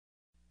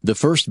The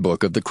first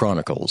book of the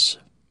Chronicles.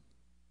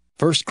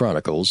 1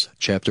 Chronicles,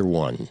 chapter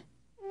 1.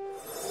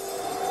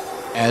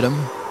 Adam,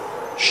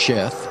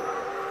 Sheth,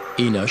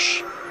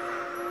 Enosh,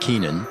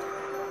 Kenan,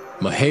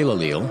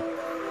 Mahalaleel,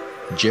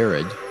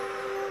 Jared,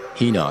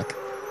 Enoch,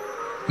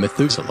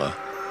 Methuselah,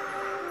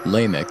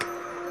 Lamech,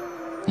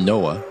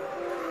 Noah,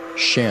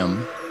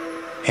 Shem,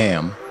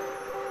 Ham,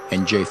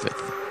 and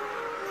Japheth.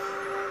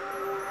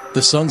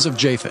 The sons of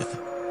Japheth: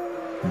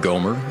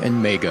 Gomer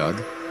and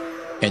Magog,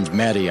 and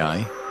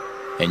Madai,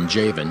 and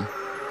Javan,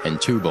 and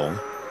Tubal,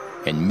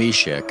 and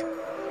Meshech,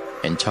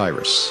 and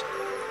Tyrus.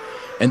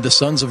 And the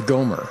sons of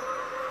Gomer: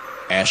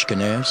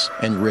 Ashkenaz,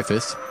 and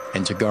Riphath,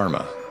 and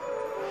Togarmah.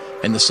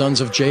 And the sons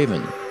of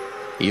Javan: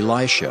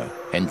 Elisha,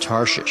 and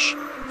Tarshish,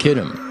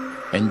 Kittim,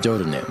 and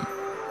Dodanim.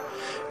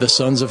 The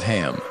sons of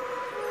Ham: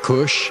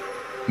 Cush,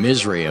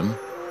 Mizraim,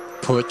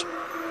 Put,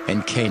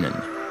 and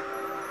Canaan.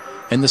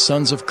 And the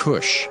sons of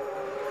Cush: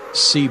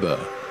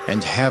 Seba,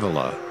 and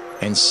Havilah,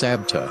 and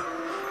Sabta,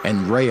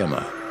 and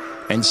Raamah,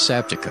 and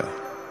Sabteka.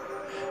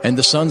 And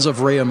the sons of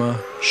Raamah: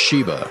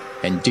 Sheba,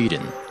 and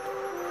Dedan.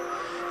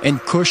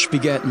 And Cush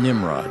begat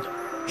Nimrod.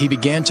 He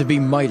began to be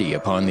mighty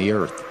upon the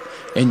earth.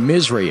 And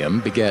Mizraim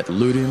begat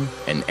Ludim,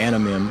 and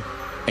Anamim,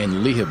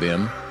 and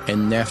Lehabim,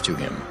 and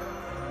Naphtuhim.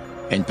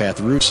 And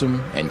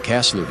Pathrusim, and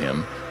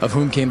Casluhim, of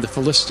whom came the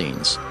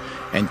Philistines,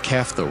 and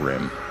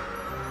Caphthorim.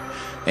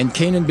 And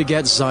Canaan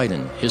begat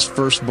Zidon, his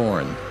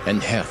firstborn,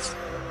 and Heth.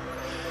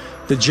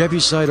 The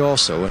Jebusite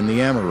also, and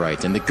the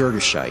Amorite, and the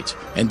Girgashite,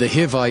 and the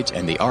Hivite,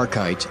 and the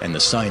Archite, and the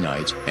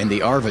Sinite, and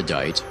the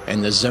Arvadite,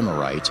 and the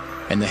Zemarite,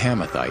 and the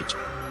Hamathite.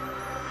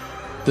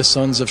 The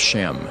sons of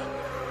Shem: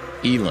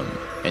 Elam,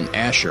 and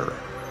Asher,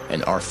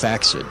 and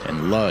Arphaxad,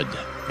 and Lud,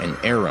 and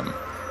Aram,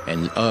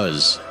 and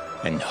Uz,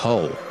 and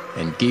Hul,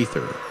 and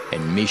Gether,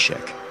 and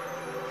Meshech.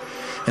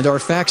 And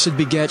Arphaxad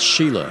begat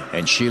Shelah,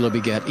 and Shelah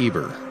begat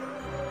Eber.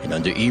 And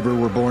unto Eber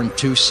were born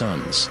two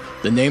sons.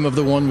 The name of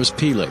the one was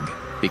Peleg,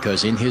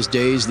 because in his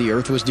days the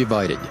earth was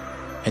divided,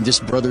 and his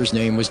brother's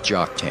name was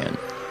Joktan.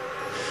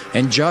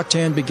 And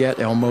Joktan begat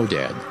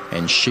Almodad,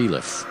 and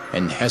Sheleph,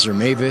 and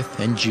Hazarmaveth,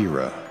 and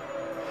Jerah.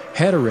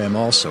 Hadoram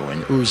also,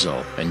 and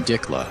Uzal, and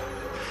Diklah,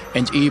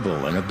 and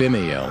Ebal, and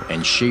Abimael,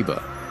 and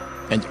Sheba,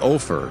 and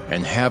Ophir,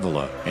 and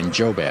Havilah, and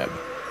Jobab.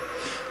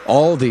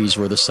 All these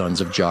were the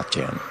sons of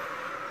Joktan.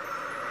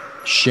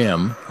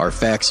 Shem,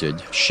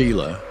 Arphaxad,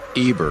 Shelah,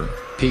 Eber,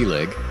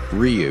 Peleg,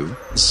 Reu,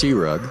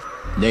 Serug,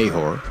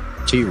 Nahor,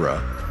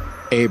 Terah,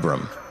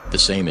 Abram, the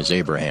same as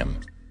Abraham.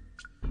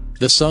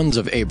 The sons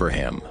of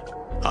Abraham: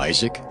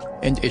 Isaac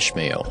and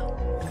Ishmael.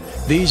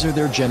 These are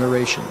their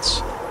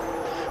generations.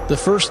 The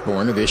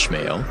firstborn of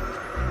Ishmael: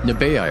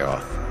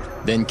 Nebaioth,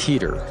 then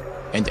Kedar,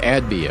 and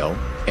Adbeel,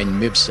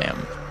 and Mibsam,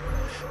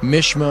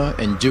 Mishma,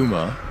 and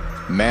Duma,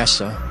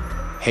 Massa,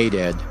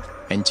 Hadad,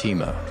 and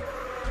Tema,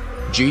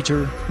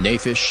 Jeter,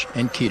 Naphish,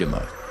 and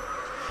Kedemah.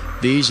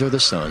 These are the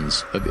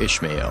sons of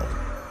Ishmael.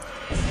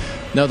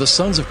 Now the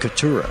sons of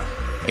Keturah,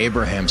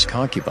 Abraham's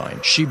concubine,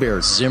 she bare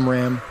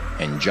Zimram,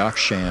 and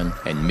Jokshan,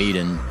 and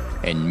Medan,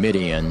 and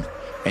Midian,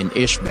 and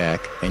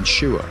Ishbak, and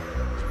Shua.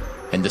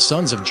 And the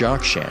sons of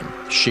Jokshan: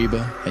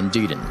 Sheba, and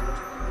Dedan.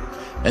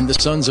 And the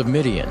sons of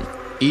Midian: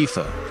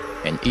 Ephah,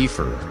 and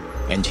Epher,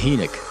 and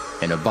Henoch,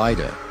 and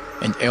Abida,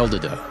 and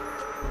Eldadah.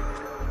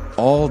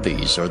 All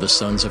these are the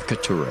sons of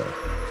Keturah.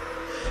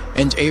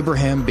 And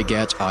Abraham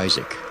begat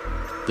Isaac.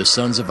 The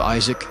sons of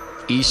Isaac: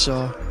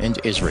 Esau and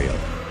Israel.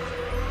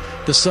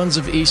 The sons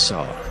of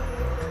Esau: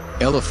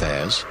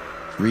 Eliphaz,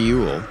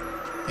 Reuel,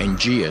 and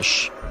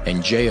Jeush,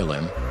 and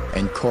Jaalim,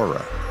 and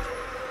Korah.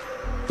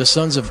 The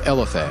sons of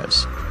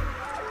Eliphaz: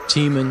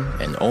 Teman,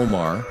 and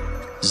Omar,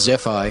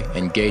 Zephi,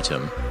 and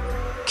Gatam,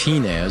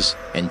 Kenaz,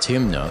 and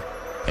Timnah,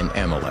 and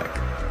Amalek.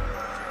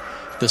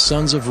 The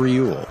sons of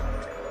Reuel: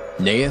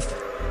 Naath,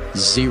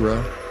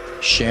 Zerah,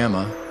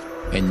 Shammah,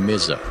 and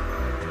Mizah.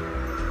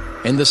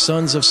 And the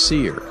sons of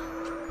Seir: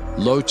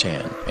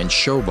 Lotan, and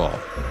Shobal,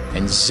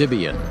 and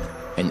Zibeon,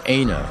 and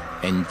Anah,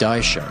 and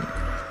Dishan,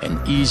 and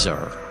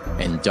Ezer,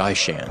 and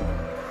Dishan.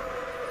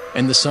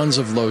 And the sons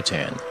of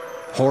Lotan: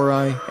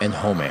 Hori, and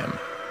Homam.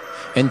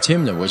 And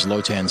Timnah was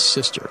Lotan's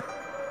sister.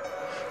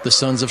 The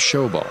sons of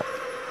Shobal: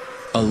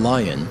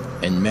 Elian,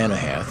 and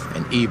Manahath,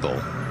 and Ebal,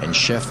 and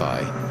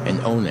Shephi, and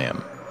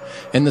Onam.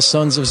 And the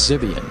sons of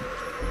Zibeon: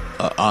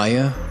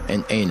 Aiah,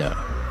 and Anah.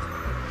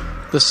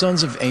 The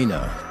sons of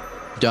Anah: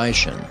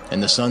 Dishan.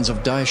 And the sons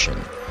of Dishan: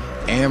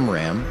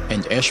 Amram,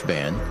 and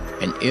Eshban,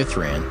 and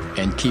Ithran,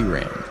 and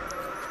Kiran.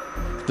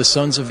 The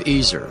sons of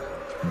Ezer: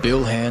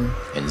 Bilhan,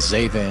 and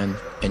Zavan,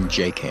 and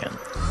Jachan.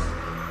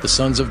 The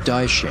sons of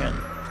Dishan: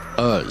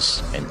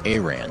 Uz, and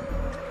Aran.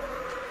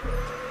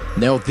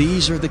 Now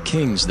these are the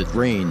kings that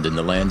reigned in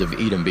the land of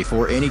Edom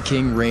before any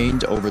king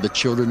reigned over the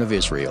children of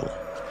Israel: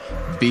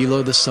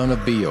 Bela the son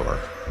of Beor,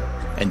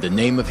 and the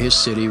name of his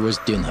city was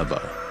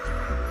Dinhabah.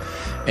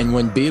 And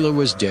when Bela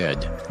was dead,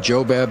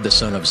 Jobab the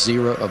son of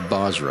Zerah of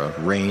Bozrah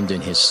reigned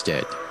in his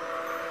stead.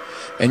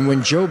 And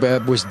when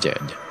Jobab was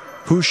dead,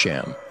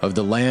 Husham of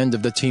the land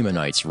of the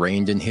Temanites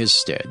reigned in his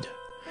stead.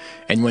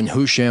 And when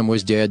Husham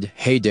was dead,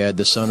 Hadad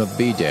the son of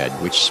Bedad,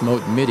 which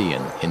smote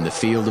Midian in the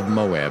field of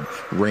Moab,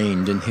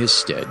 reigned in his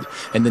stead,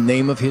 and the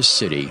name of his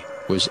city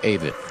was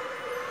Avith.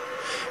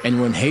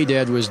 And when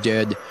Hadad was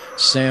dead,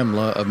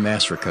 Samlah of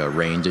Masrekah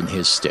reigned in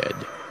his stead.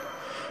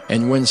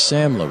 And when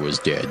Samlah was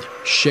dead,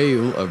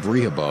 Shaul of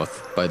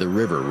Rehoboth by the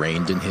river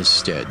reigned in his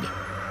stead.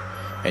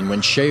 And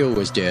when Shaul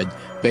was dead,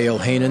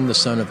 Baal-Hanan the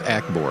son of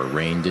Achbor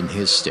reigned in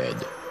his stead.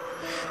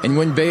 And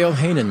when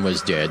Baal-Hanan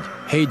was dead,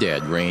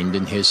 Hadad reigned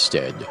in his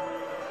stead.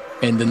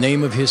 And the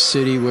name of his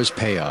city was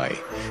Pai,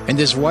 and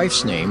his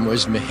wife's name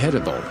was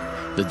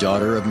Mehetabel, the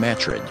daughter of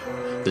Matred,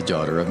 the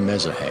daughter of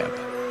Mezahab.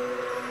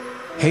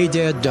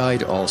 Hadad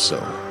died also,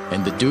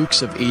 and the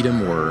dukes of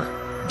Edom were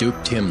Duke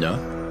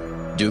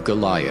Timnah, Duke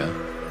Eliah,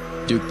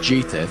 Duke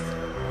Jetheth,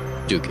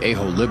 Duke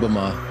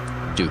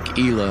Aholibamah, Duke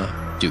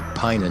Elah, Duke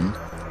Pinan,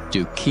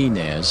 Duke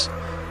Kenaz,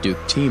 Duke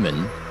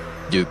Teman,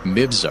 Duke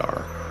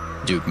Mibzar,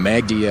 Duke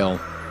Magdiel,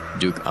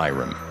 Duke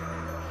Iram.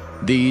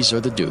 These are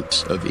the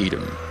dukes of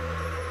Edom.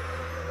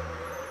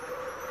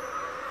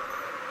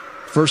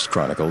 1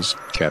 Chronicles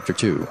chapter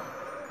 2.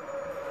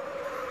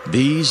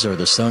 These are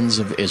the sons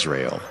of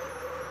Israel: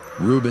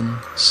 Reuben,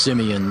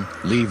 Simeon,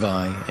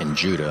 Levi, and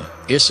Judah,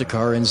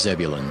 Issachar and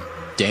Zebulun,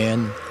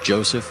 Dan,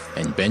 Joseph,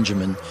 and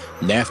Benjamin,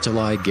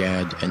 Naphtali,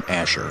 Gad, and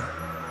Asher.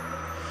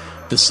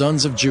 The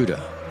sons of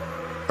Judah: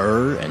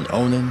 and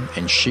Onan,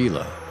 and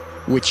Shelah,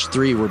 which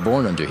three were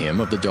born unto him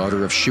of the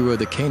daughter of Shua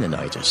the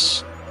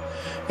Canaanitess.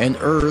 And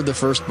the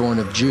firstborn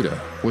of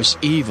Judah, was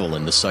evil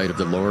in the sight of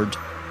the Lord,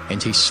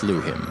 and he slew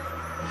him.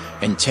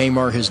 And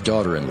Tamar his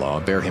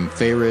daughter-in-law bare him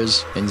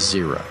Pharez and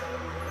Zerah.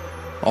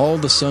 All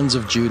the sons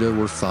of Judah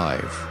were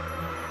 5.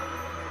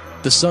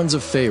 The sons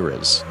of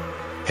Pharez: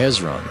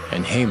 Hezron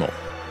and Hamel.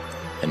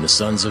 And the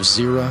sons of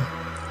Zerah: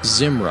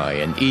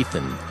 Zimri and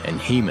Ethan and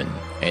Heman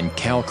and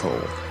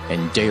Calcol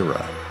and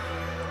Dara.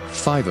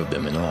 5 of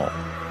them in all.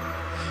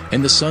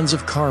 And the sons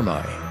of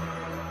Carmi: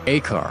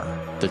 Achar,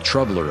 the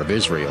troubler of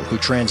Israel, who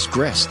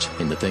transgressed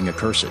in the thing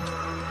accursed.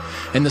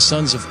 And the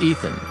sons of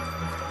Ethan: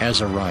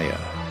 Azariah.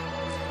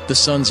 The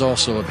sons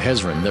also of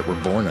Hezron that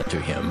were born unto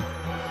him: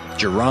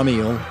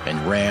 Jerahmeel, and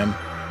Ram,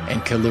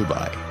 and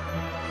Kelubai.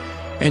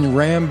 And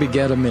Ram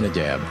begat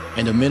Aminadab,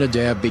 and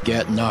Aminadab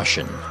begat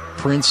Nahshon,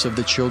 prince of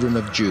the children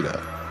of Judah.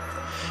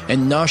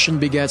 And Nahshon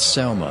begat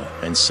Salma,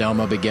 and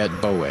Salma begat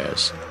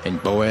Boaz,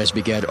 and Boaz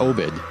begat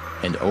Obed,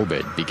 and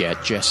Obed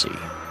begat Jesse.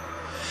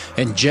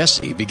 And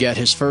Jesse begat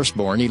his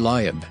firstborn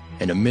Eliab,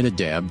 and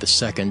Aminadab the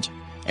second,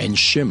 and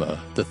Shimea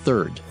the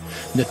third,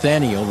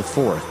 Nathaniel the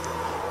fourth,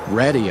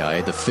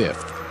 Radai the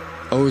fifth,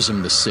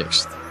 Ozem the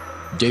sixth,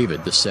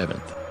 David the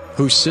seventh,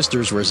 whose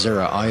sisters were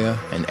Zeruiah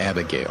and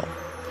Abigail.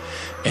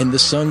 And the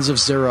sons of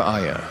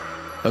Zeruiah: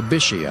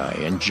 Abishai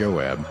and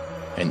Joab,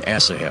 and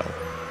Asahel,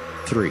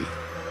 3.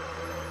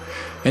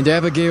 And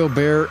Abigail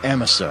bare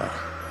Amasa,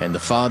 and the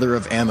father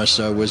of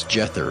Amasa was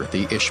Jether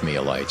the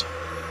Ishmaelite.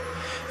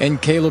 And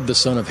Caleb the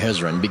son of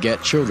Hezron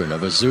begat children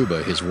of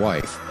Azubah his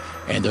wife,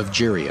 and of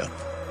Jeriath.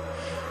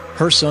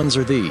 Her sons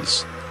are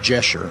these: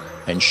 Jesher,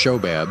 and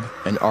Shobab,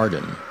 and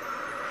Arden.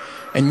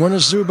 And when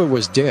Azubah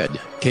was dead,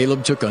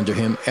 Caleb took unto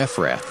him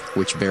Ephrath,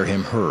 which bare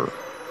him Hur.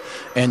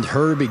 And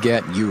Hur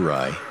begat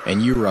Uri,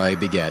 and Uri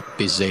begat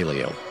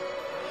Bezaleel.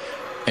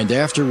 And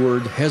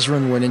afterward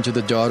Hezron went into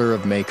the daughter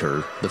of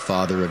Machir, the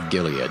father of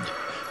Gilead,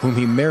 whom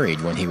he married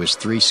when he was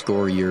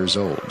 80 years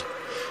old,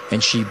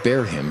 and she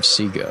bare him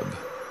Segub.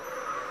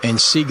 And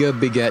Segub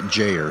begat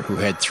Jair, who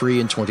had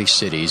 23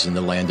 cities in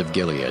the land of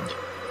Gilead.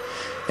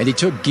 And he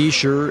took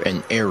Geshur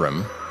and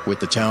Aram, with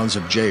the towns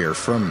of Jair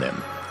from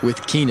them,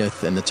 with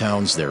Kenath and the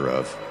towns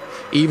thereof,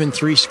 even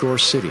 80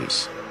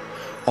 cities.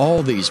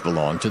 All these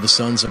belonged to the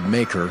sons of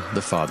Machir,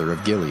 the father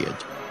of Gilead.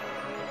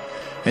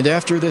 And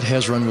after that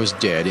Hezron was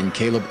dead in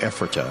Caleb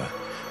Ephratah,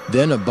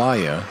 then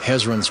Abiah,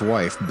 Hezron's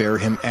wife, bare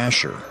him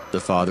Asher, the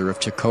father of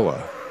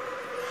Tekoa.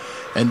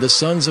 And the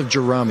sons of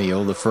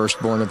Jerahmeel, the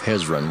firstborn of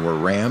Hezron, were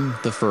Ram,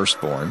 the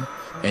firstborn,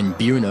 and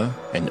Bunah,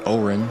 and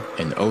Oren,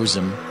 and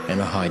Ozem,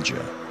 and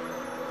Ahijah.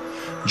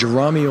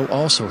 Jerahmeel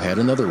also had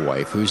another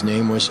wife, whose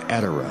name was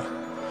Adarah.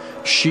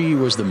 She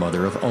was the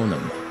mother of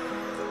Onam.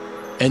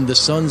 And the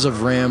sons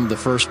of Ram, the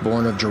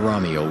firstborn of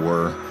Jerahmeel,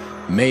 were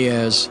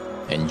Maaz,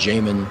 and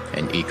Jamin,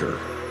 and Eker.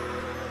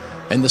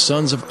 And the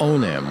sons of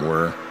Onam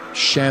were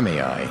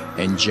Shammai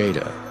and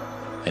Jada.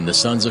 And the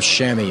sons of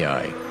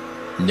Shammai: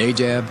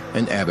 Nadab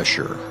and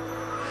Abishur.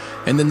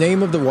 And the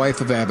name of the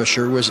wife of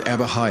Abishur was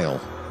Abihail,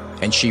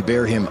 and she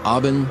bare him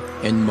Aben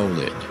and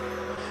Molid.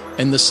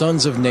 And the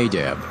sons of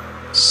Nadab: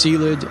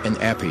 Seled and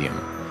Appium,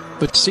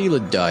 but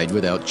Seled died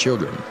without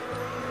children.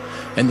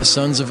 And the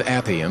sons of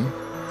Appium: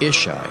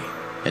 Ishai.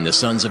 And the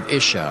sons of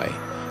Ishai: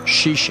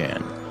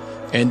 Sheshan.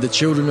 And the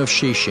children of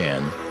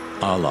Sheshan: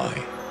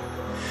 Ali.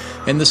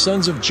 And the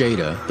sons of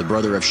Jada, the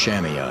brother of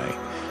Shammai: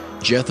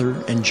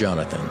 Jether and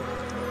Jonathan.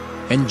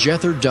 And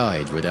Jether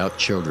died without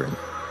children.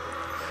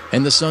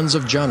 And the sons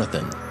of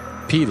Jonathan: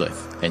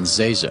 Peleth and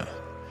Zazah.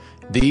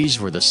 These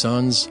were the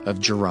sons of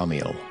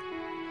Jerahmeel.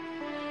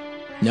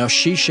 Now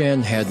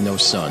Sheshan had no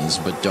sons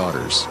but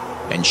daughters,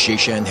 And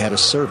Sheshan had a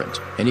servant,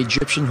 an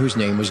Egyptian whose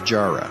name was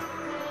Jarah.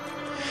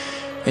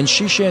 And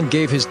Sheshan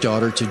gave his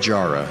daughter to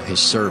Jarah, his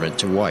servant,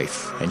 to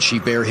wife, and she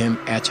bare him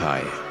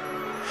Attai.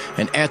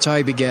 And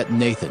Attai begat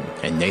Nathan,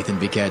 and Nathan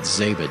begat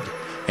Zabed,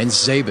 and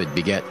Zabed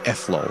begat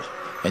Ephlol,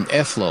 and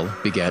Ephlol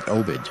begat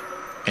Obed,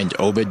 and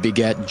Obed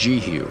begat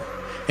Jehu,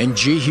 and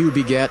Jehu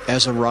begat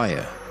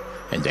Azariah,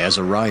 and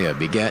Azariah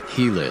begat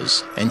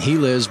Helez, and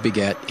Helez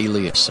begat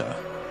Eleasah.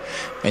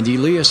 And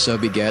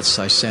Eleasah begat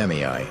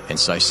Sisamai, and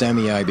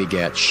Sisamai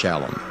begat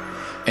Shallum.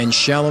 And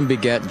Shallum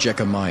begat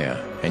Jechemiah,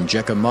 and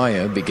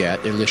Jechemiah begat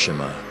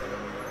Elishama.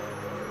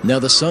 Now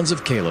the sons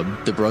of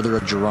Caleb, the brother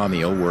of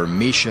Jerahmeel, were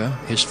Mesha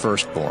his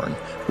firstborn,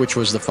 which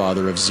was the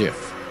father of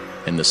Ziph,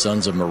 and the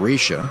sons of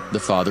Marisha, the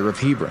father of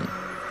Hebron.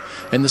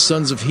 And the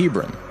sons of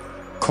Hebron,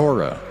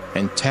 Korah,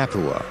 and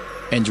Tappuah,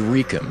 and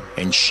Rechem,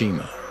 and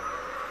Shema.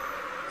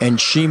 And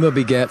Shema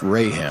begat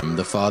Raham,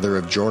 the father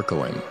of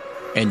Jorkoam,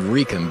 and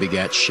Rechem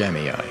begat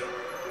Shammai.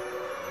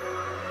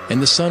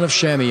 And the son of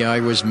Shammai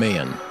was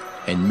Maon,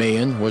 and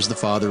Maon was the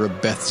father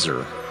of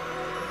Bethzer.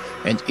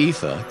 And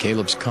Ephah,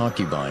 Caleb's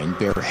concubine,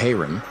 bare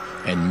Haran,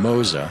 and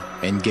Moza,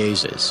 and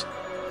Gazez.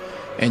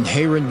 And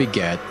Haran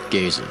begat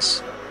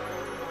Gazez.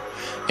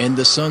 And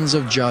the sons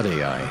of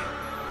Jadai,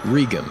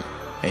 Regem,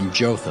 and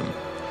Jotham,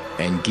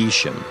 and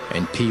Geshem,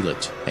 and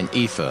Pelet, and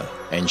Ephah,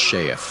 and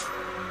Sheaph.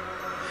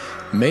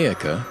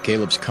 Maacah,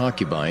 Caleb's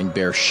concubine,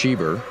 bare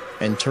Sheber,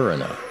 and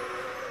Turanah.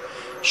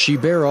 She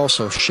bare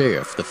also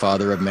Sheaph, the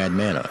father of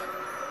Madmanah,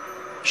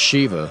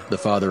 Sheva, the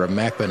father of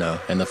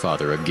Machbenah, and the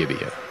father of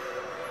Gibeah.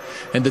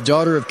 And the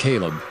daughter of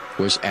Caleb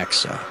was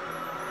Acsah.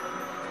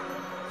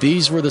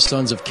 These were the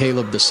sons of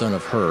Caleb the son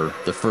of Hur,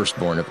 the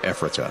firstborn of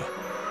Ephratah.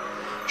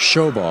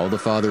 Shobal, the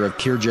father of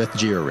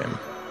Kirjath-jearim.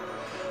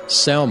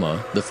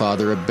 Salma, the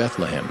father of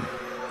Bethlehem.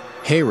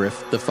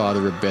 Hariph, the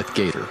father of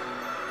Bethgader.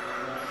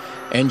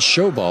 And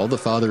Shobal, the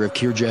father of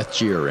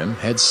Kirjath-jearim,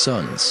 had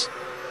sons,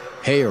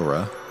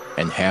 Haorah,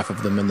 and half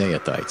of the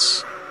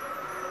Manaathites.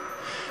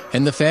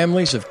 And the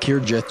families of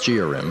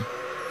Kirjath-jearim,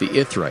 the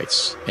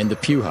Ithrites, and the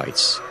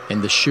Puhites,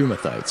 and the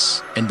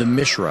Shumathites, and the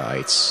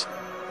Mishraites.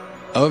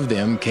 Of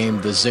them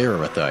came the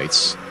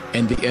Zarathites,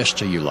 and the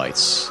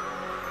Eshtaulites.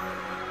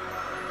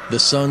 The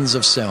sons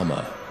of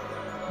Salma,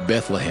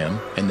 Bethlehem,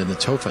 and the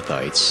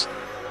Netophathites,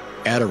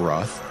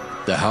 Adaroth,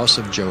 the house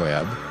of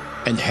Joab,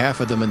 and half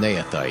of the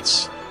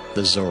Manaathites,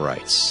 the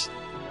Zorites.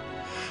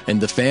 And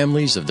the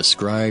families of the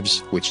scribes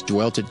which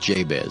dwelt at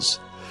Jabez,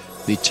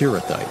 the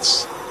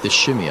Tirathites, the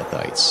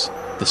Shimeathites,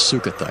 the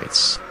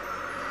Sukathites.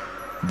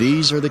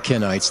 These are the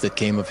Kenites that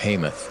came of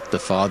Hamath, the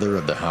father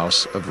of the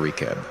house of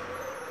Rechab.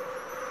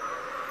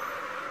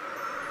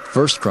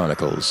 1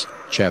 Chronicles,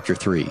 chapter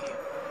 3.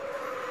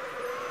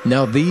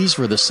 Now these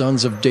were the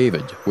sons of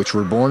David, which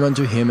were born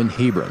unto him in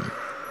Hebron.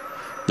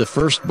 The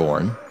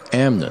firstborn,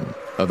 Amnon,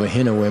 of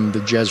Ahinoam the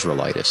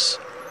Jezreelitess.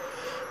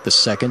 The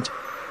second,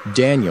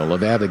 Daniel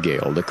of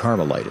Abigail the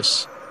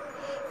Carmelitess.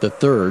 The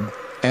third,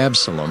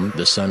 Absalom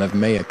the son of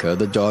Maacah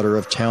the daughter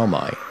of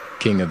Talmai,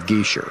 king of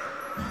Geshur.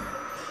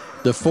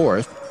 The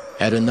fourth,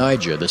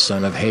 Adonijah the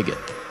son of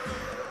Haggith.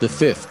 The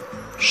fifth,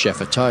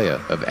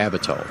 Shephatiah of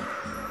Abital.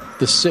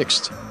 The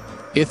sixth,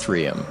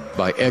 Ithream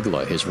by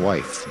Eglah his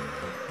wife.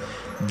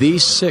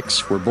 These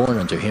six were born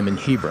unto him in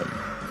Hebron,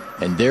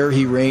 and there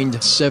he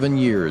reigned 7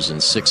 years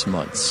and 6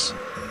 months.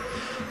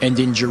 And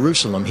in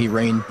Jerusalem he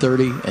reigned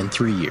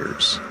 33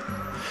 years.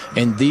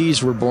 And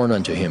these were born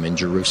unto him in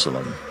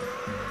Jerusalem,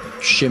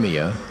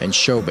 Shimeah, and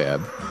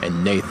Shobab,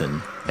 and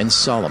Nathan, and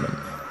Solomon,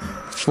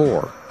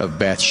 4 of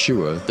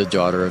Bathshua the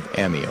daughter of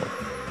Amiel.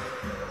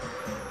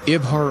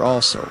 Ibhar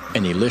also,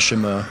 and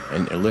Elishama,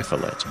 and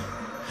Eliphalet,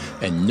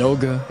 and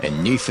Noga,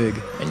 and Nephig,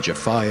 and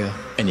Japhiah,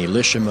 and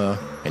Elishama,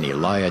 and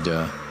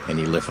Eliada, and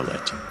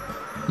Eliphalet,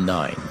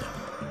 9.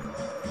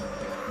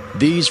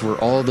 These were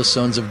all the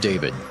sons of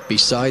David,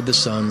 beside the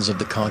sons of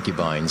the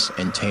concubines,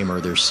 and Tamar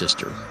their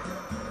sister.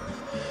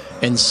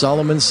 And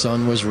Solomon's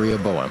son was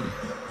Rehoboam,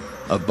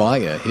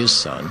 Abiah his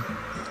son,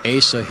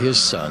 Asa his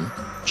son,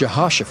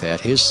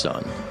 Jehoshaphat his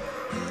son,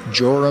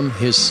 Joram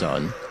his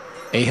son,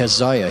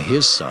 Ahaziah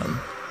his son,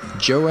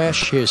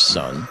 Joash his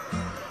son,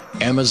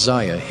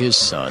 Amaziah his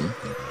son,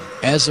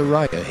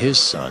 Azariah his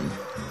son,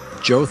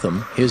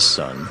 Jotham his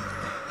son,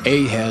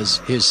 Ahaz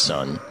his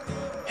son,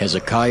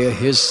 Hezekiah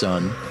his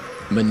son,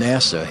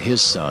 Manasseh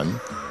his son,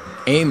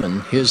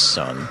 Amon his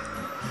son,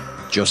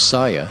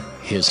 Josiah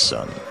his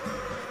son.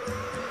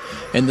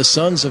 And the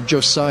sons of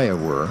Josiah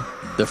were,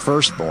 the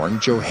firstborn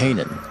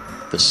Johanan,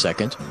 the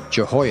second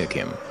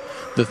Jehoiakim,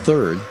 the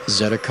third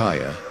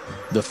Zedekiah,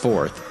 the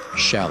fourth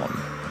Shallum.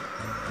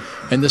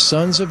 And the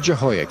sons of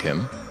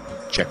Jehoiakim,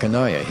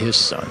 Jeconiah his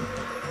son,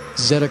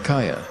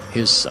 Zedekiah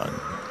his son.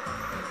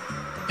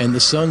 And the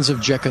sons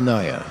of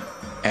Jeconiah,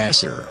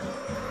 Asir,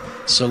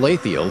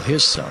 Salathiel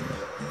his son,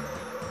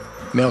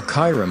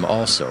 Melchiram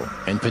also,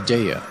 and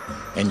Pedaiah,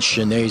 and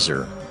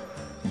Shenazar,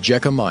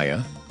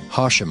 Jechemiah,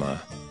 Hoshama,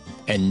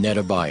 and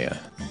Nedabiah.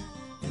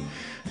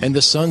 And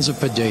the sons of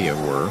Pedaiah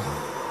were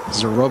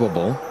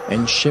Zerubbabel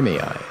and Shimei.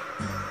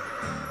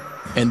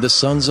 And the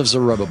sons of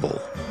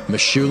Zerubbabel,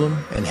 Meshullam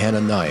and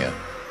Hananiah,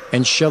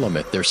 and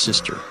Shelomith their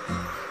sister,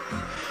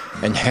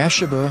 and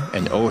Hashabah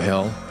and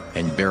Ohel,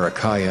 and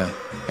Berechiah,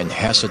 and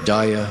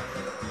Hasadiah,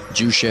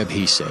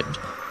 Jushab-Hesed,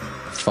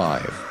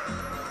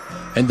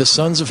 5. And the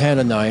sons of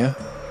Hananiah,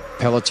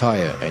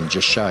 Pelatiah and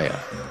Jeshiah.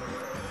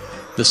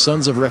 The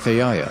sons of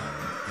Rephaiah,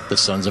 the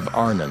sons of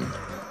Arnan,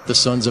 the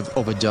sons of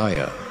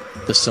Obadiah,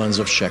 the sons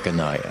of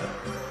Shechaniah.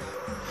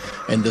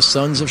 And the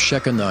sons of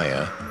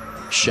Shechaniah,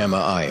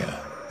 Shemaiah.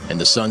 And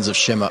the sons of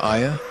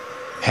Shemaiah,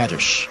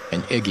 Hattush,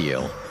 and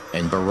Igiel,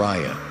 and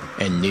Bariah,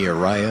 and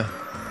Neariah,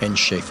 and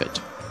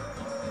Shaphat,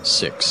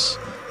 6.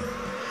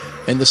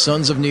 And the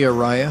sons of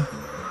Neariah,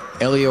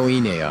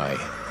 Elioenai,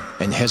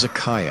 and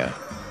Hezekiah,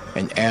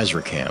 and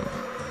Azrikam,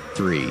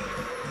 3.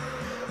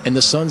 And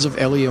the sons of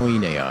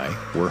Elioenai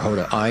were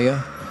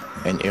Hodaiah,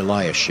 and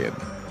Eliashib,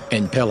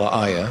 and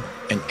Pelaiah,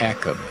 and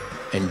Akab,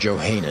 and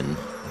Johanan,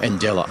 and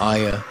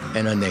Delaiah,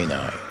 and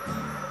Anani,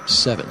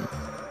 7.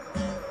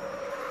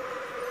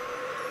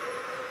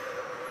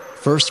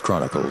 1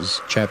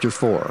 Chronicles chapter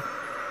 4.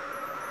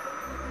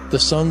 The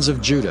sons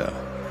of Judah,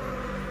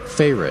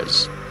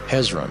 Pharez,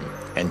 Hezron,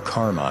 and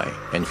Carmi,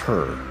 and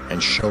Hur, and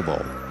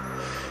Shobal.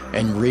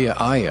 And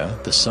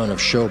Reiah the son of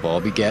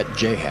Shobal begat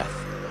Jahath,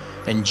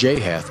 and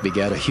Jahath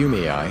begat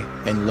Ahumai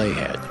and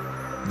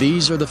Lahad.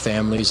 These are the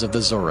families of the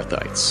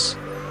Zorathites.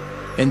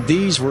 And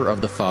these were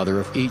of the father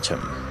of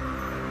Etam,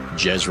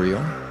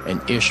 Jezreel,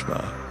 and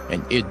Ishma,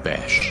 and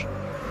Idbash.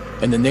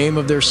 And the name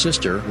of their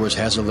sister was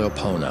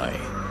Hazelelponi.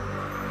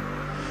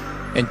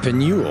 And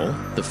Penuel,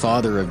 the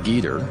father of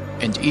Geder,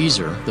 and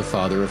Ezer, the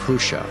father of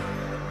Hushah.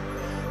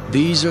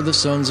 These are the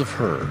sons of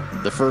Hur,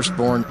 the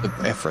firstborn of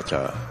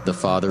Ephratah, the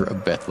father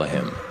of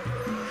Bethlehem.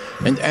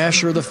 And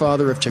Asher, the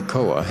father of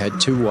Tekoa, had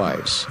 2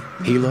 wives,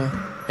 Helah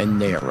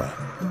and Naarah.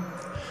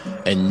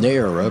 And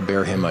Naarah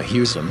bare him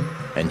Ahuzam,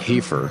 and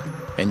Hepher,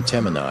 and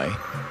Temani,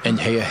 and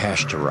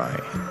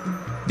Haahashtari.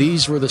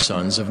 These were the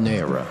sons of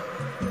Naarah.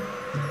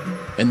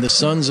 And the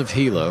sons of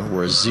Helah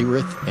were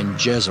Zereth, and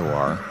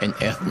Jezoar, and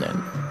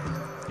Ethnan.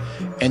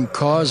 And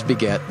Koz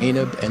begat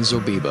Anab and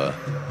Zobeba,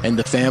 and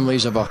the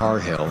families of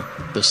Aharhel,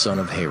 the son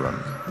of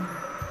Haram.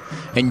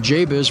 And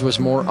Jabez was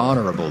more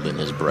honorable than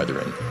his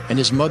brethren, and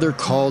his mother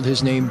called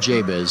his name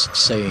Jabez,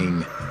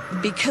 saying,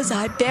 Because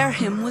I bare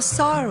him with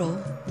sorrow.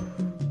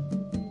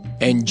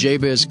 And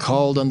Jabez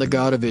called on the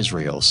God of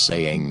Israel,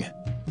 saying,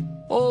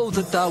 Oh,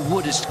 that thou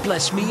wouldest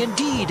bless me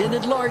indeed, and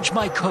enlarge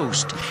my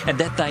coast, and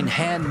that thine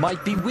hand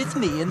might be with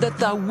me, and that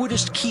thou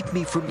wouldest keep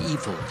me from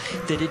evil,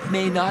 that it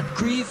may not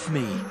grieve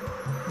me.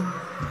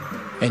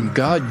 And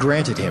God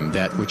granted him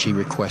that which he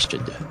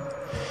requested.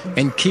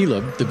 And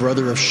Caleb, the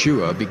brother of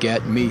Shua,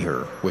 begat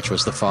Meher, which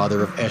was the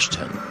father of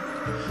Eshton.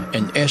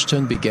 And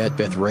Eshton begat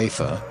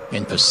Bethrapha,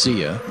 and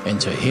Paseah, and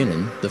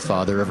Tahinan, the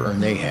father of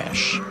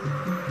Ernahash.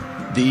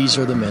 These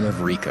are the men of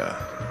Rechah.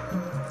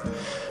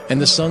 And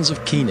the sons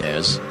of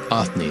Kenaz,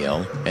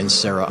 Othniel, and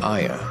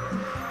Seraiah.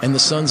 And the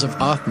sons of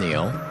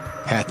Othniel,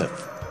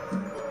 Hathath.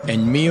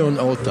 And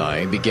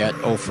Meonothai begat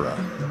Ophrah.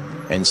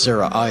 And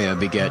Seraiah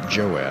begat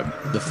Joab,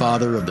 the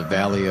father of the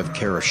valley of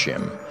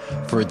Kerashim,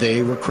 for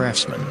they were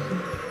craftsmen.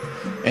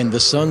 And the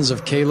sons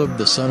of Caleb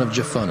the son of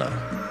Jephunneh,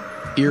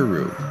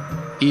 Eru,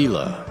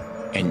 Elah,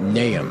 and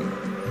Nahum.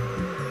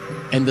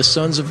 And the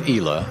sons of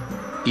Elah,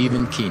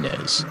 even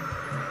Kenaz.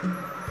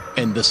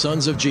 And the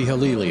sons of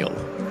Jehaleleel,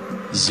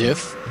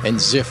 Ziph, and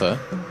Ziphah,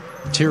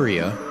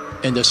 Tiria,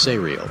 and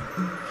Asariel.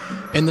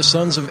 And the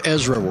sons of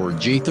Ezra were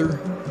Jether,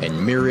 and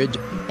Merid,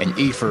 and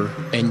Epher,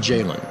 and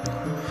Jalon.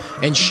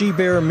 And she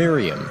bare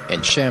Miriam,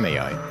 and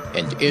Shammai,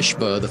 and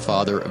Ishba the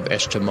father of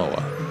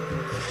Eshtemoa.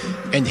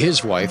 And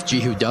his wife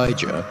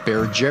Jehudijah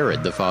bare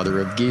Jared the father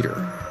of Geder,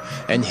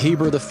 and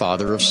Heber the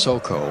father of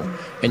Soko,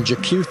 and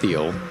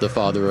Jekuthiel the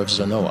father of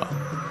Zanoah.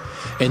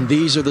 And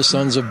these are the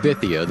sons of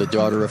Bithiah the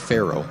daughter of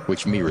Pharaoh,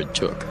 which Merid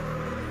took.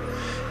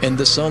 And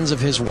the sons of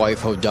his wife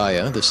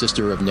Hodiah the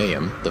sister of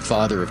Nahum, the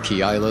father of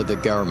Keilah the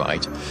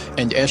Garmite,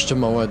 and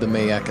Eshtemoa the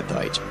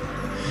Maacathite.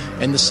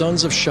 And the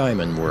sons of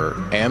Shimon were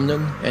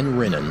Amnon and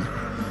Rinan,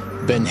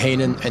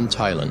 Ben-Hanan and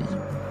Tilon.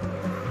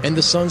 And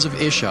the sons of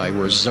Ishai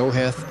were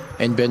Zoheth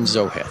and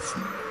Ben-Zoheth.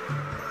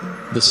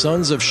 The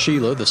sons of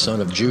Shelah the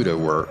son of Judah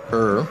were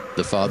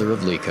the father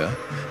of Leka,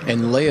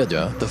 and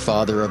Laadah the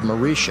father of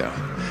Marisha,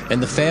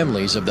 and the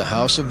families of the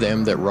house of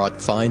them that wrought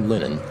fine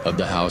linen of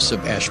the house of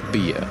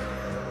Ashbiah.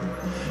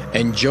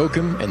 And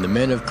Jocham and the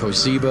men of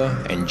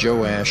Kozeba, and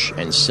Joash,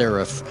 and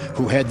Seraph,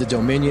 who had the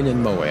dominion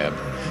in Moab,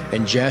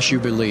 and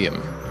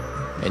Jashubileam.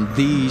 And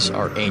these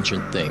are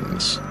ancient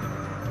things.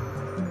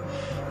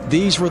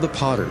 These were the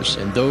potters,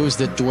 and those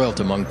that dwelt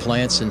among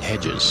plants and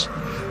hedges.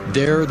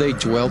 There they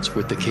dwelt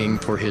with the king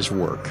for his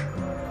work.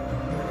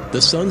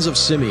 The sons of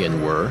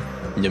Simeon were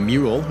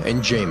Nemuel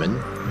and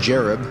Jamin,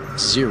 Jereb,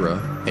 Zerah,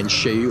 and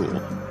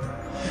Shaul.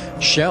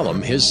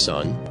 Shallum his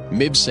son,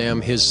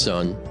 Mibsam his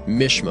son,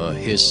 Mishma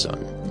his son.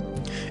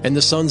 And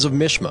the sons of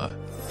Mishma,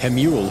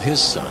 Hamuel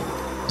his son,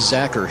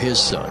 Zachar his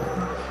son,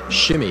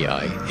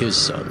 Shimei his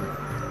son.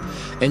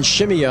 And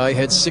Shimei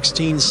had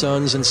 16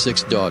 sons and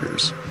 6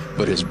 daughters,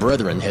 But his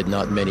brethren had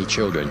not many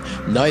children,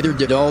 neither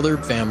did all their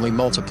family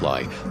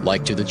multiply,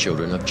 like to the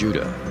children of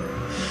Judah.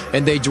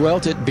 And they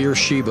dwelt at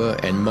Beersheba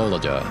and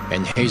Moladah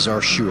and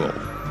Hazar Shual,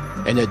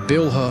 and at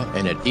Bilhah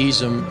and at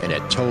Ezem and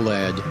at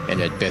Tolad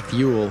and at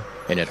Bethuel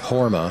and at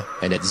Hormah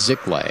and at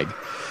Ziklag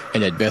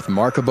and at Beth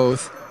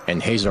Markaboth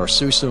and Hazar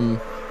Susam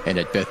and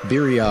at Beth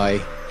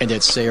Birai and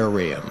at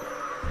Saaraim.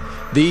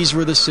 These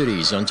were the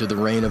cities unto the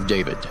reign of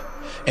David,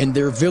 and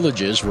their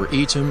villages were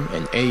Etam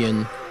and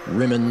Ain,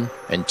 Rimmon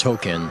and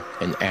Token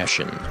and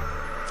Ashen,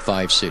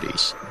 5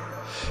 cities,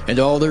 and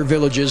all their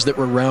villages that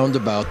were round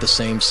about the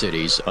same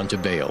cities unto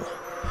Baal.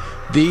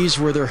 These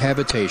were their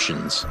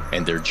habitations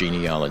and their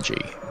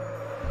genealogy.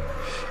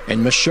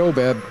 And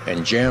Meshobab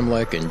and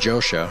Jamlech and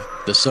Josha,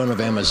 the son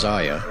of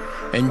Amaziah,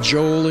 and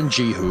Joel and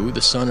Jehu,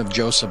 the son of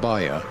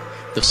Josabiah,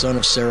 the son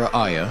of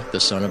Seraiah, the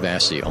son of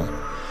Asiel,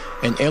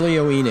 and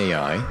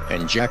Elioenai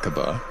and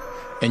Jacobah,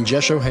 and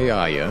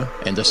Jeshohaiah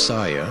and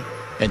Asaiah,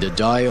 and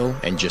Adiel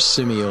and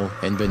Jesimiel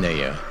and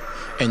Benaiah,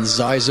 and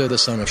Ziza the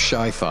son of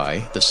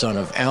Shiphi, the son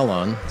of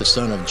Alon, the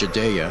son of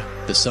Jedaiah,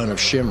 the son of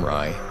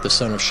Shimri, the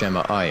son of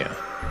Shemaiah.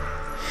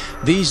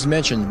 These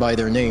mentioned by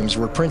their names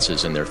were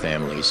princes in their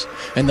families,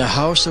 and the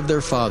house of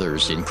their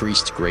fathers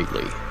increased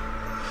greatly.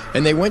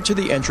 And they went to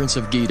the entrance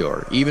of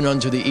Gedor, even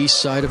unto the east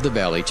side of the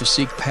valley, to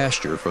seek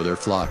pasture for their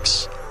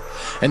flocks.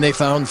 And they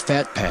found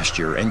fat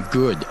pasture and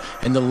good,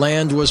 and the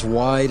land was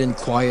wide and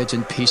quiet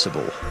and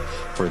peaceable,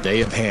 for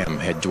they of Ham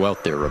had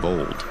dwelt there of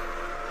old.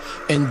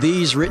 And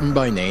these written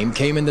by name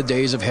came in the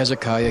days of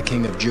Hezekiah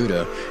king of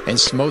Judah, and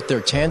smote their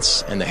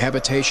tents and the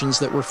habitations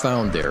that were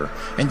found there,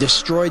 and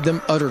destroyed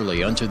them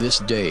utterly unto this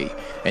day,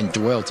 and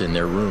dwelt in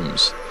their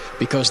rooms,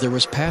 because there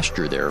was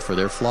pasture there for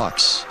their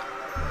flocks.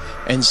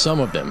 And some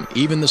of them,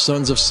 even the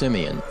sons of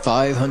Simeon,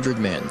 500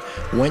 men,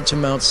 went to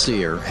Mount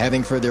Seir,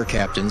 having for their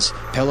captains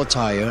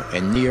Pelatiah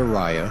and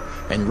Neariah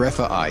and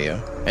Rephaiah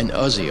and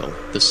Uzziel,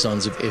 the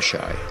sons of Ishi.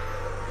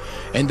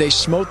 And they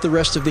smote the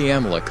rest of the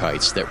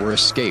Amalekites that were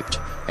escaped,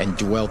 and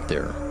dwelt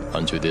there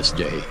unto this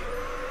day.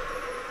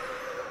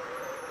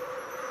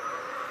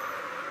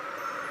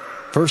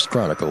 1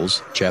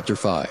 Chronicles chapter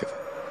 5.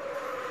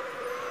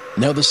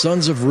 Now the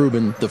sons of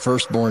Reuben, the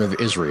firstborn of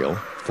Israel,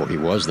 for he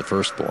was the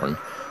firstborn,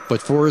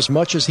 but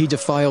forasmuch as he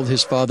defiled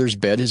his father's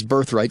bed, his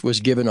birthright was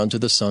given unto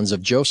the sons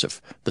of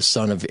Joseph, the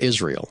son of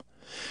Israel.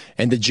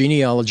 And the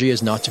genealogy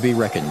is not to be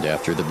reckoned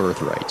after the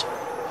birthright.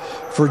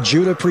 For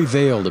Judah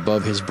prevailed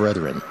above his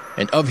brethren,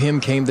 and of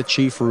him came the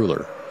chief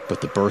ruler,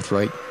 but the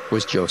birthright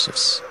was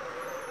Joseph's.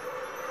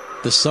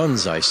 The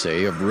sons, I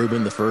say, of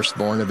Reuben the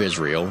firstborn of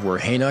Israel were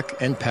Hanok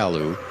and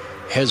Palu,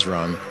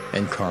 Hezron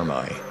and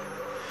Carmi.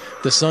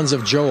 The sons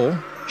of Joel,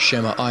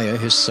 Shemaiah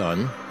his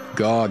son,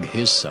 Gog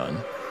his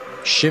son,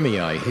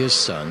 Shimei his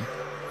son,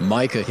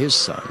 Micah his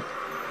son,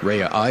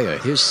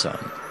 Reaiah his son,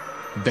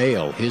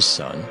 Baal his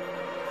son,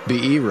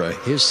 Beerah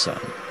his son,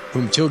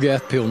 whom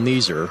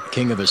Tilgath-Pilneser,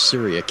 king of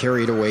Assyria,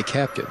 carried away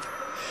captive.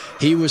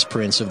 He was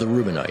prince of the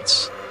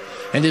Reubenites.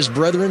 And his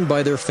brethren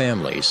by their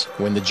families,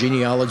 when the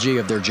genealogy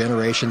of their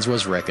generations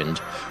was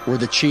reckoned, were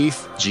the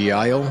chief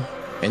Jeiel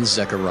and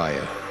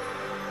Zechariah.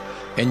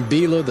 And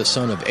Bela the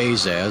son of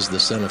Azaz, the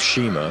son of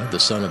Shema, the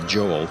son of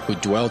Joel, who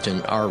dwelt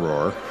in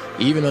Aror,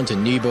 even unto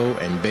Nebo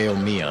and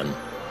Baal-meon.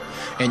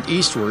 And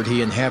eastward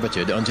he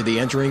inhabited unto the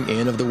entering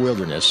in of the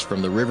wilderness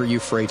from the river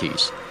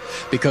Euphrates,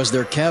 because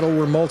their cattle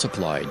were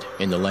multiplied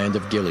in the land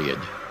of Gilead.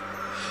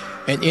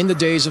 And in the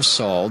days of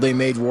Saul they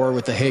made war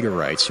with the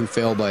Hagarites, who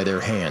fell by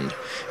their hand,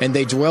 and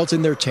they dwelt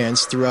in their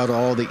tents throughout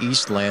all the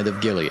east land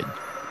of Gilead.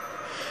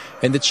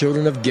 And the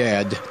children of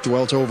Gad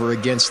dwelt over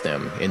against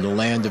them in the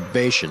land of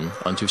Bashan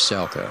unto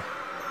Salcah.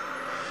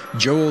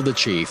 Joel the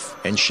chief,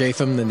 and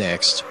Shapham the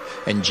next,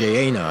 and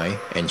Jaani,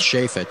 and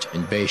Shaphat,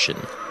 and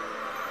Bashan.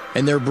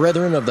 And their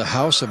brethren of the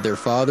house of their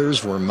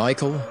fathers were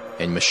Michael,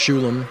 and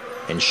Meshullam,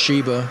 and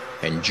Sheba,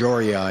 and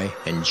Jorai,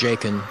 and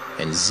Jachin,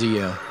 and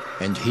Ziah,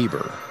 and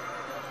Heber.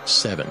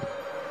 7.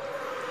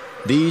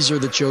 These are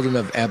the children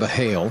of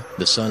Abihail,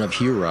 the son of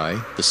Huri,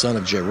 the son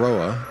of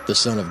Jeroah, the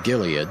son of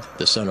Gilead,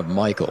 the son of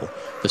Michael,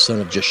 the son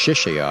of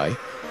Jeshishai,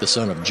 the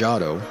son of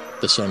Jado,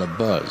 the son of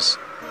Buz.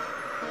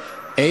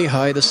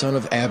 Ahi, the son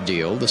of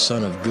Abdiel, the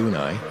son of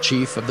Gunai,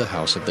 chief of the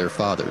house of their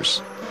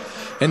fathers.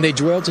 And they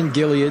dwelt in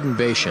Gilead and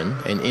Bashan,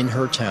 and in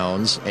her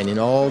towns, and in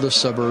all the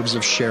suburbs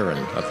of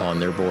Sharon upon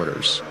their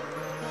borders.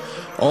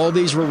 All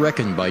these were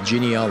reckoned by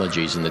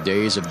genealogies in the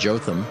days of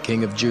Jotham,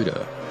 king of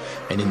Judah,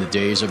 and in the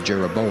days of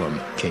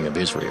Jeroboam, king of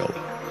Israel.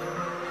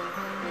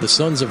 The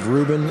sons of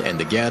Reuben and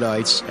the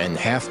Gadites, and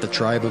half the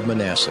tribe of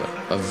Manasseh,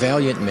 of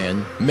valiant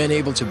men, men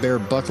able to bear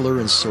buckler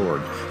and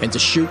sword, and to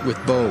shoot with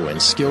bow,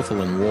 and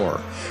skillful in war,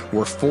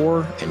 were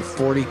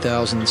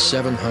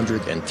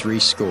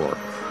 40,760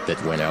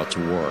 that went out to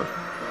war.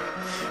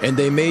 And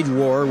they made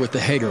war with the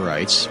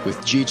Hagarites,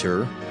 with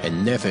Jetur,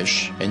 and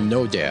Nephish, and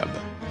Nodab.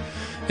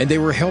 And they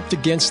were helped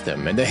against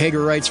them, and the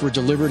Hagarites were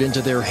delivered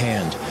into their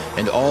hand,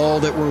 and all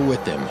that were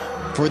with them.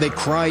 For they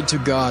cried to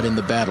God in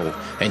the battle,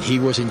 and he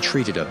was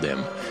entreated of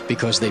them,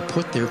 because they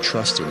put their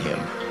trust in him.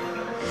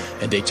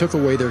 And they took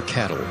away their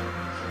cattle,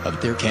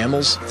 of their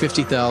camels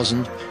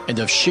 50,000, and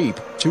of sheep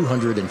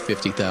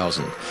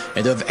 250,000,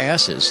 and of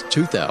asses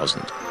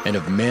 2,000, and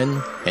of men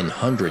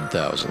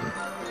 100,000.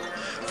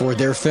 For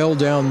there fell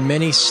down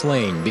many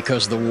slain,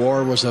 because the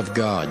war was of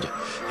God,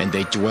 and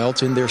they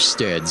dwelt in their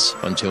steads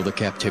until the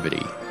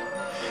captivity.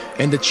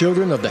 And the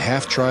children of the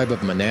half-tribe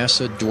of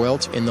Manasseh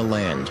dwelt in the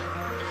land.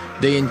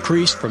 They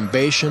increased from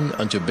Bashan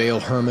unto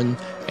Baal-Hermon,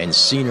 and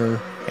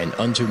Senir, and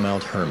unto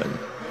Mount Hermon.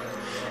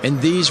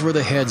 And these were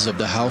the heads of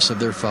the house of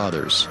their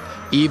fathers,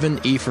 even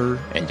Epher,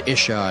 and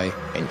Ishai,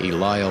 and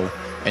Eliel,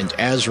 and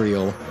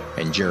Azriel,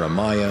 and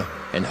Jeremiah,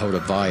 and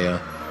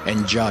Hodaviah,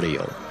 and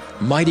Jadiel,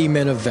 mighty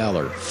men of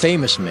valor,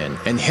 famous men,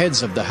 and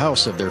heads of the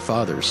house of their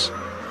fathers.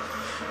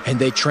 And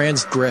they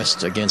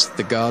transgressed against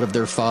the God of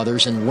their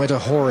fathers, and went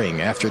a-whoring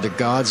after the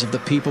gods of the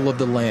people of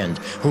the land,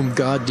 whom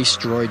God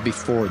destroyed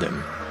before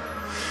them.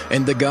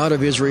 And the God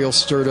of Israel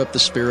stirred up the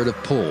spirit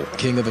of Pul,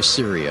 king of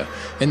Assyria,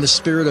 and the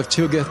spirit of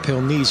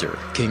Tilgath-Pilneser,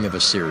 king of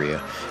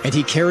Assyria, and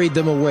he carried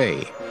them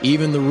away,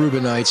 even the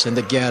Reubenites and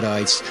the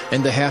Gadites,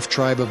 and the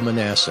half-tribe of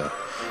Manasseh,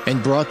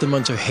 and brought them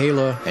unto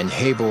Halah, and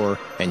Habor,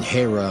 and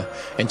Hara,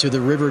 and to the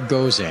river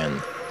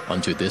Gozan,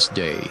 unto this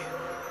day.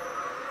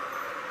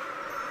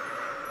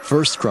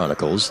 1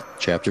 Chronicles,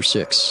 chapter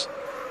 6.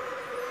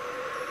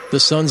 The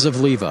sons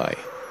of Levi,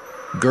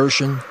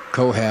 Gershon,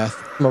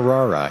 Kohath,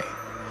 Merari.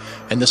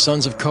 And the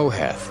sons of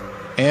Kohath,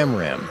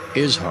 Amram,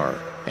 Izhar,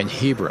 and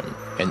Hebron,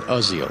 and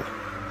Uzziel.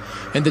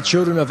 And the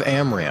children of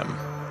Amram,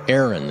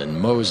 Aaron,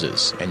 and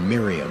Moses, and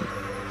Miriam.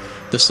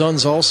 The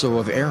sons also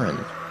of Aaron,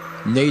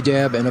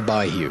 Nadab and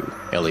Abihu,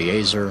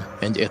 Eleazar,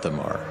 and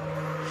Ithamar.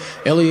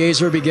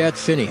 Eleazar begat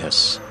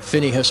Phinehas,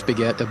 Phinehas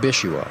begat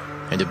Abishua,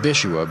 and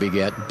Abishua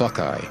begat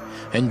Buckai,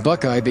 and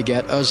Buckai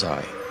begat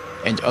Uzzi,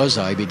 and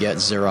Uzzi begat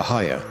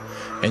Zerahiah,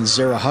 and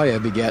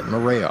Zerahiah begat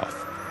Meraioth.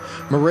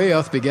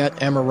 Meraioth begat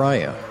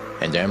Amariah,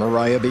 and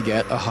Amariah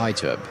begat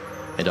Ahitub,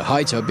 and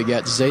Ahitub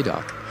begat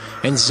Zadok,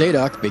 and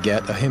Zadok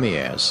begat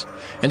Ahimaaz,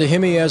 and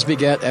Ahimaaz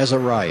begat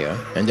Azariah,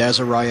 and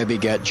Azariah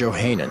begat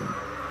Johanan,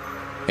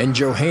 and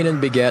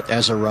Johanan begat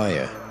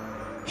Azariah.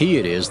 He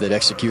it is that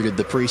executed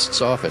the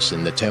priest's office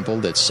in the temple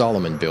that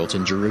Solomon built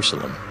in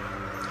Jerusalem.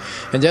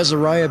 And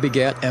Azariah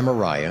begat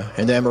Amariah,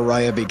 and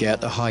Amariah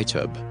begat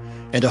Ahitub,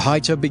 and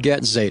Ahitub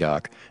begat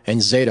Zadok,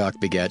 and Zadok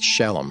begat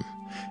Shallum,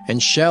 and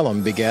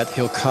Shallum begat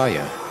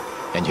Hilkiah,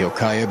 and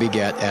Hilkiah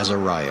begat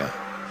Azariah,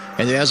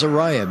 and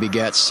Azariah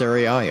begat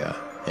Seraiah,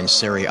 and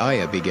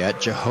Seraiah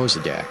begat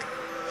Jehozadak.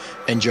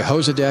 And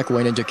Jehozadak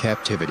went into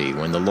captivity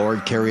when the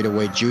Lord carried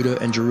away Judah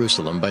and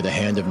Jerusalem by the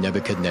hand of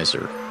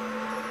Nebuchadnezzar.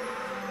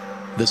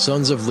 The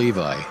sons of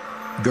Levi,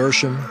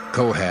 Gershom,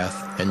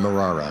 Kohath, and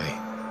Merari.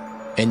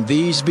 And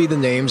these be the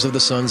names of the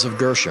sons of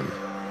Gershom,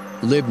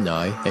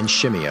 Libni and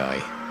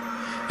Shimei.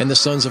 And the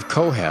sons of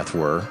Kohath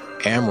were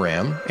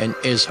Amram, and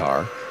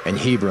Izhar, and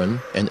Hebron,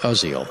 and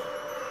Uzziel.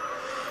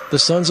 The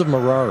sons of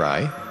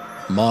Merari,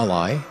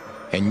 Mahli,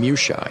 and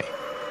Mushi.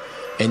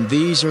 And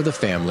these are the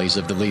families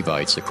of the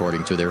Levites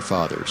according to their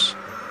fathers.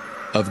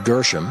 Of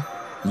Gershom,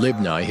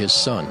 Libni his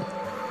son,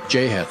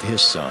 Jahath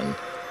his son,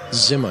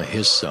 Zimmah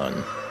his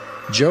son,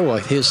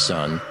 Joah his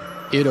son,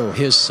 Iddo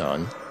his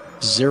son,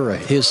 Zerah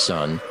his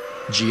son,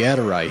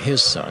 Jeaterai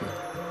his son.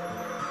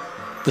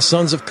 The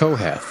sons of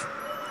Kohath,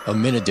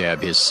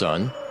 Aminadab his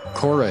son,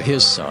 Korah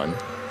his son,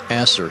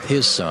 Asher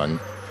his son,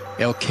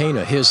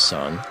 Elkanah his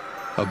son,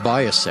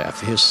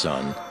 Abiasaph his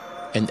son,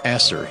 and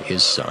Asher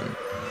his son.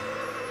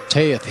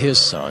 Tahath his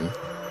son,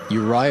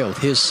 Uriel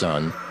his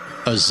son,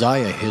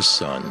 Uzziah his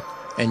son,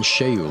 and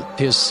Shaul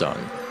his son.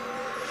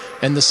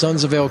 And the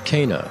sons of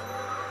Elkanah,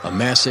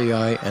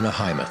 Amasai and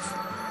Ahimath.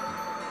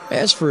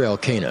 As for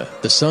Elkanah,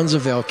 the sons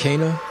of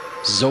Elkanah,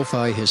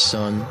 Zophai his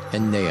son,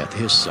 and Naath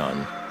his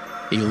son,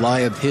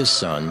 Eliab his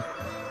son,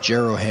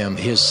 Jeroham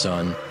his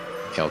son,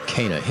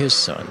 Elkanah his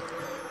son.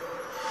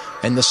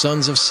 And the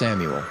sons of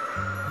Samuel,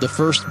 the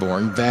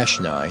firstborn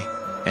Vashni,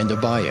 and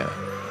Abiah.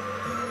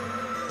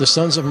 The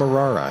sons of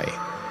Merari,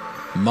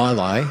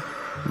 Mahli,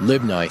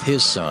 Libni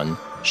his son,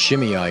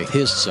 Shimei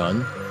his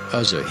son,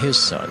 Uzzah his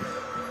son,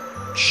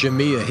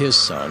 Shemiah his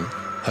son,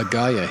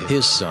 Haggiah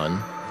his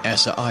son,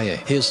 Asaiah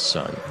his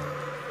son.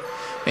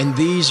 And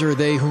these are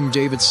they whom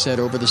David set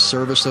over the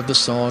service of the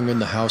song in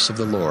the house of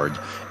the Lord,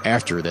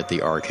 after that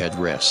the ark had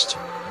rest.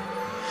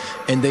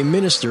 And they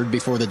ministered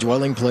before the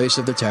dwelling place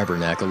of the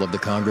tabernacle of the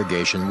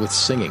congregation with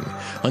singing,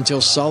 until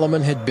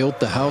Solomon had built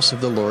the house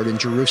of the Lord in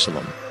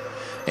Jerusalem.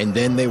 And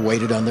then they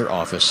waited on their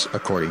office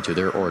according to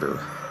their order.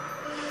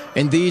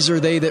 And these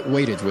are they that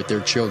waited with their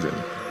children.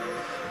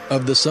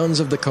 Of the sons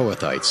of the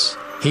Kohathites,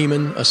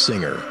 Heman a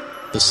singer,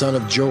 the son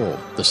of Joel,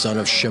 the son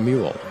of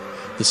Shemuel,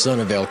 the son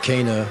of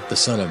Elkanah, the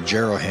son of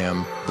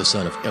Jeroham, the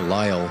son of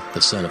Eliel,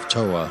 the son of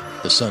Toah,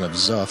 the son of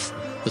Zuph,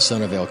 the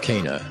son of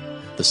Elkanah,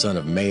 the son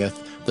of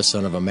Maath, the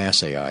son of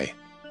Amasai,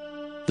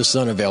 the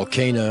son of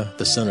Elkanah,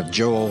 the son of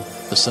Joel,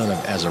 the son of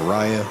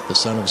Azariah, the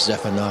son of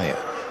Zephaniah,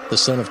 the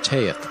son of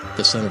Tahath,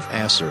 the son of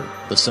Asher,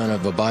 the son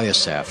of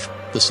Abiasaph,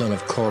 the son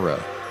of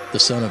Korah, the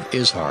son of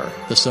Izhar,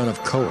 the son of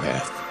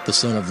Kohath, the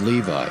son of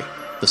Levi,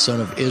 the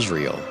son of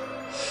Israel,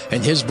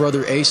 And his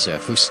brother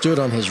Asaph, who stood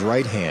on his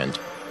right hand,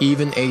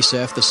 even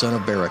Asaph the son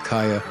of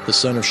Berechiah, the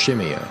son of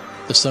Shimeah,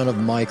 the son of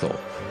Michael,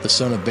 the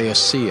son of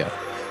Baasiah,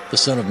 the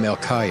son of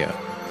Malchiah,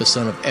 the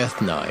son of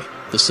Ethni,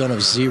 the son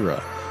of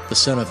Zerah, the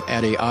son of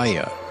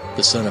Adaiah,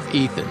 the son of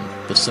Ethan,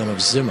 the son of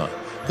Zimmah,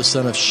 the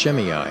son of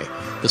Shimei,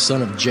 the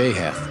son of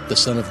Jahath, the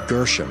son of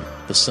Gershom,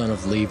 the son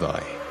of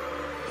Levi.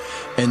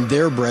 And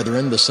their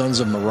brethren, the sons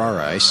of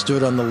Merari,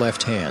 stood on the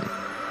left hand,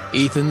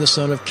 Ethan the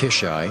son of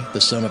Kishai,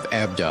 the son of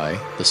Abdi,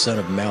 the son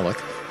of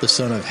Malach, the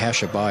son of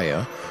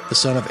Hashabiah, the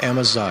son of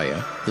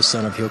Amaziah, the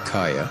son of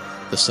Hilkiah,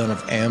 the son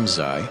of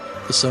Amzi,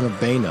 the son of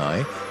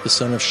Bani, the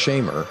son of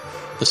Shamer,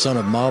 the son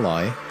of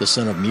Malai, the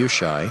son of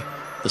Mushai,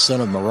 the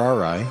son of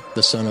Merari,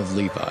 the son of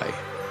Levi.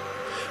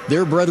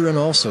 Their brethren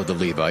also the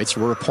Levites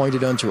were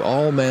appointed unto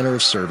all manner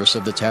of service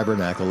of the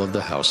tabernacle of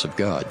the house of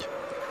God.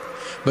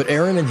 But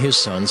Aaron and his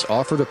sons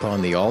offered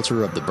upon the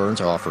altar of the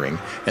burnt offering,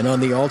 and on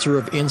the altar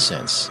of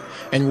incense,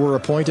 and were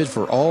appointed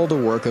for all the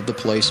work of the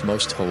place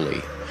most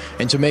holy,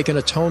 and to make an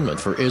atonement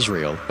for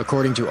Israel,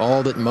 according to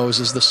all that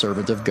Moses the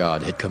servant of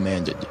God had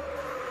commanded.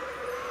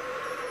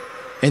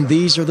 And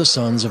these are the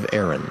sons of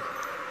Aaron: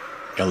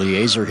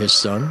 Eleazar his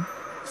son,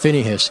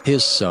 Phinehas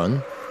his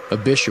son,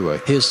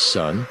 Abishua his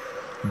son,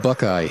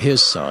 Buckai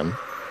his son,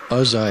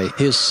 Uzzi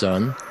his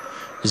son,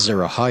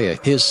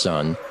 Zerahiah his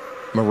son,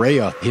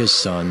 Moriah his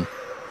son,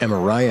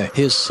 Amariah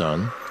his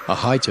son,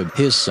 Ahitub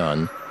his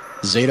son,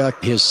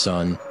 Zadok his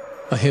son,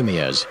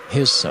 Ahimaaz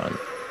his son.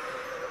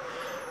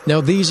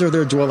 Now these are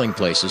their dwelling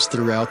places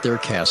throughout their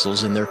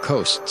castles and their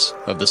coasts,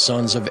 of the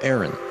sons of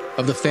Aaron,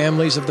 of the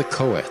families of the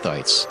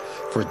Kohathites,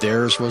 for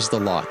theirs was the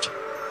lot.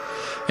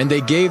 And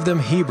they gave them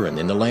Hebron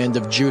in the land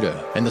of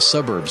Judah, and the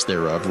suburbs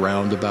thereof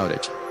round about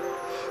it.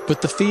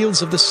 But the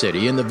fields of the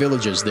city and the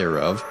villages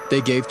thereof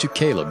they gave to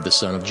Caleb the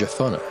son of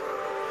Jephunneh.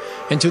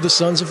 And to the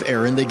sons of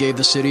Aaron they gave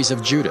the cities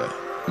of Judah,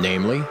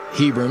 namely,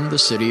 Hebron the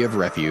city of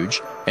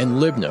refuge, and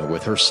Libnah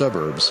with her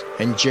suburbs,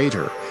 and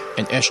Jatir,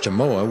 and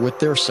Eshtemoa with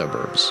their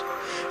suburbs,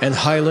 and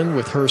Hilan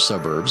with her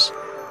suburbs,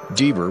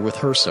 Deber with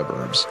her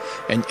suburbs,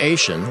 and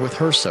Ashan with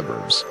her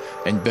suburbs,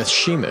 and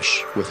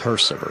Bethshemesh with her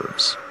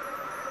suburbs.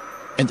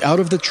 And out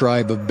of the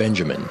tribe of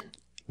Benjamin,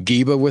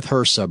 Geba with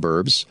her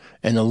suburbs,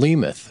 and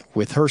Alemeth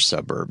with her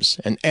suburbs,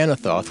 and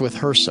Anathoth with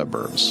her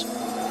suburbs.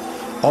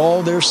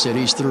 All their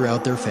cities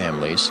throughout their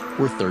families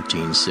were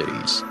 13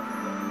 cities.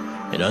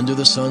 And unto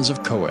the sons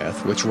of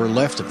Kohath, which were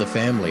left of the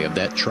family of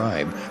that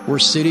tribe, were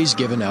cities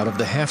given out of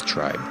the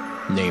half-tribe,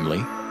 namely,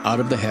 out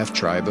of the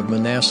half-tribe of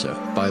Manasseh,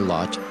 by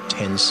lot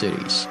 10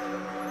 cities.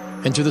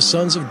 And to the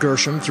sons of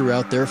Gershom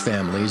throughout their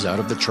families, out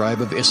of the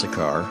tribe of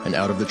Issachar, and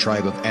out of the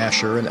tribe of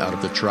Asher, and out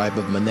of the tribe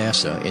of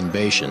Manasseh in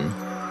Bashan,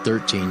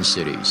 13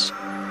 cities.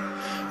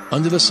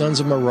 Unto the sons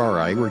of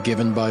Merari were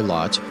given by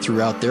lot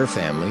throughout their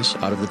families,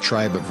 out of the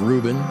tribe of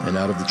Reuben, and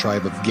out of the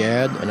tribe of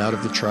Gad, and out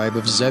of the tribe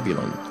of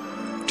Zebulun,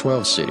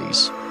 12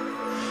 cities.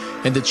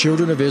 And the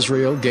children of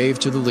Israel gave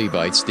to the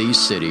Levites these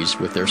cities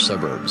with their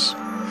suburbs.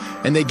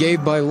 And they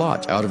gave by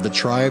lot out of the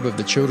tribe of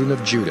the children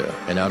of Judah,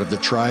 and out of the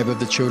tribe of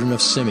the children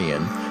of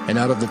Simeon, and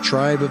out of the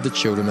tribe of the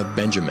children of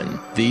Benjamin,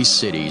 these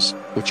cities,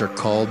 which are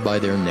called by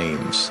their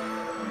names.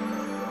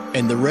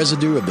 And the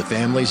residue of the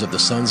families of the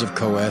sons of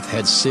Kohath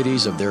had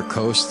cities of their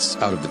coasts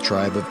out of the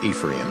tribe of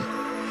Ephraim.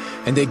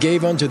 And they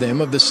gave unto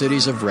them of the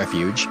cities of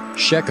refuge,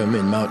 Shechem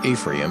in Mount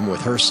Ephraim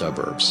with her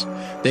suburbs.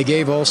 They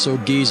gave also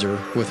Gezer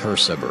with her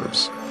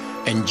suburbs,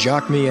 and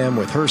Jokmeam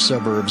with her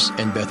suburbs,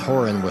 and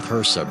Beth-horon with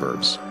her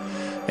suburbs,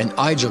 and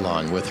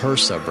Aijalon with her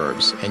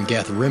suburbs, and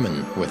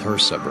Gath-rimmon with her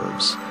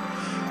suburbs.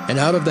 And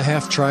out of the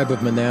half-tribe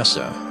of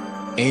Manasseh,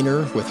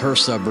 Aner with her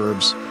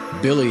suburbs,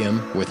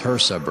 Bileam with her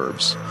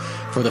suburbs,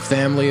 for the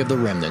family of the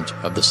remnant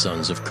of the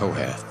sons of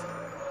Kohath.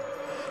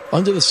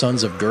 Unto the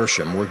sons of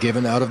Gershom were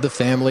given out of the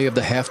family of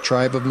the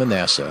half-tribe of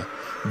Manasseh,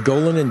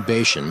 Golan and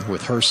Bashan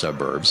with her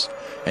suburbs,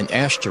 and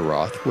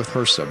Ashtaroth with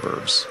her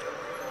suburbs.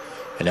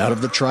 And out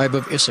of the tribe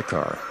of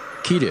Issachar,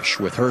 Kedesh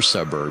with her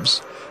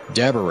suburbs,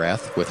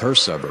 Daberath with her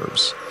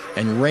suburbs,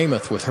 and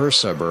Ramoth with her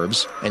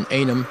suburbs, and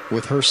Anam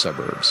with her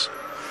suburbs.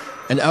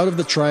 And out of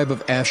the tribe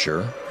of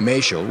Asher,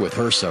 Mashal with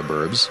her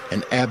suburbs,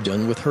 and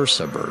Abdon with her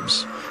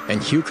suburbs,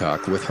 and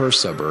Hukok with her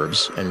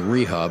suburbs, and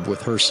Rehob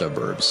with her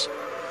suburbs.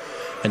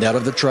 And out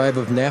of the tribe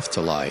of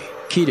Naphtali,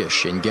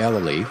 Kedesh in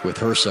Galilee with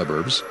her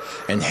suburbs,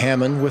 and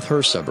Hammon with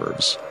her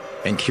suburbs,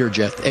 and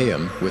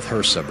Kirjathim with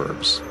her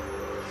suburbs.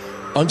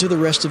 Unto the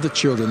rest of the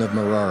children of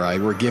Merari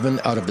were given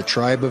out of the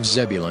tribe of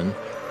Zebulun,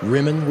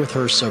 Rimmon with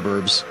her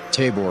suburbs,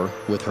 Tabor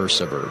with her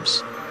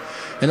suburbs.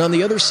 And on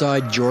the other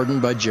side Jordan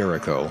by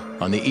Jericho,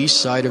 on the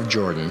east side of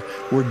Jordan,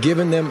 were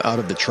given them out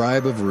of the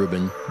tribe of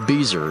Reuben,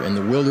 Bezer in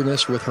the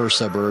wilderness with her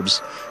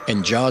suburbs,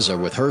 and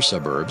Jahzah with her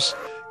suburbs,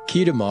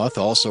 Kedemoth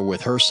also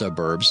with her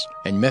suburbs,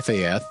 and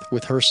Mephaath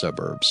with her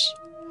suburbs.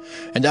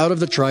 And out of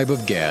the tribe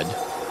of Gad,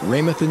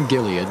 Ramoth in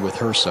Gilead with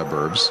her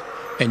suburbs,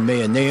 and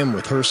Mahanaim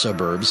with her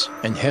suburbs,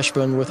 and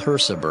Heshbon with her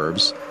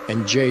suburbs,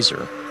 and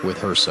Jazer with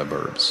her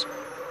suburbs.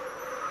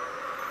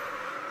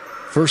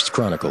 1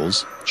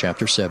 Chronicles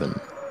chapter 7.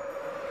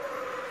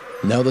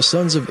 Now the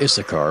sons of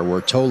Issachar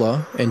were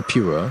Tola and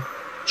Puah,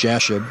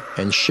 Jashub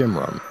and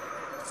Shimron,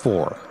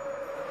 4.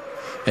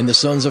 And the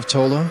sons of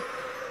Tola,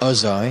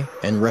 Uzzi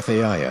and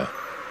Rephaiah,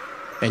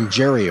 and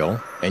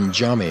Jeriel and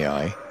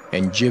Jamai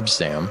and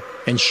Jibsam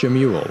and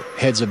Shemuel,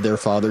 heads of their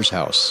father's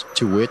house,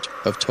 to wit,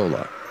 of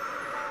Tola.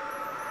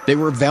 They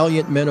were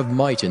valiant men of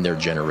might in their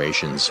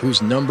generations,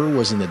 whose number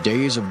was in the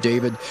days of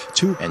David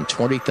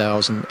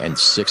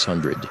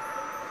 22,600.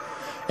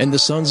 And the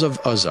sons of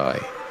Uzzi,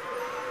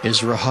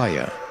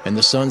 Izrahiah, and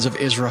the sons of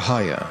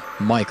Izrahiah,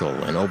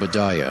 Michael and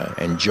Obadiah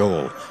and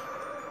Joel,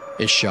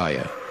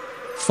 Ishiah,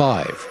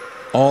 5,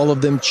 all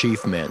of them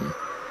chief men.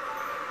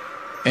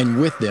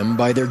 And with them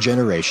by their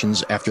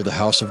generations after the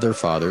house of their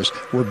fathers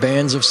were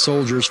bands of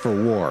soldiers for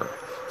war,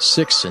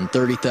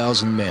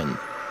 36,000 men,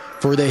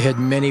 for they had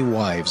many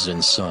wives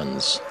and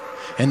sons.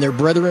 And their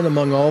brethren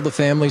among all the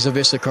families of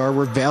Issachar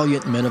were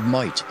valiant men of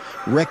might,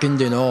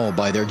 reckoned in all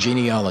by their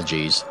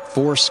genealogies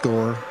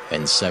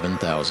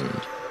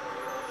 7,000.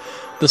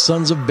 The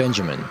sons of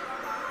Benjamin,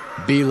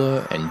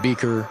 Bela and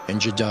Becher and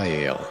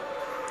Jediael,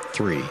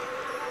 3.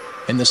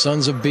 And the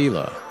sons of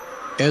Bela,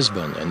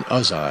 Esbon and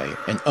Uzzi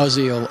and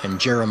Uzziel and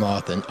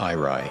Jeremoth and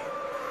Iri,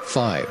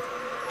 5.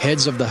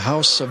 Heads of the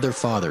house of their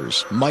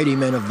fathers, mighty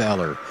men of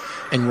valor,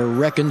 and were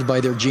reckoned by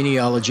their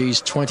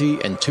genealogies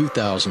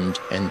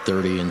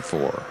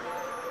 20,034.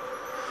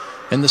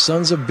 And the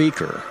sons of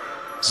Becher,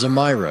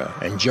 Zemira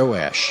and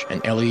Joash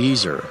and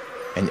Eliezer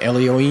and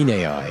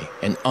Elioenai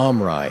and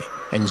Omri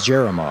and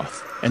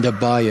Jeremoth and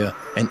Abiah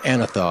and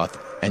Anathoth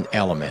and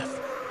Alameth.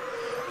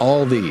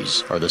 All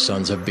these are the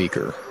sons of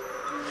Becher.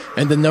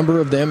 And the number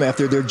of them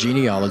after their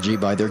genealogy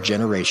by their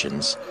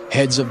generations,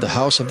 heads of the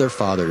house of their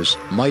fathers,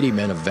 mighty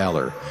men of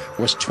valor,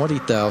 was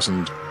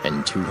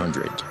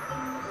 20,200.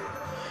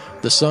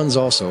 The sons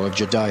also of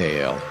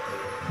Jediael,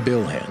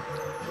 Bilhan.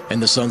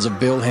 And the sons of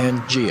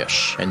Bilhan,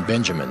 Jeish, and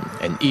Benjamin,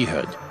 and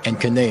Ehud, and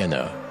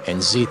Canaanah,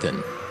 and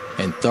Zethan,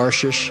 and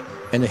Tharshish,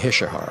 and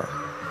Ahishahar.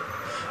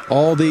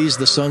 All these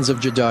the sons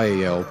of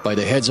Jediael, by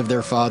the heads of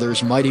their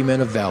fathers, mighty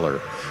men of valor,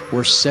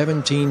 were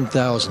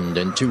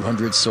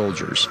 17,200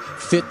 soldiers,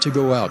 fit to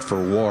go out for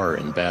war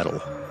and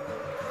battle.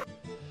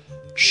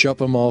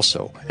 Shuppim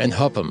also, and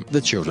Huppim,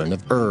 the children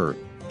of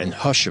and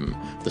Hushim,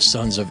 the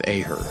sons of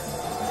Aher.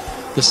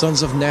 The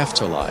sons of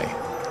Naphtali,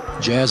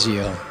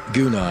 Jaziel,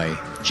 Gunai,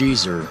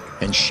 Jezer,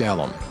 and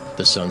Shallum,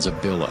 the sons of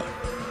Bilhah.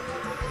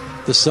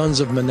 The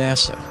sons of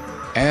Manasseh,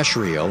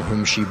 Ashriel,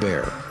 whom she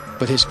bare,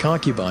 but his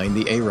concubine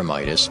the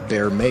Aramitess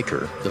bare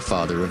Machir, the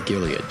father of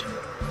Gilead.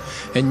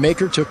 And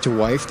Machir took to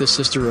wife the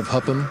sister of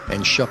Huppim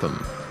and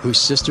Shuppim, whose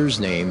sister's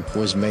name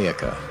was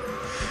Maacah.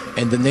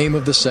 And the name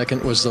of the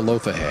second was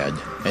Zelophehad,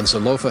 and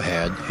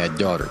Zelophehad had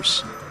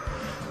daughters.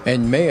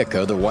 And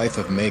Maacah, the wife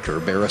of Machir,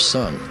 bare a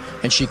son,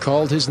 and she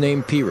called his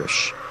name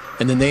Perish,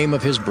 and the name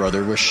of his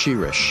brother was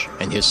Sheresh,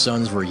 and his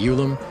sons were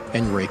Ulam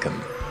and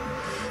Rakem.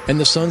 And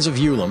the sons of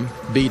Ulam,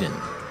 Bedan.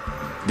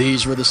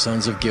 These were the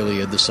sons of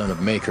Gilead, the son of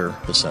Machir,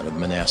 the son of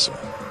Manasseh.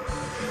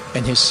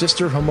 And his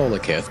sister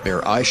Hamoleketh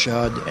bare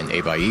Ishad, and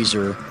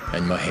Abiezer,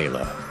 and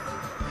Mahalah.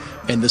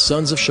 And the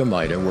sons of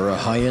Shemida were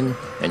Ahian,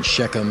 and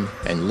Shechem,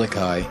 and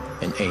Likhi,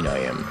 and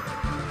Anaim.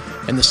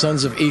 And the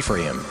sons of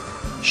Ephraim,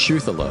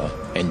 Shuthelah,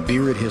 and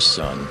Bered his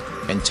son,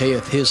 and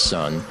Tahath his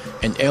son,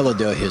 and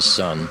Eladah his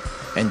son,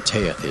 and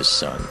Tahath his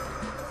son.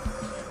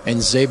 And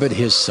Zabad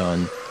his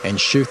son, and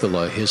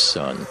Shuthelah his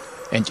son,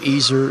 and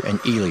Ezer and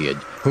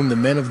Eliad, whom the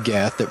men of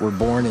Gath that were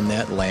born in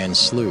that land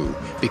slew,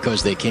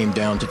 because they came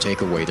down to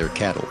take away their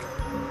cattle.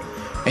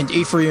 And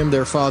Ephraim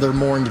their father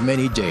mourned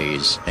many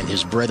days, and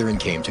his brethren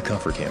came to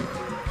comfort him.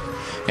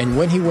 And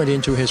when he went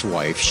in to his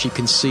wife, she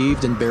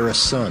conceived and bare a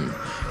son,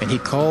 and he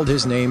called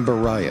his name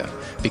Beriah,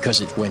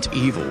 because it went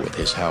evil with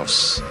his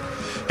house.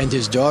 And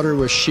his daughter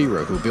was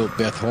Shira, who built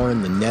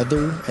Beth-horon the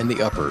nether and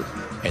the upper,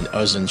 and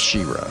Uzzen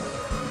Shira.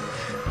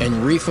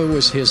 And Repha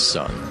was his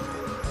son,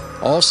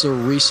 also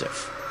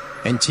Reseph,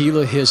 and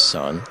Tela his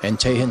son, and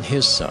Tahan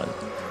his son,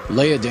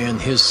 Laadan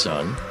his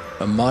son,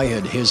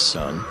 Amihud his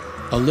son,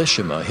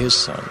 Elishama his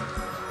son,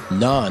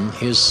 Nan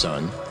his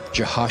son,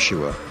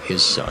 Jehoshua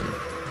his son.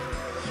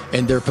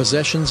 And their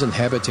possessions and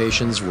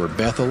habitations were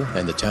Bethel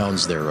and the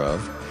towns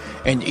thereof,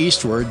 and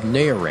eastward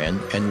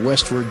Naaran, and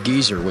westward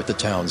Gezer with the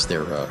towns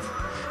thereof,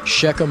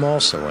 Shechem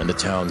also and the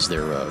towns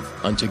thereof,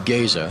 unto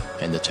Gaza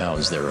and the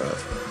towns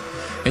thereof.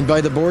 And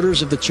by the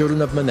borders of the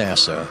children of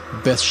Manasseh,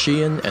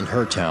 Bethshean and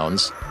her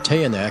towns,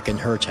 Taanach and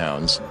her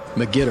towns,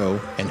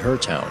 Megiddo and her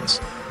towns,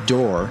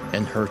 Dor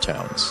and her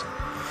towns.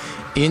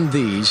 In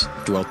these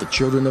dwelt the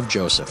children of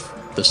Joseph,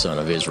 the son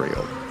of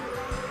Israel.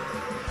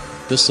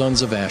 The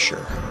sons of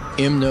Asher,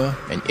 Imnah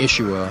and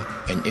Ishua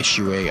and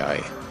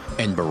Ishuai,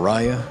 and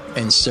Beriah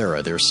and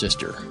Sarah their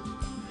sister.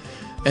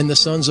 And the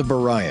sons of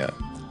Beriah,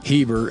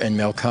 Heber and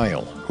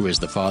Malchiel, who is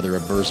the father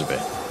of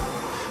Berzabeth.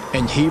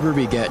 And Heber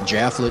begat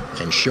Japhlet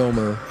and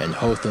Shomer and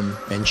Hotham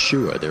and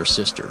Shua their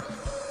sister.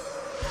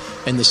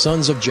 And the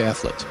sons of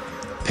Japhlet,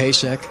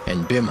 Pesach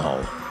and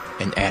Bimhal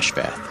and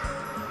Ashvath.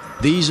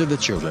 These are the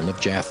children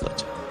of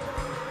Japhlet.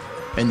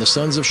 And the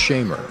sons of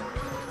Shamer,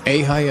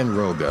 Ahai and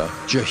Roga,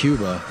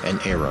 Jehubah and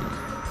Aram.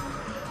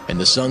 And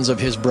the sons of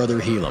his brother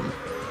Helam,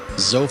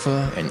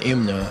 Zophah and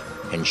Imnah,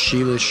 and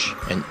Shelish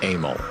and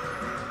Amal.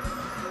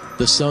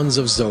 The sons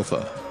of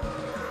Zophah,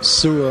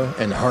 Suah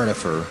and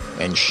Harnepher,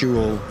 and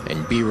Shual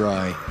and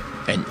Beri,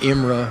 and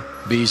Imrah,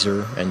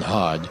 Bezer, and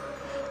Had,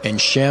 and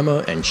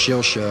Shammah and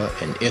Shilshah,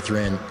 and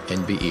Ithran,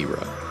 and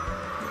Beerah.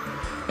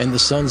 And the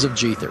sons of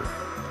Jether,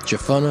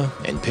 Jephunneh,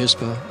 and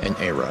Pispa, and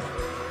Arah.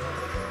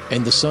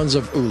 And the sons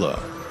of Ulah,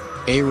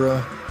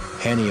 Arah,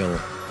 Haniel,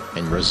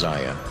 and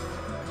Raziah.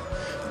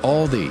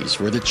 All these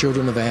were the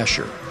children of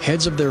Asher,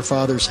 heads of their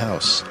father's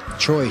house,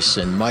 choice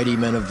and mighty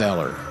men of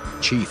valor,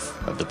 chief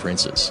of the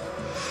princes.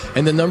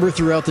 And the number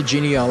throughout the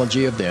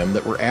genealogy of them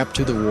that were apt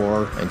to the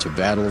war and to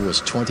battle was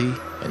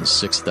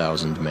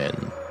 26,000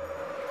 men.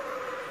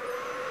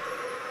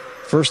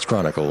 1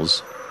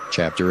 Chronicles,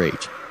 chapter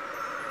 8.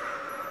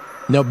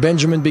 Now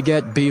Benjamin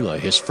begat Bela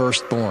his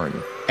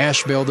firstborn,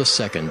 Ashbel the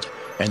second,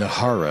 and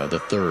Aharah the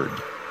third,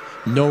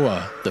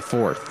 Noah the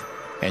fourth,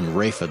 and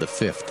Rapha the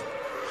fifth.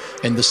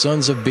 And the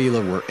sons of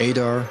Bela were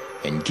Adar,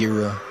 and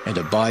Gera, and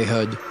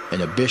Abihud,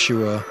 and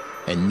Abishua,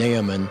 and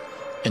Naaman,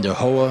 and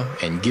Ahoah,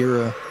 and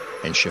Gera,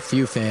 and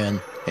Shephufan,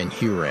 and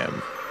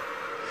Huram.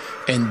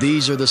 And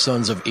these are the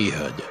sons of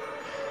Ehud.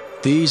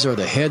 These are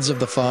the heads of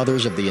the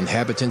fathers of the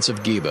inhabitants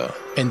of Geba,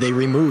 and they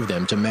removed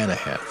them to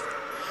Manahath.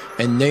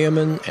 And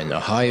Naaman, and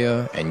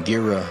Ahiah, and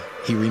Gera,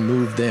 he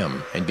removed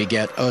them, and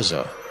begat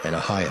Uzzah, and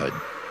Ahihud.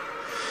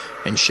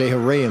 And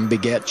Sheharaim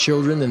begat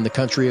children in the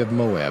country of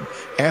Moab,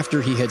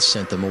 after he had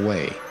sent them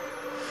away.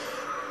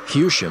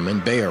 Husham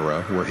and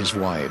Beerah were his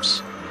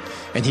wives.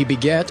 And he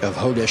begat of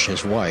Hodesh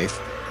his wife,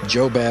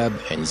 Jobab,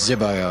 and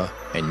Zibiah,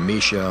 and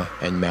Mesha,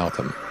 and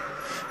Malcolm,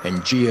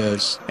 and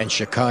Jeaz, and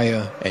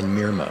Shekiah, and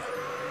Mirmah.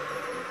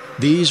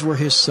 These were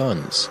his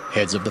sons,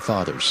 heads of the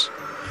fathers.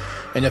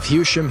 And of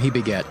Husham he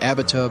begat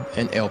Abitub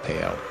and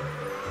Elpaal.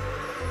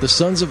 The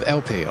sons of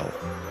Elpaal,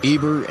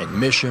 Eber, and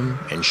Misham,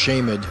 and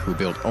Shamed, who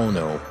built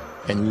Ono,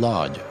 and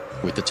Lod,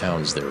 with the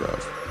towns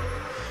thereof.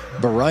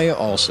 Beriah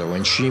also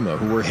and Shema,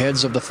 who were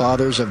heads of the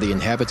fathers of the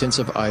inhabitants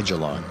of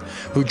Aijalon,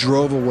 who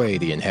drove away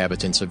the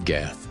inhabitants of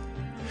Gath.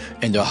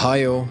 And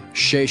Ahio,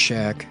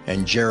 Shashak,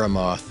 and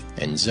Jeremoth,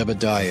 and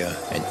Zebadiah,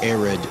 and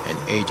Ared,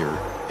 and Ader,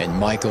 and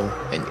Michael,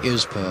 and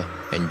Ispah,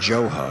 and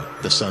Joha,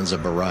 the sons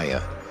of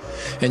Beriah,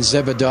 and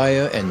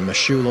Zebadiah, and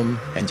Meshullam,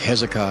 and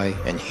Hezekiah,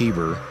 and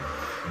Heber,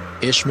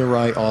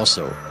 Ishmerai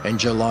also, and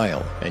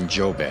Jalil, and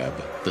Jobab,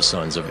 the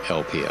sons of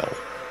Elpaal.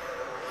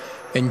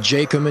 And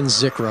Jachim, and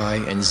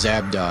Zichri, and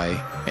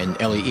Zabdi, and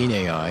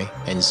Elienai,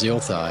 and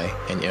Zilthai,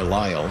 and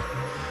Eliel,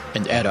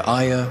 and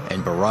Adaiah,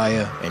 and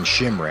Beriah, and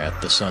Shimrath,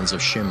 the sons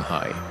of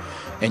Shimhi,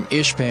 and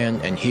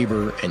Ishpan, and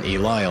Heber, and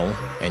Eliel,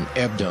 and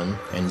Ebdon,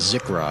 and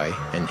Zichri,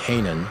 and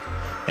Hanan,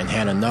 and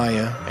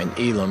Hananiah, and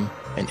Elam,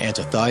 and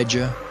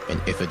Antothijah, and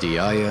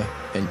Iphadiah,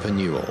 and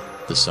Penuel,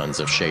 the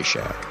sons of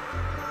Shashak.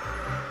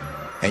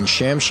 And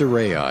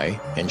Shamsherai,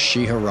 and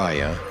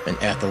Shehariah, and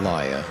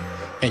Athaliah,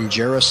 and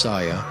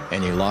Jerasiah,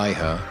 and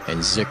Eliha,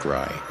 and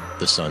Zichri,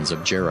 the sons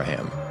of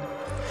Jeraham.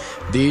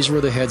 These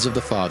were the heads of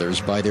the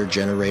fathers by their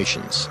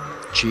generations,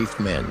 chief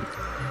men.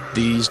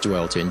 These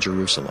dwelt in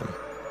Jerusalem.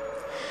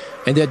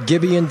 And at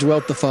Gibeon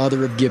dwelt the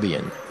father of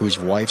Gibeon, whose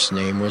wife's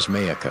name was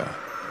Maacah,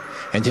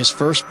 and his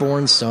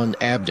firstborn son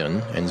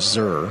Abdon, and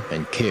Zur,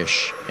 and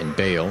Kish, and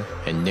Baal,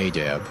 and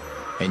Nadab,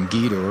 and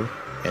Gedor,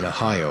 and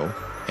Ahio,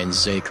 and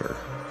Zachar.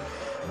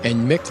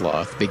 And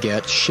Mikloth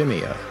begat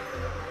Shimeah.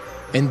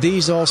 And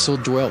these also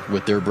dwelt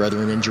with their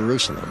brethren in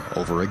Jerusalem,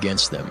 over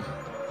against them.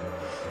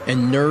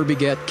 And Ner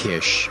begat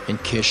Kish,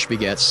 and Kish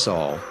begat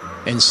Saul,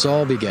 and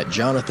Saul begat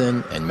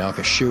Jonathan, and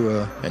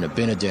Malchishua, and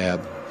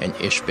Abinadab, and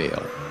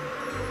Ishbaal.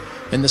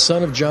 And the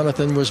son of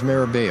Jonathan was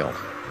Meribaal,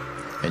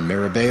 and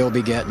Meribaal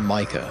begat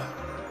Micah.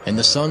 And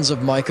the sons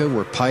of Micah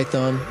were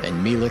Python,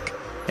 and Melech,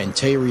 and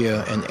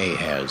Tariah, and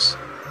Ahaz.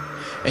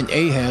 And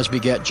Ahaz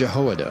begat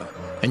Jehoiada,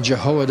 and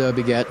Jehoiada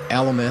begat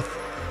Alameth,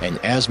 and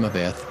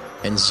Asmaveth,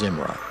 and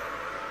Zimri.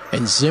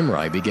 And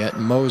Zimri begat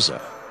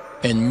Moza,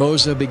 and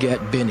Moza begat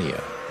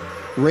Biniah.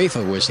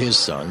 Rapha was his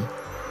son,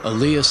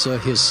 Eleasah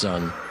his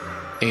son,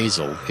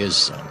 Azel his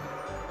son.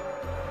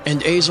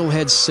 And Azel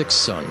had 6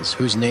 sons,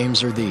 whose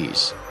names are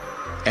these: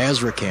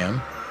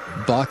 Azrikam,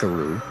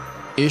 Bacharu,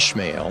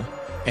 Ishmael,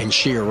 and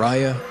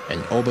Sheariah,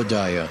 and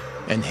Obadiah,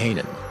 and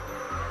Hanan.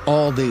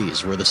 All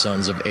these were the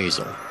sons of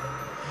Azel.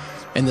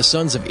 And the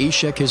sons of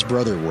Eshek his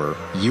brother were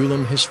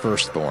Ulam his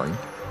firstborn,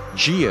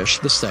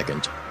 Jeush the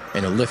second,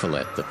 and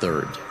Eliphalet the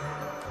third.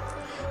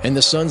 And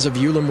the sons of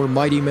Ulam were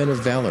mighty men of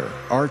valor,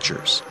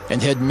 archers,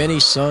 and had many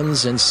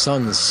sons and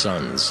sons'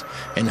 sons,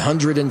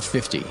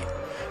 150.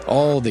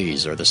 All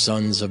these are the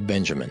sons of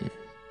Benjamin.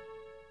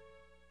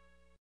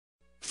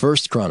 1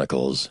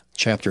 Chronicles,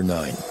 chapter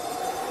 9.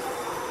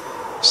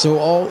 So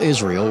all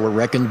Israel were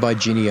reckoned by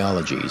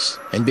genealogies,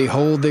 and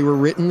behold, they were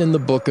written in the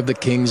book of the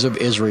kings of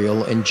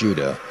Israel and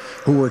Judah,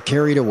 who were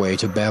carried away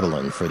to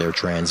Babylon for their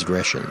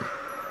transgression.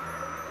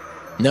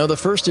 Now the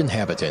first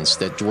inhabitants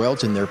that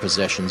dwelt in their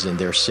possessions in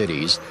their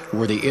cities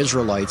were the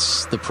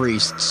Israelites, the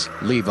priests,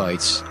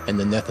 Levites, and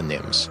the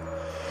Nethinims.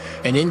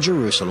 And in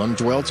Jerusalem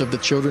dwelt of the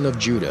children of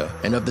Judah,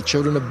 and of the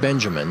children of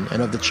Benjamin,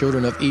 and of the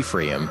children of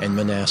Ephraim and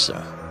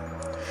Manasseh.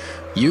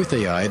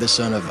 Uthai the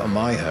son of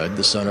Ammihud,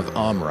 the son of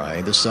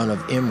Omri, the son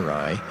of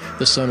Imri,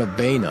 the son of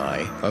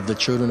Bani, of the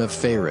children of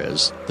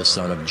Pharez, the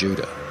son of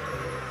Judah.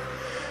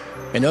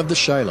 And of the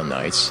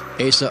Shilonites,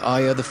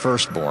 Asaiah the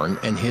firstborn,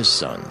 and his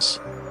sons.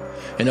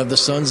 And of the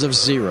sons of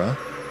Zerah,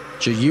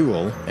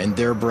 Jeuel and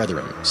their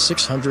brethren,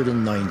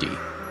 690.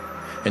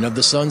 And of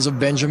the sons of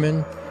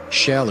Benjamin,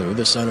 Shallu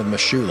the son of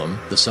Meshullam,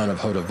 the son of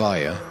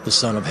Hodaviah, the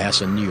son of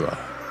Hasanuah.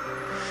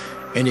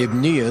 And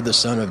Ibniah the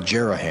son of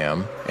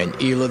Jeroham, and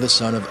Elah the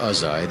son of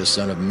Uzzi, the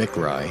son of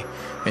Michri,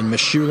 and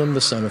Meshullam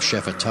the son of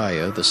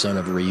Shephatiah, the son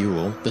of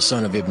Reuel, the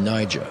son of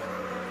Ibnijah.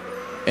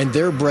 And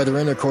their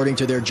brethren according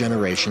to their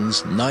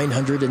generations,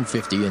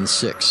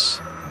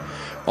 956.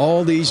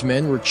 All these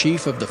men were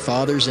chief of the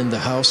fathers in the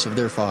house of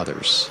their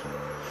fathers.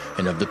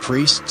 And of the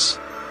priests,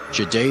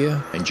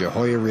 Jedaiah and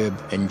Jehoiarib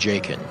and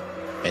Jachin,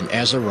 and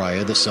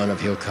Azariah the son of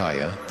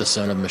Hilkiah, the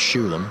son of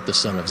Meshullam, the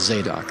son of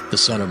Zadok, the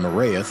son of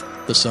Meraioth,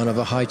 the son of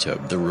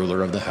Ahitub, the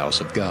ruler of the house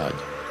of God.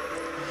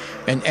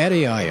 And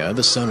Adaiah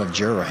the son of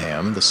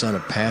Jeroham, the son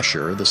of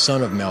Pashur, the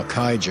son of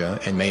Malchijah,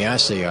 and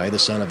Maasai the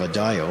son of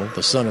Adiel,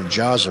 the son of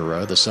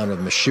Jozerah, the son of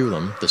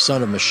Meshullam, the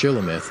son of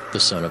Meshulamith, the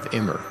son of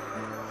Immer.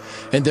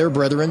 And their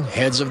brethren,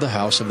 heads of the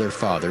house of their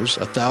fathers,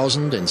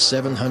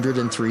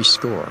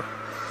 1,760,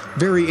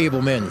 very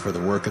able men for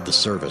the work of the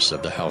service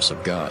of the house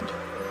of God.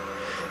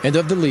 And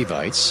of the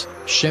Levites,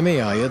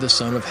 Shemaiah the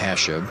son of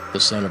Hashab, the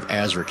son of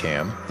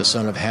Azrikam, the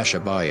son of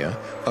Hashabiah,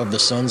 of the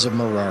sons of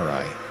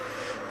Merari,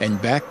 and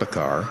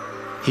Bakbakar,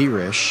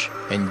 Hirish,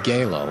 and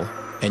Galal,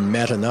 and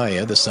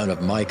Mattaniah the son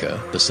of Micah,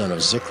 the son of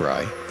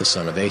Zichri, the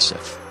son of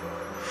Asaph.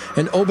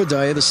 And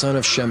Obadiah the son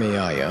of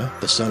Shemaiah,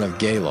 the son of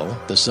Galal,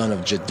 the son of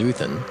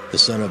Jeduthun, the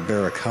son of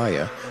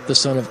Berechiah, the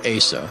son of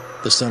Asa,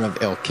 the son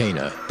of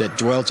Elkanah, that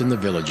dwelt in the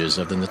villages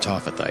of the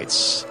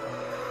Netophathites.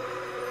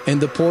 And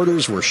the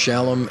porters were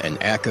Shallum, and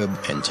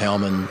Akab, and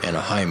Talmon, and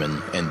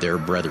Ahiman, and their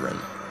brethren.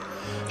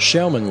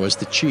 Shalman was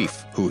the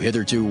chief, who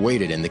hitherto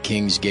waited in the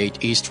king's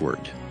gate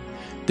eastward.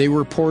 They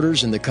were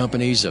porters in the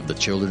companies of the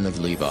children of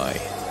Levi.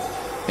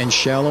 And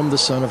Shallum the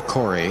son of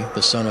Kore,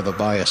 the son of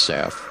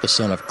Abiasaph, the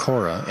son of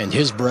Korah, and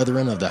his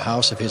brethren of the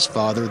house of his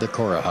father the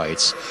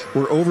Korahites,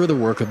 were over the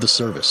work of the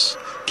service,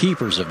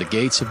 keepers of the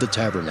gates of the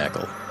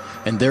tabernacle,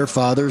 and their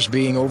fathers,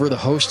 being over the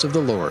host of the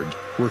Lord,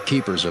 were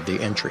keepers of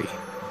the entry.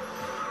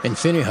 And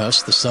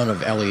Phinehas the son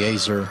of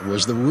Eleazar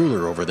was the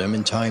ruler over them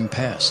in time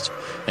past,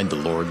 and the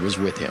Lord was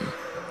with him.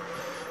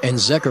 And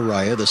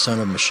Zechariah the son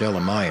of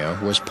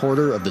Meshelemiah was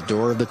porter of the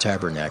door of the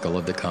tabernacle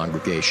of the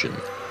congregation.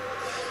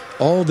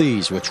 All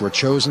these which were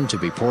chosen to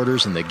be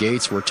porters in the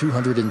gates were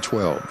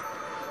 212.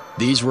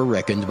 These were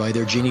reckoned by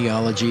their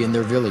genealogy in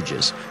their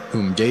villages,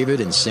 whom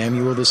David and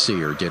Samuel the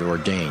seer did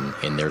ordain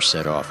in their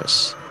set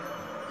office.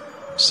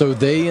 So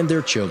they and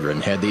their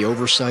children had the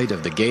oversight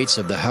of the gates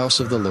of the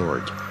house of the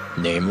Lord,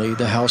 namely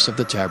the house of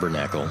the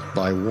tabernacle,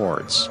 by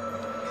wards.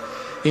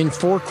 In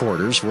 4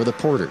 quarters were the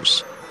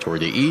porters, toward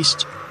the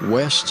east,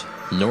 west,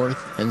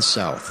 north, and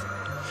south.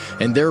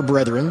 And their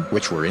brethren,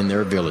 which were in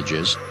their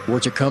villages, were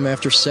to come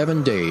after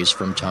 7 days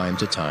from time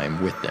to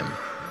time with them.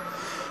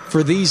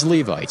 For these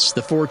Levites,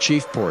 the 4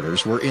 chief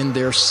porters, were in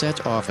their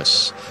set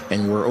office,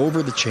 and were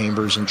over the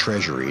chambers and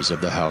treasuries of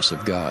the house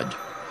of God.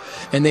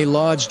 And they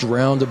lodged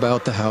round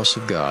about the house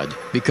of God,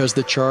 because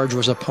the charge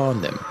was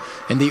upon them,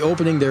 and the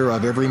opening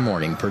thereof every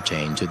morning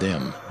pertained to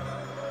them.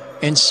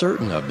 And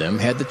certain of them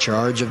had the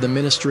charge of the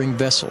ministering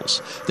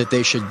vessels, that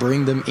they should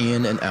bring them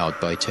in and out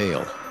by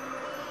tale.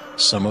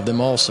 Some of them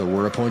also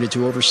were appointed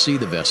to oversee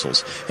the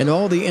vessels, and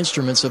all the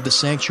instruments of the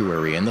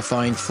sanctuary, and the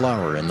fine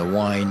flour, and the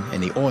wine,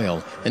 and the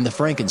oil, and the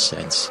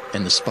frankincense,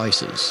 and the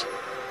spices.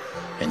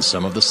 And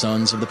some of the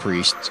sons of the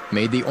priests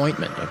made the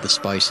ointment of the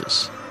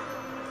spices.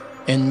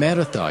 And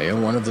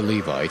Mattathiah, one of the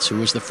Levites, who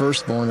was the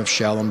firstborn of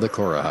Shallum the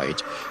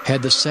Korahite,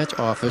 had the set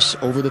office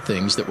over the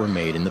things that were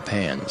made in the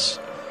pans.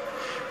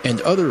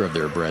 And other of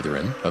their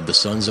brethren, of the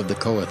sons of the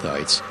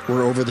Kohathites,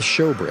 were over the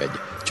showbread,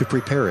 to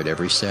prepare it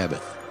every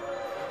Sabbath.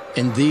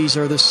 And these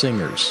are the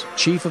singers,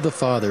 chief of the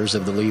fathers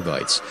of the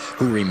Levites,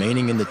 who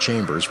remaining in the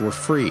chambers were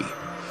free,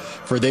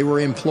 for they were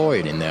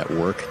employed in that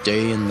work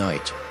day and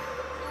night.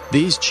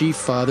 These chief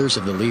fathers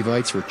of the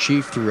Levites were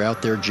chief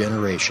throughout their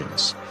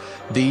generations.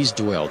 These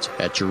dwelt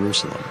at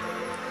Jerusalem.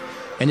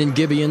 And in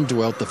Gibeon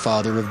dwelt the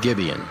father of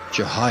Gibeon,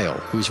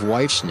 Jehiel, whose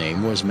wife's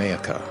name was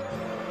Maacah.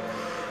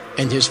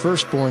 And his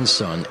firstborn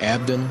son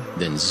Abdon,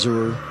 then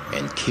Zur,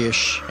 and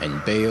Kish,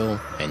 and Baal,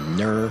 and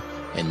Ner,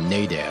 and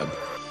Nadab,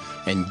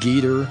 and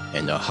Geder,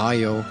 and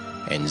Ahio,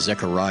 and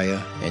Zechariah,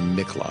 and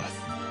Mikloth.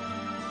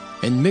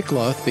 And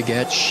Mikloth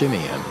begat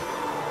Shimeam.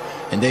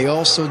 And they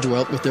also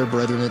dwelt with their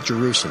brethren at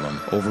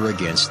Jerusalem, over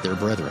against their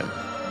brethren.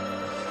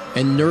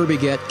 And Ner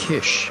begat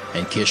Kish,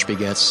 and Kish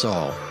begat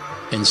Saul,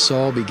 and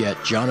Saul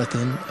begat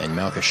Jonathan, and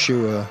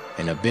Malchishua,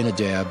 and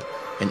Abinadab,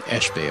 and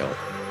Eshbaal.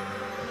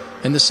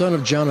 And the son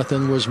of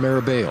Jonathan was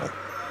Meribbaal,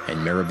 and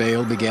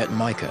Meribbaal begat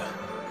Micah.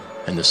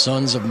 And the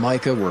sons of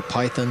Micah were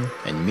Pithon,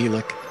 and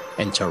Melech,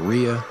 and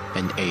Tariah,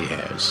 and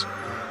Ahaz.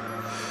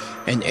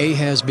 And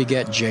Ahaz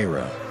begat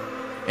Jerah,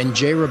 and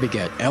Jerah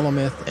begat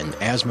Elameth, and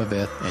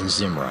Asmaveth, and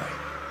Zimri.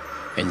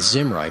 And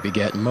Zimri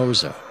begat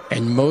Moza,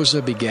 and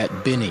Moza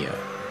begat Bineah,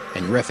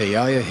 and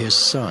Rephaiah his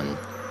son,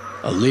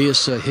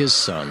 Eleasah his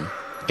son,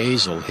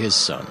 Azel his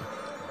son.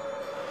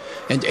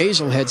 And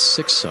Azel had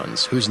 6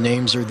 sons, whose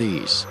names are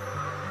these: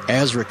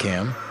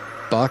 Azrikam,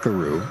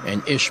 Bacharu,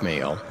 and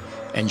Ishmael,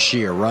 and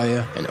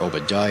Sheariah, and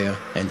Obadiah,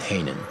 and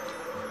Hanan.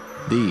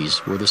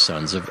 These were the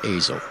sons of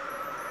Azel.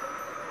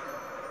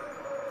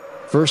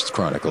 1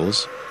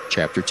 Chronicles,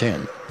 chapter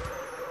 10.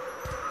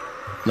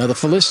 Now the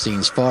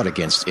Philistines fought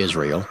against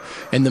Israel,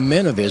 and the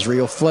men of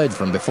Israel fled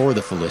from before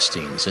the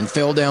Philistines, and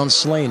fell down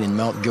slain in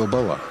Mount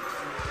Gilboa.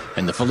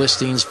 And the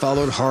Philistines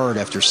followed hard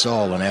after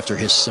Saul and after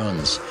his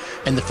sons.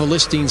 And the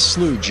Philistines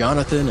slew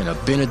Jonathan and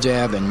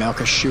Abinadab and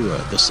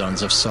Malchishua, the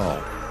sons of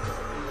Saul.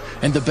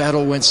 And the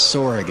battle went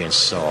sore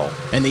against Saul,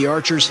 and the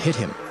archers hit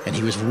him, and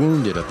he was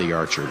wounded of the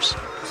archers.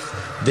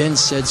 Then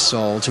said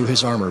Saul to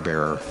his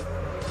armor-bearer,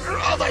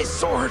 "Draw thy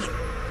sword,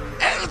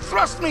 and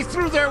thrust me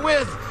through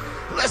therewith,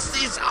 lest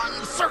these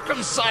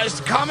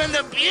uncircumcised come and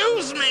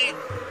abuse me."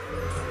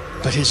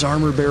 But his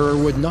armor-bearer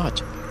would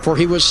not, for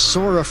he was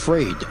sore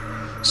afraid.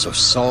 So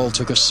Saul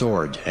took a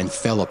sword and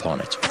fell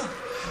upon it.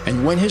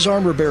 And when his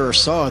armor-bearer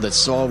saw that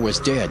Saul was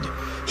dead,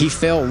 he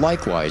fell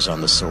likewise on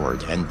the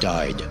sword and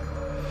died.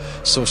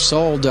 So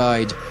Saul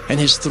died, and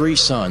his 3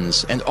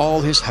 sons, and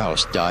all his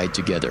house died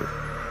together.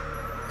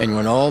 And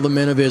when all the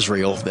men of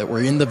Israel that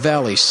were in the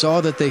valley saw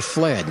that they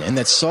fled, and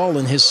that Saul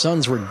and his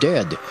sons were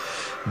dead,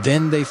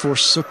 then they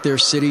forsook their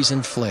cities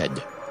and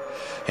fled.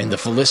 And the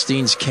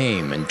Philistines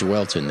came and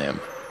dwelt in them.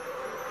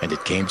 And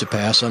it came to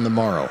pass on the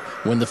morrow,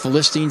 when the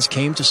Philistines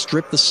came to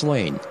strip the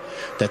slain,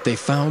 that they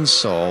found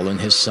Saul and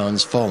his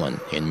sons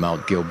fallen in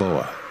Mount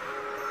Gilboa.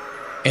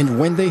 And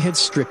when they had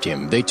stripped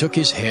him, they took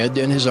his head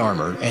and his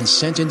armor, and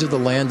sent into the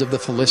land of the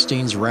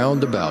Philistines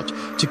round about,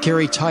 to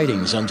carry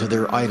tidings unto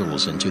their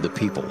idols and to the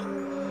people.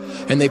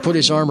 And they put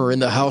his armor in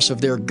the house of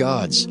their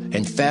gods,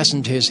 and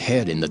fastened his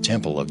head in the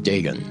temple of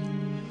Dagon.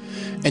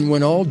 And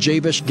when all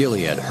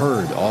Jabesh-Gilead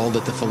heard all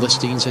that the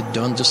Philistines had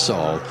done to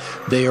Saul,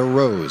 they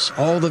arose,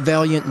 all the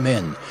valiant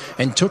men,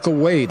 and took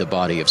away the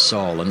body of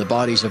Saul and the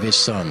bodies of his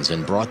sons,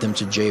 and brought them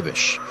to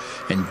Jabesh,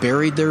 and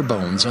buried their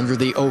bones under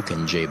the oak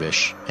in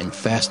Jabesh, and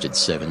fasted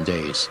 7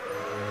 days.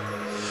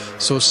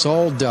 So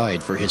Saul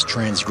died for his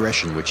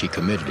transgression which he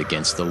committed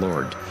against the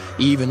Lord,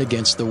 even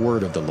against the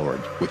word of the Lord,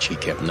 which he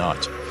kept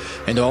not,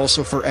 and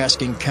also for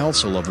asking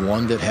counsel of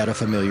one that had a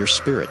familiar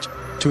spirit,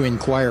 to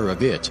inquire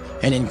of it,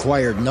 and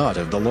inquired not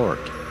of the Lord.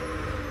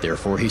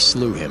 Therefore he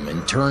slew him,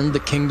 and turned the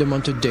kingdom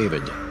unto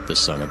David, the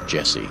son of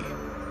Jesse.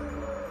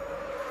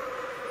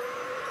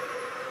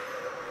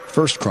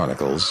 1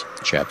 Chronicles,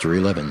 chapter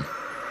 11.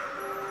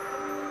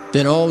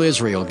 Then all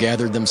Israel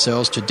gathered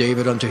themselves to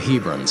David unto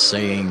Hebron,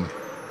 saying,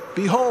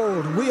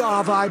 Behold, we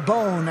are thy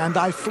bone and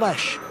thy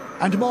flesh.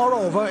 And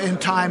moreover, in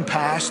time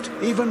past,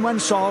 even when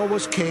Saul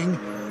was king,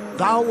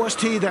 thou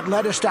wast he that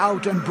leddest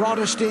out and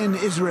broughtest in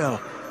Israel.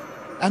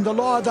 And the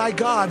Lord thy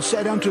God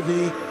said unto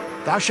thee,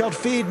 Thou shalt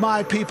feed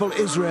my people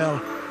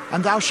Israel,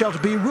 and thou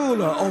shalt be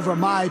ruler over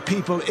my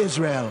people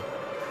Israel.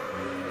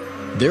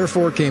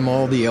 Therefore came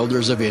all the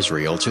elders of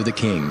Israel to the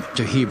king,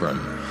 to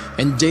Hebron.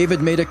 And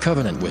David made a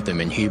covenant with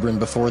them in Hebron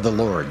before the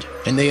Lord.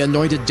 And they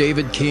anointed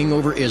David king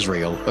over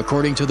Israel,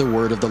 according to the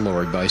word of the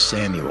Lord by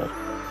Samuel.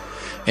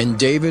 And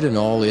David and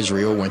all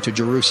Israel went to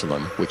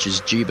Jerusalem, which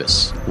is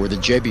Jebus, where the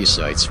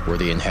Jebusites were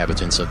the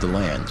inhabitants of the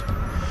land.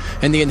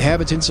 And the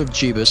inhabitants of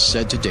Jebus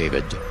said to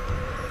David,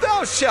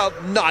 Thou shalt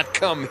not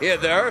come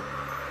hither.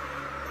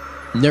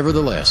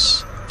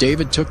 Nevertheless,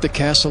 David took the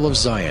castle of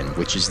Zion,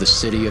 which is the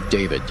city of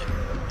David.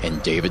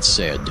 And David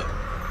said,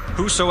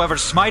 Whosoever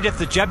smiteth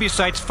the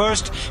Jebusites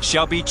first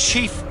shall be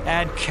chief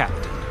and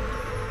captain.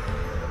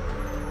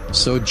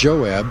 So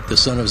Joab, the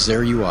son of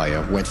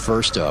Zeruiah, went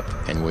first up,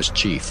 and was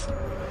chief.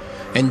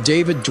 And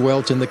David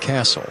dwelt in the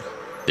castle.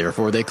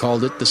 Therefore they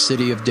called it the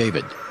city of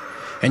David.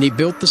 And he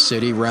built the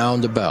city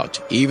round about,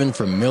 even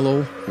from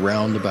Millo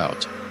round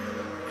about.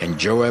 And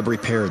Joab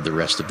repaired the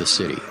rest of the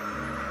city.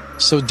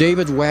 So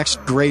David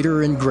waxed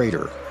greater and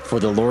greater, for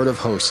the Lord of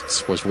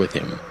hosts was with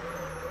him.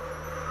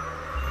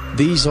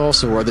 These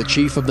also are the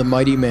chief of the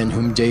mighty men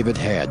whom David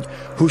had,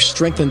 who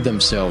strengthened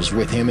themselves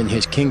with him in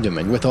his kingdom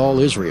and with all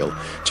Israel,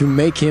 to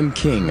make him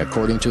king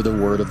according to the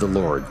word of the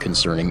Lord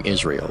concerning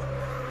Israel.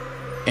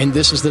 And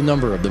this is the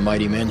number of the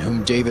mighty men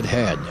whom David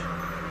had: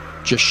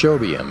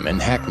 Jashobeam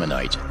and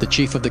Hachmonite, the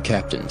chief of the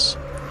captains.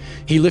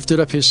 He lifted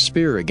up his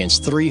spear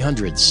against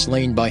 300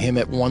 slain by him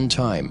at one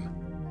time.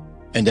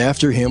 And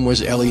after him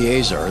was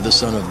Eleazar the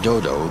son of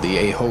Dodo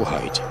the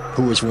Ahohite,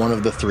 who was one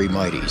of the 3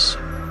 mighties.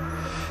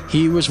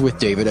 He was with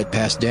David at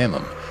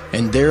Pasdammim,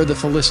 and there the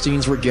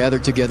Philistines were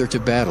gathered together to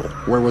battle,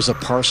 where was a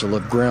parcel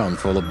of ground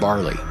full of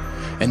barley.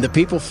 And the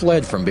people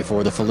fled from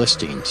before the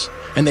Philistines.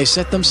 And they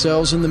set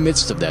themselves in the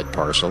midst of that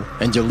parcel,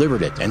 and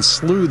delivered it, and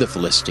slew the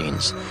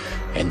Philistines.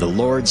 And the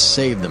Lord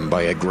saved them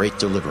by a great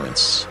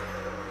deliverance.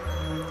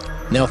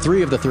 Now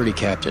 3 of the 30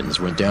 captains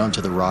went down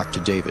to the rock to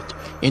David,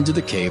 into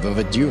the cave of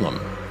Adullam,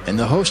 and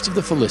the host of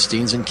the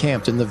Philistines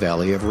encamped in the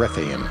valley of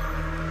Rephaim.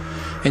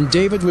 And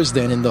David was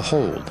then in the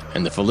hold,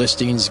 and the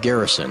Philistines'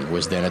 garrison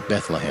was then at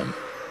Bethlehem.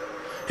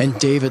 And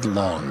David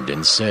longed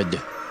and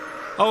said,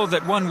 Oh,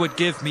 that one would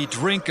give me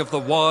drink of the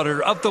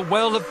water of the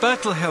well of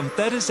Bethlehem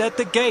that is at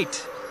the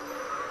gate.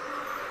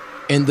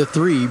 And the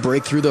 3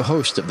 brake through the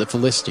host of the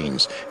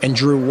Philistines, and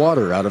drew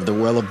water out of the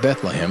well of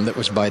Bethlehem that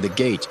was by the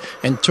gate,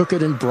 and took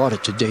it and brought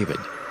it to David.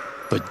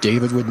 But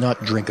David would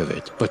not drink of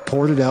it, but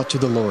poured it out to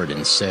the Lord,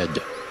 and said,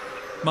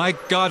 My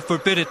God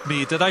forbid it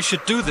me that I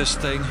should do this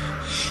thing.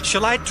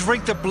 Shall I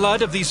drink the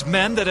blood of these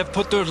men that have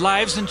put their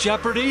lives in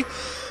jeopardy?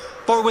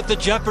 For with the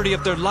jeopardy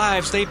of their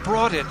lives they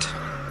brought it.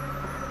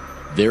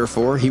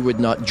 Therefore he would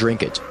not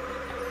drink it.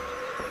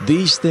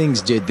 These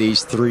things did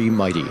these 3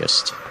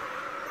 mightiest.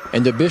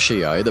 And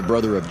Abishai, the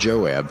brother of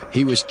Joab,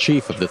 he was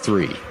chief of the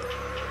 3.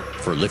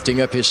 For lifting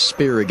up his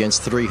spear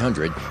against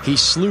 300, he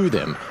slew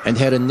them, and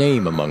had a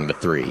name among the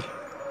 3.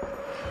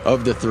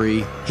 Of the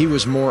 3, he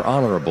was more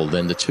honorable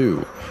than the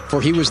 2,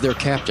 for he was their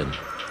captain.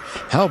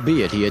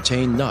 Howbeit he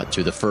attained not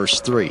to the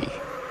first 3.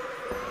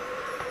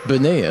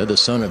 Benaiah, the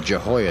son of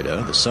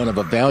Jehoiada, the son of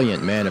a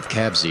valiant man of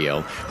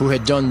Kabzeel, who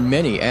had done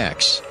many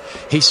acts,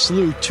 he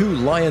slew 2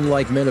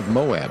 lion-like men of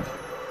Moab.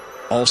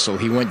 Also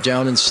he went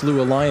down and slew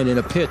a lion in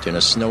a pit in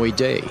a snowy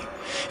day.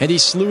 And he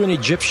slew an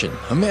Egyptian,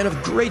 a man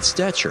of great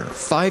stature,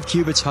 5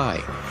 cubits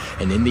high.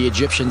 And in the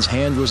Egyptian's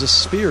hand was a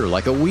spear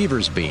like a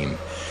weaver's beam.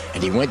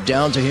 And he went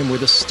down to him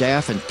with a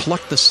staff, and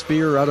plucked the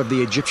spear out of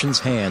the Egyptian's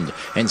hand,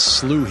 and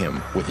slew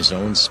him with his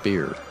own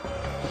spear.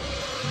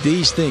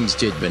 These things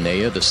did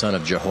Benaiah the son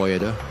of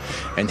Jehoiada,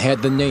 and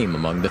had the name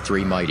among the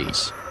 3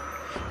 mighties.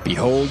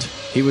 Behold,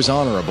 he was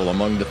honorable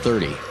among the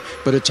 30,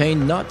 but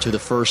attained not to the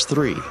first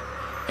 3.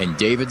 And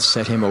David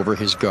set him over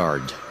his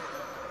guard.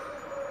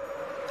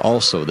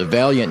 Also the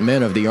valiant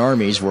men of the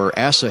armies were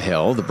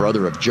Asahel, the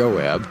brother of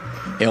Joab,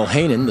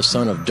 Elhanan, the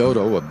son of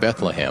Dodo of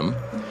Bethlehem,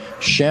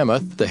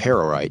 Shamath the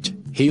Harorite,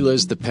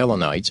 Helez the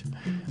Pelonite,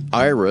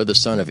 Ira the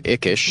son of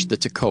Ikish the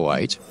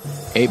Tekoite,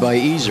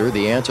 Abiezer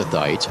the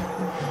Antothite,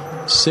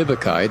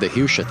 Sibbecai the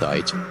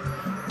Hushathite,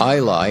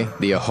 Eli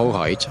the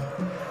Ahohite,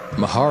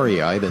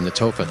 Maharai the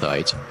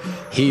Netophathite,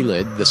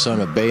 Heled the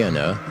son of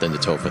Baanah the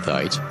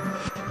Netophathite,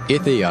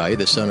 Ithai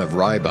the son of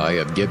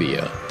Ribai of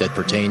Gibeah, that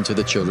pertained to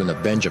the children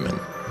of Benjamin,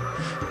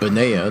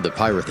 Benaiah the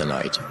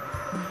Pirathonite,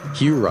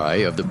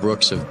 Hurai of the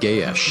brooks of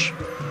Gaash,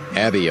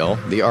 Abiel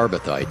the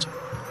Arbathite,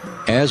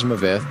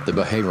 Asmaveth the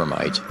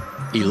Baharamite,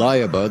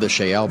 Eliabah the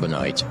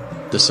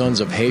Shaalbonite, the sons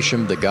of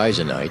Hashem the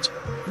Gizonite,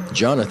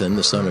 Jonathan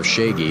the son of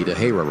Shagi the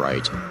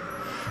Hararite,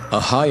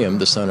 Ahiam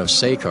the son of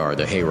Sakar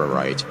the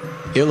Hararite,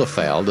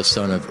 Eliphal the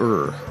son of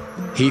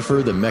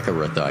Hefer the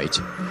Mecharathite,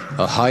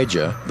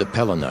 Ahijah the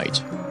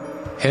Pelonite,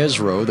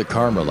 Hezro the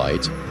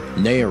Carmelite,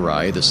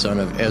 Naarai the son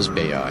of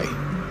Ezbai,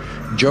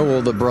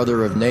 Joel the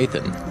brother of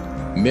Nathan,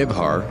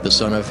 Mibhar the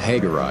son of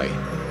Hagari,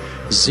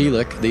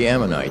 Zelek the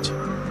Ammonite,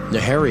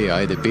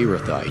 Nahariah the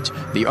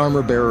Beerothite, the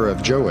armor-bearer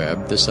of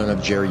Joab the son of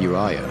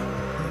Jeruiah,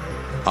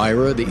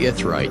 Ira the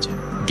Ithrite,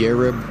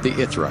 Gareb the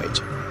Ithrite,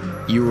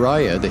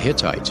 Uriah the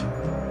Hittite,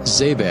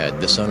 Zabad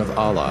the son of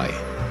Ali,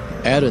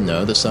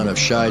 Adonah the son of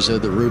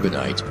Shiza the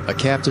Reubenite, a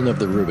captain of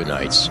the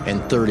Reubenites,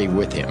 and 30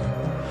 with him,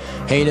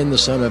 Hanan the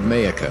son of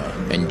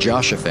Maacah, and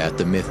Joshaphat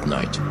the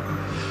Mithnite,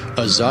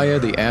 Uzziah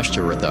the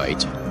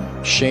Ashtarothite,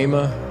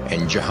 Shema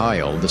and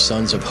Jehiel the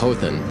sons of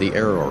Hothan the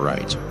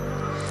Arorite,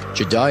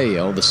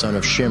 Jediael the son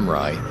of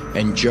Shimri,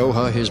 and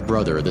Joha his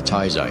brother the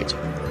Tizite,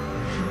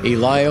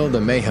 Eliel the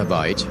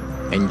Mahabite,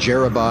 and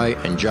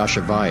Jerubai and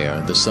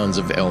Joshaviah the sons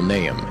of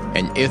Elnaam,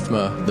 and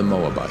Ithma the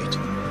Moabite,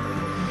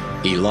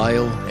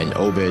 Eliel and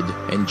Obed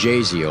and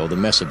Jaziel the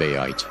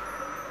Mesabaite.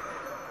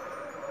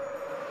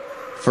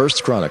 1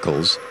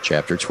 Chronicles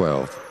chapter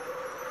 12.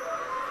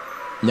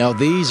 Now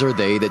these are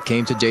they that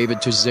came to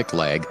David to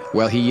Ziklag,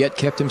 while he yet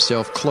kept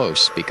himself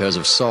close because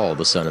of Saul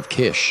the son of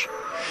Kish.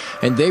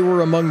 And they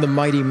were among the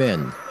mighty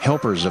men,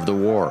 helpers of the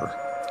war.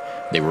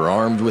 They were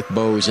armed with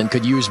bows, and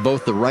could use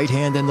both the right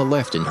hand and the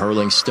left in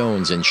hurling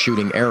stones and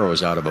shooting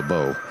arrows out of a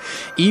bow,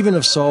 even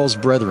of Saul's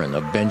brethren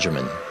of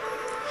Benjamin.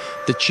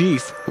 The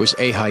chief was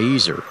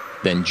Ahiezer,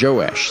 then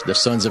Joash, the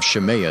sons of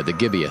Shemaiah the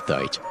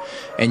Gibeathite,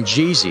 and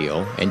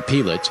Jeziel and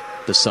Pelet,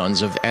 the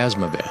sons of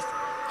Asmaveth,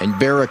 and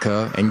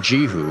Berekah and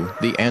Jehu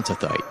the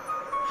Antothite,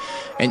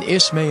 and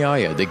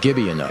Ismaiah the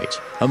Gibeonite,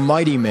 a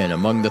mighty man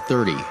among the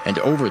 30 and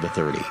over the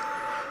 30,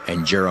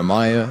 and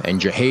Jeremiah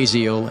and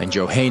Jehaziel and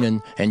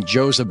Johanan and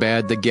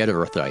Jozabad the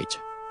Gederathite,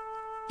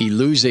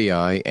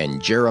 Eluzai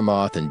and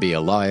Jeremoth and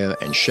Bealiah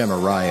and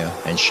Shemariah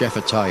and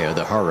Shephatiah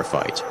the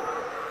Haraphite,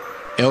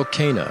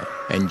 Elkanah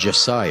and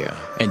Jesiah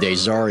and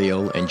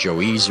Azariel and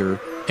Joezer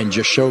and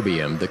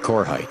Jeshobeam the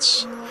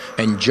Korhites,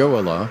 and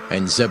Joelah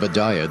and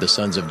Zebadiah the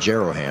sons of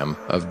Jeroham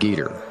of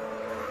Geder.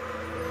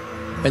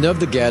 And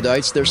of the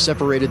Gadites there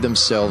separated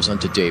themselves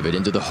unto David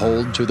into the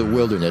hold to the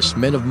wilderness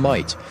men of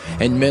might,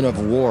 and men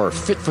of war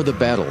fit for the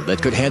battle,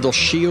 that could handle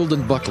shield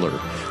and buckler,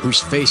 whose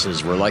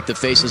faces were like the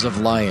faces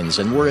of lions,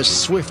 and were as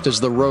swift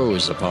as the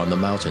roes upon the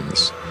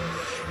mountains.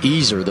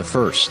 Ezer the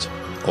first,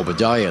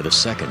 Obadiah the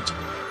second,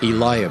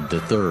 Eliab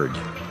the third,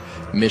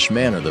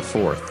 Mishmannah the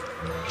fourth,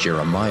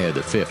 Jeremiah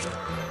the fifth,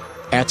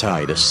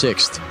 Attai the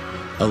sixth,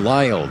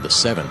 Eliel the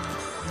seventh,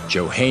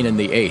 Johanan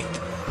the eighth,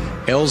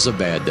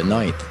 Elzabad the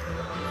ninth,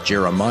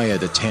 Jeremiah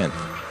the 10th,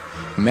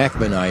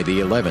 Machbani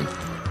the 11th.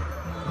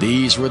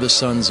 These were the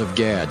sons of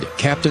Gad,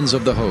 captains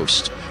of the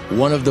host.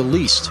 One of the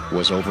least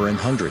was over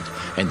 100,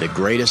 and the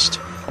greatest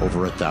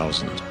over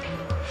 1,000.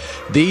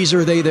 These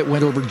are they that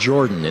went over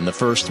Jordan in the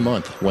first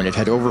month, when it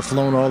had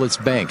overflown all its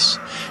banks,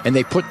 and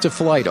they put to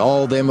flight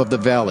all them of the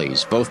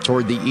valleys, both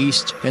toward the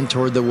east and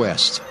toward the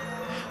west.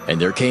 And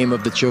there came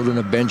of the children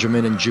of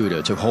Benjamin and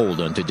Judah to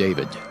hold unto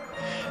David.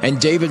 And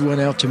David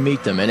went out to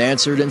meet them, and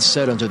answered and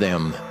said unto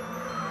them,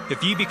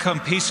 If ye become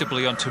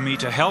peaceably unto me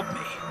to help me,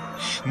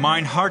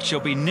 mine heart shall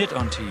be knit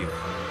unto you.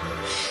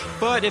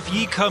 But if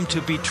ye come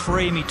to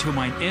betray me to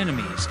mine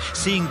enemies,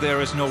 seeing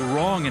there is no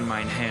wrong in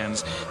mine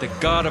hands, the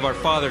God of our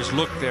fathers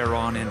look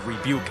thereon and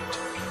rebuke it.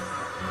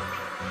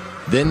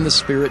 Then the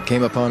Spirit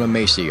came upon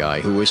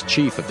Amasai, who was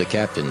chief of the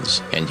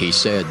captains, and he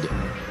said,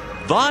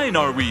 Thine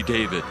are we,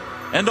 David,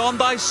 and on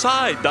thy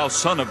side, thou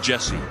son of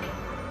Jesse.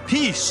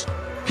 Peace,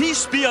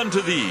 peace be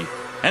unto thee,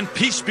 and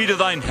peace be to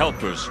thine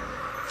helpers.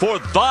 For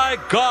thy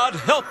God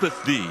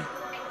helpeth thee.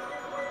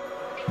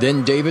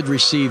 Then David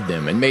received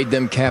them, and made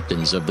them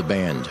captains of the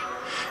band.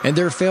 And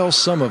there fell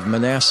some of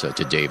Manasseh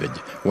to David,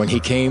 when he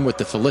came with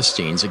the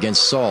Philistines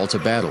against Saul to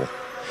battle.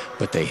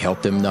 But they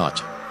helped him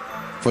not.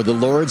 For the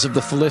lords of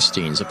the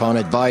Philistines upon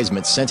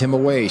advisement sent him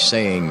away,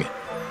 saying,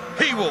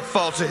 He will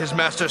fall to his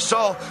master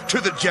Saul,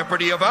 to the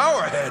jeopardy of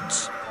our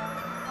heads.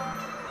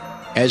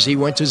 As he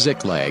went to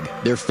Ziklag,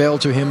 there fell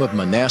to him of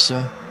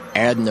Manasseh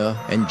Adnah,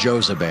 and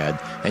Jozabad,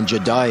 and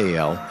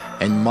Jediael,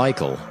 and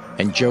Michael,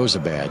 and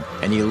Jozabad,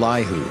 and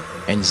Elihu,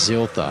 and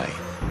Zilthai,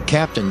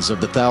 captains of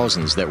the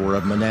thousands that were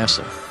of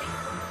Manasseh.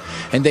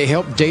 And they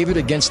helped David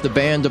against the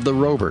band of the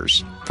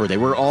rovers, for they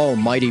were all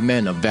mighty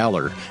men of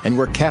valor, and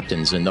were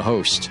captains in the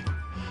host.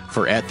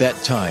 For at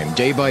that time,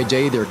 day by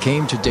day, there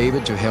came to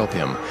David to help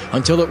him,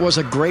 until it was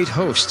a great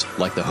host,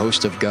 like the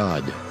host of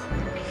God.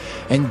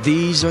 And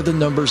these are the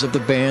numbers of the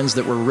bands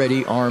that were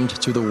ready armed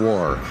to the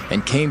war,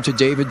 and came to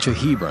David to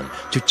Hebron,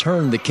 to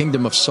turn the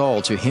kingdom of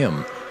Saul to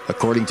him,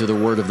 according to the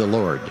word of the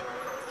Lord.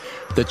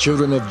 The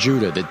children of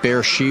Judah that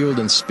bare shield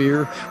and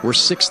spear were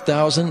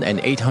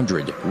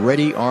 6,800,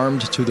 ready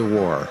armed to the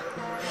war.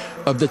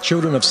 Of the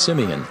children of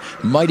Simeon,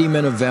 mighty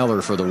men of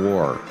valor for the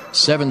war,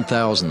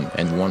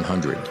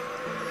 7,100.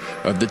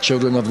 Of the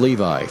children of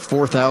Levi,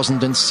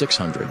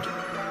 4,600.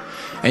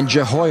 And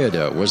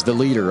Jehoiada was the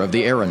leader of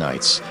the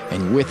Aaronites,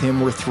 and with him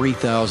were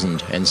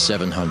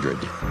 3,700.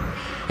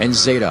 And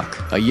Zadok,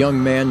 a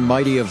young man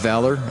mighty of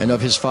valor, and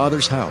of his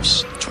father's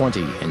house,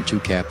 22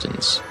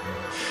 captains.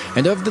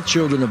 And of the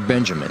children of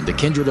Benjamin, the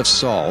kindred of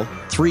Saul,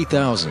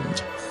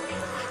 3,000.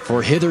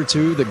 For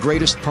hitherto the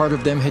greatest part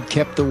of them had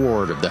kept the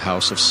ward of the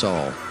house of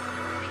Saul.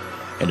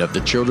 And of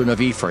the children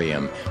of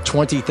Ephraim,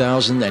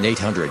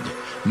 20,800,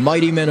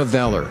 mighty men of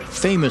valor,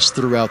 famous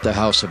throughout the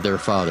house of their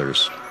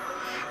fathers.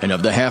 And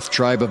of the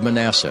half-tribe of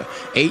Manasseh,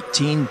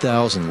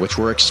 18,000, which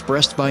were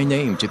expressed by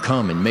name to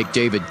come and make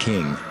David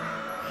king.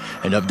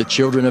 And of the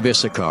children of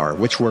Issachar,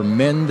 which were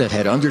men that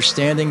had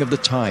understanding of the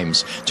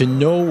times, to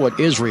know what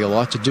Israel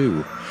ought to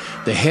do,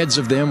 the heads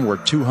of them were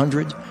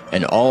 200,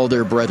 and all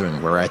their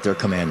brethren were at their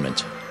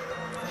commandment.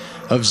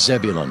 Of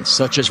Zebulun,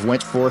 such as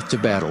went forth to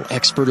battle,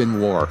 expert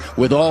in war,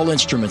 with all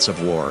instruments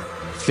of war,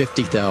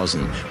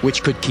 50,000,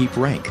 which could keep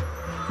rank.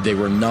 They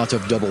were not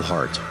of double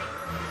heart.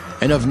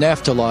 And of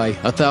Naphtali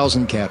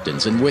 1,000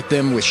 captains, and with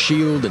them with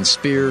shield and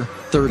spear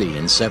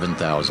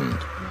 37,000.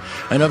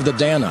 And of the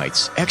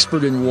Danites,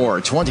 expert in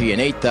war,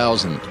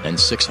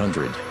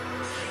 28,600.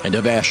 And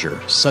of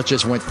Asher, such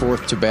as went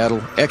forth to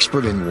battle,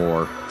 expert in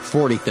war,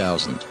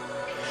 40,000.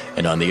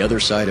 And on the other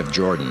side of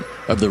Jordan,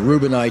 of the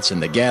Reubenites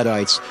and the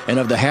Gadites, and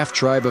of the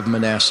half-tribe of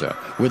Manasseh,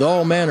 with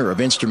all manner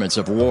of instruments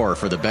of war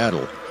for the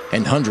battle,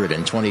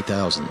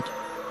 120,000.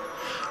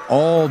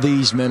 All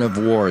these men of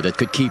war that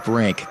could keep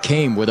rank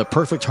came with a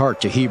perfect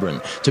heart to Hebron,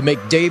 to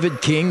make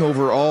David king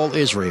over all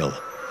Israel.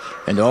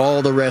 And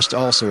all the rest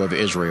also of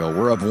Israel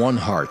were of one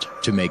heart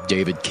to make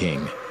David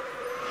king.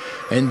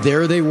 And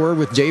there they were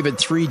with David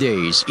 3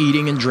 days,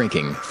 eating and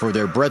drinking, for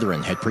their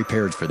brethren had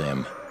prepared for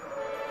them.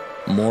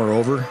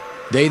 Moreover,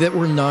 they that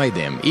were nigh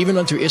them, even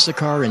unto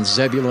Issachar and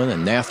Zebulun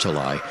and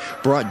Naphtali,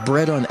 brought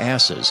bread on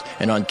asses,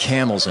 and on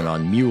camels, and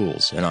on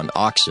mules, and on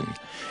oxen,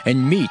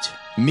 and meat,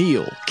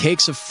 meal,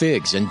 cakes of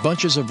figs, and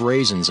bunches of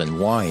raisins, and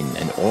wine,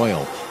 and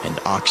oil, and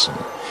oxen,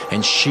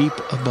 and sheep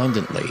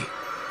abundantly,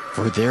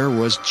 for there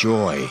was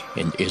joy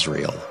in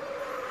Israel.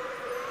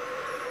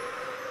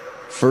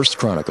 1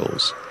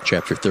 Chronicles,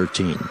 chapter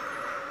 13.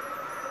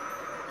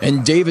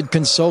 And David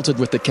consulted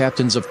with the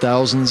captains of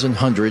thousands and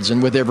hundreds,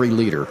 and with every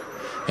leader.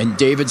 And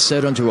David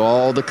said unto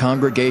all the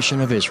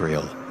congregation of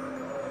Israel,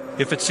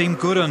 If it seem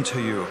good unto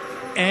you,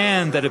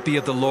 and that it be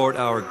of the Lord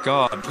our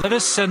God, let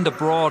us send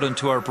abroad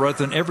unto our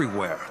brethren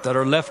everywhere that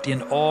are left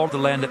in all the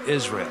land of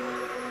Israel,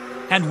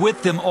 and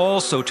with them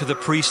also to the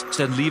priests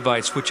and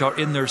Levites which are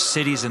in their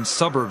cities and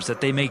suburbs,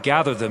 that they may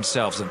gather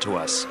themselves unto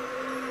us.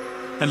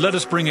 And let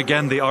us bring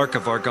again the ark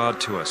of our God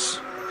to us,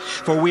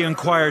 for we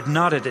inquired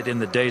not at it in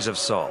the days of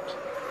Saul.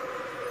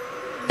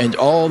 And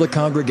all the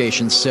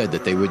congregation said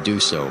that they would do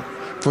so,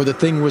 for the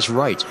thing was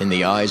right in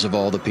the eyes of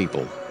all the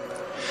people.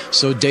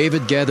 So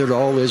David gathered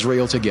all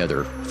Israel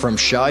together, from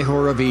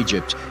Shihor of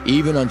Egypt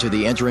even unto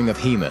the entering of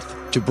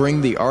Hemath, to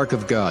bring the ark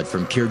of God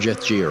from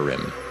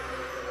Kirjath-jearim.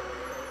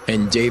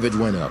 And David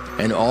went up,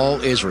 and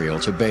all Israel,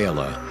 to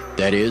Baalah,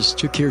 that is,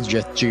 to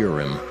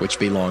Kirjath-jearim, which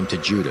belonged to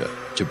Judah,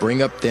 to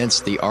bring up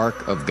thence the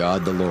ark of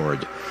God the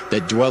Lord,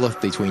 that dwelleth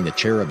between the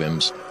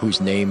cherubims,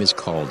 whose name is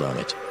called on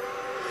it.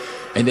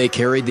 And they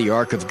carried the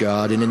ark of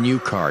God in a new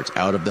cart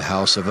out of the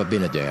house of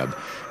Abinadab,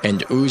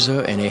 and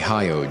Uzzah and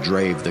Ahio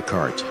drave the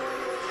cart.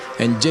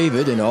 And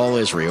David and all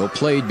Israel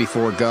played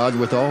before God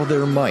with all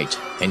their might,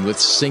 and with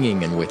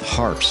singing, and with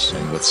harps,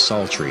 and with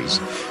psalteries,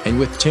 and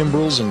with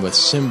timbrels, and with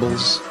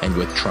cymbals, and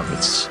with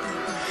trumpets.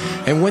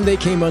 And when they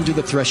came unto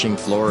the threshing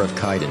floor of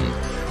Chidon,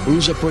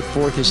 Uzzah put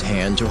forth his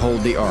hand to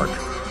hold the ark,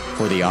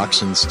 for the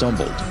oxen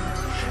stumbled.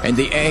 And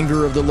the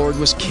anger of the Lord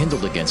was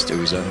kindled against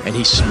Uzzah, and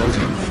he smote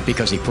him,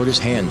 because he put his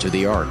hand to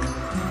the ark.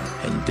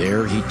 And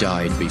there he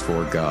died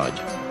before God.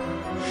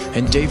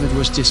 And David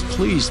was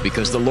displeased,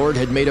 because the Lord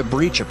had made a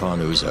breach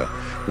upon Uzzah.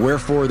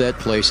 Wherefore that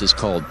place is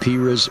called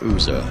Perez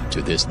Uzzah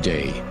to this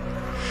day.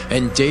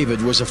 And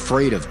David was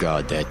afraid of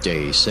God that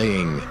day,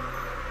 saying,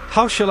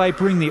 How shall I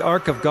bring the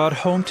ark of God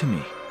home to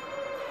me?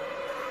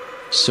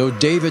 So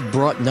David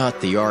brought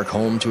not the ark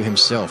home to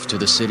himself to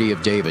the city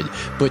of David,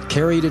 but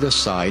carried it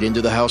aside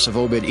into the house of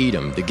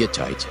Obed-Edom the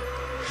Gittite.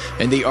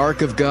 And the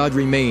ark of God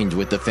remained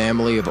with the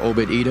family of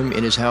Obed-Edom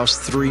in his house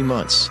 3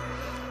 months.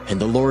 And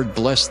the Lord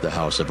blessed the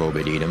house of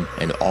Obed-Edom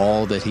and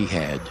all that he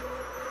had.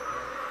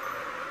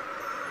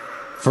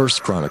 1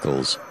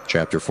 Chronicles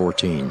chapter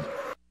 14.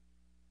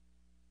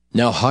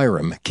 Now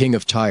Hiram, king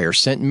of Tyre,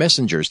 sent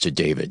messengers to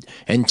David,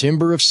 and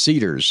timber of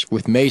cedars,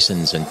 with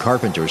masons and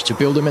carpenters, to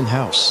build him an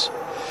house.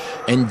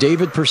 And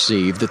David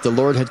perceived that the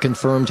Lord had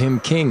confirmed him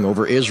king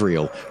over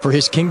Israel, for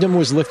his kingdom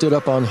was lifted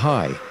up on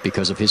high,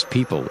 because of his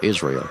people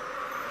Israel.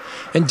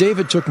 And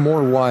David took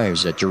more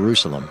wives at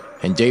Jerusalem,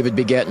 and David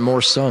begat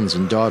more sons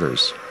and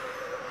daughters.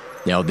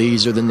 Now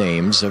these are the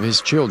names of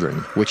his children,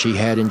 which he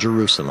had in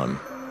Jerusalem: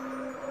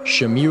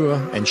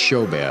 Shemua and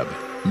Shobab,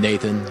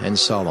 Nathan and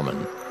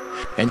Solomon,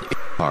 and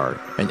Ibhar,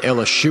 and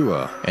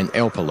Elishua, and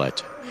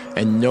Elpalet,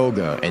 and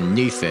Noga, and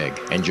Nepheg,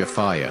 and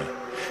Japhiah,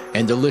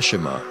 and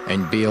Elishama,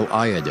 and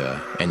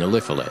Beeliada, and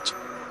Eliphalet.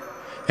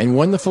 And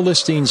when the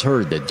Philistines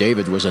heard that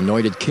David was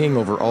anointed king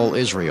over all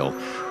Israel,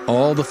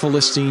 all the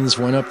Philistines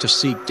went up to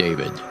seek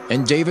David.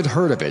 And David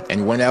heard of it,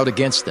 and went out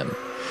against them.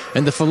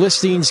 And the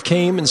Philistines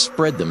came and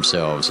spread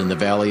themselves in the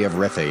valley of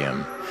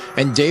Rephaim.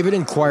 And David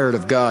inquired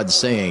of God,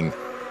 saying,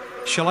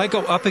 Shall I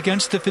go up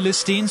against the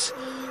Philistines?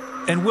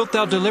 And wilt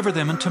thou deliver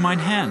them into mine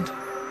hand?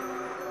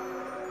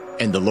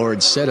 And the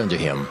Lord said unto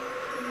him,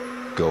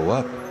 Go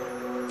up,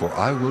 for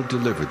I will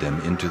deliver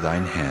them into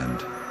thine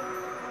hand.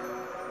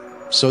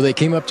 So they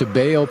came up to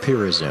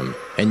Baal-perazim,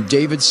 and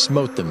David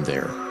smote them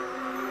there.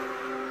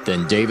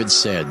 Then David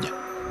said,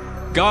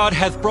 God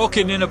hath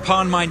broken in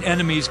upon mine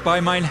enemies by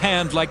mine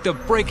hand like the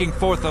breaking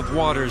forth of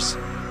waters.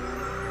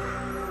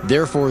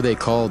 Therefore they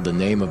called the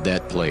name of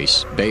that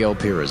place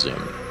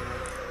Baal-perazim.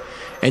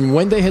 And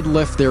when they had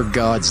left their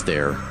gods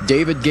there,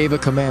 David gave a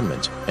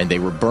commandment, and they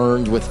were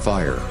burned with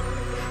fire.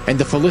 And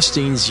the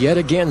Philistines yet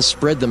again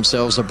spread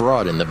themselves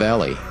abroad in the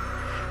valley.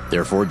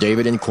 Therefore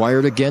David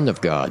inquired again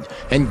of God,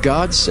 and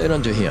God said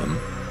unto him,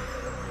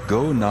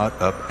 Go not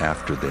up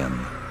after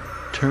them.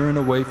 Turn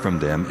away from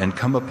them, and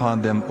come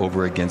upon them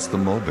over against the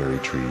mulberry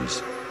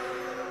trees.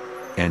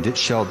 And it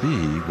shall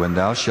be, when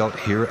thou shalt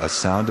hear a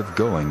sound of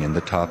going in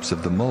the tops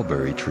of the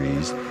mulberry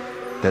trees,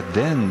 that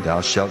then thou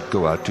shalt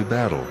go out to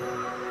battle.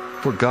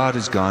 For God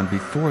is gone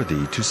before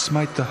thee to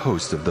smite the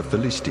host of the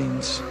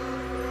Philistines.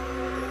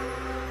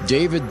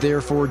 David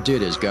therefore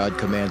did as God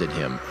commanded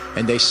him,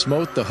 and they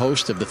smote the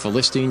host of the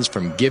Philistines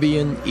from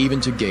Gibeon even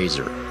to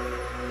Gezer.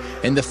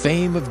 And the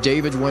fame of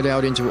David went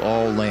out into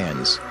all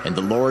lands, and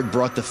the Lord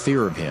brought the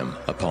fear of him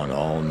upon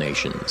all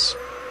nations.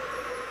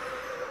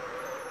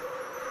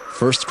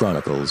 1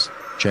 Chronicles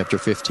chapter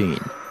 15.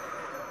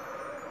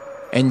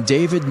 And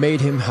David made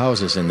him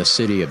houses in the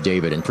city of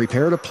David, and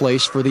prepared a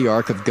place for the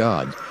ark of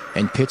God,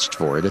 and pitched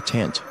for it a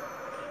tent.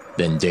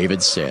 Then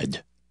David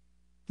said,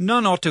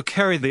 None ought to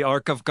carry the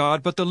ark of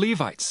God but the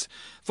Levites.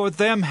 For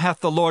them hath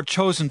the Lord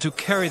chosen to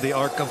carry the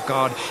ark of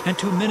God, and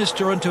to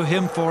minister unto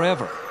him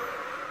forever.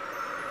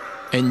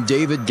 And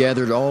David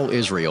gathered all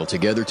Israel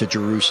together to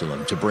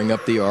Jerusalem, to bring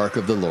up the ark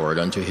of the Lord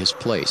unto his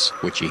place,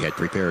 which he had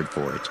prepared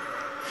for it.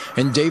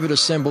 And David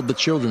assembled the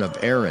children of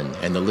Aaron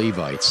and the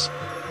Levites.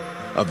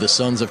 Of the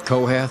sons of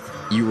Kohath,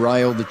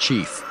 Uriel the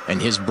chief,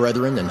 and his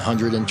brethren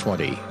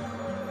 120.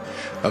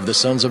 Of the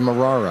sons of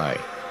Merari,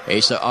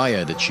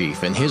 Asaiah the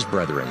chief, and his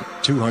brethren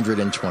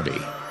 220.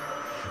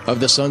 Of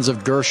the sons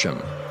of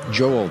Gershom,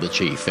 Joel the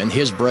chief, and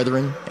his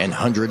brethren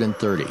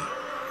 130.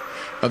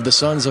 Of the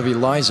sons of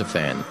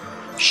Elizaphan,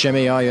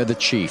 Shemaiah the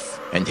chief,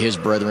 and his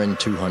brethren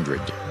 200.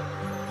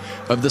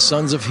 Of the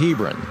sons of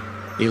Hebron,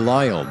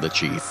 Eliel the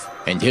chief,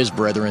 and his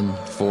brethren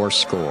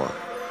 80.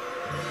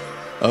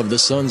 Of the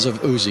sons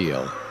of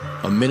Uzziel,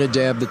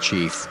 Aminadab the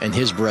chief, and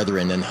his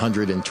brethren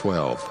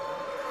 112.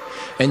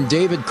 And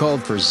David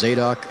called for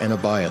Zadok and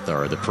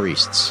Abiathar the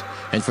priests,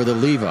 and for the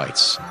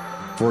Levites,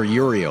 for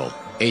Uriel,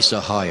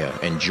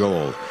 Asahiah, and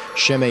Joel,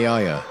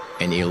 Shemaiah,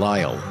 and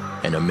Eliel,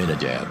 and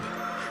Aminadab,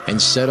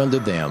 and said unto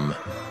them,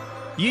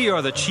 Ye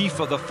are the chief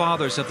of the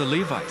fathers of the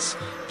Levites.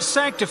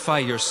 Sanctify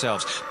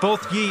yourselves,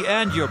 both ye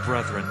and your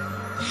brethren,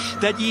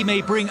 that ye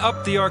may bring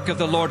up the ark of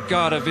the Lord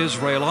God of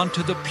Israel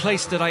unto the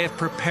place that I have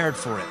prepared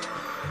for it.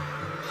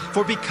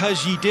 For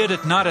because ye did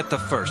it not at the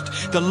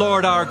first, the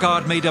Lord our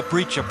God made a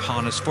breach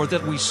upon us, for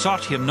that we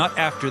sought him not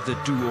after the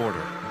due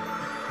order.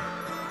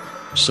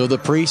 So the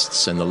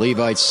priests and the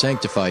Levites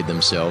sanctified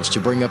themselves to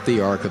bring up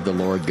the ark of the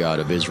Lord God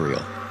of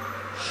Israel.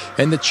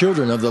 And the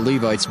children of the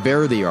Levites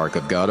bare the ark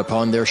of God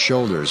upon their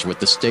shoulders with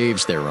the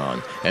staves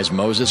thereon, as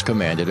Moses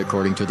commanded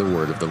according to the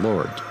word of the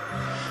Lord.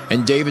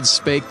 And David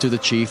spake to the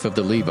chief of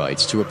the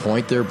Levites to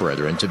appoint their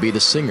brethren to be the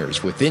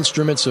singers with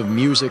instruments of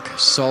music,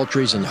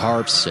 psalteries and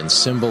harps and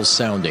cymbals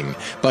sounding,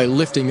 by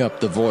lifting up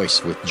the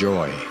voice with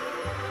joy.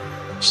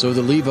 So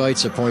the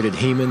Levites appointed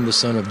Heman the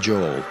son of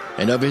Joel,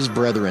 and of his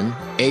brethren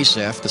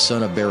Asaph the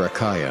son of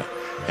Berechiah,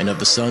 and of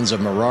the sons of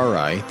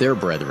Merari their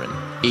brethren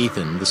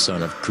Ethan the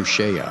son of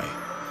Cushai.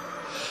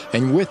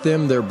 And with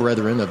them their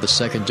brethren of the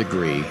second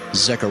degree,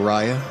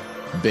 Zechariah,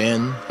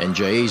 Ben, and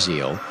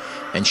Jaaziel,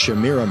 and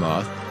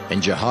Shemiramoth,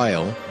 and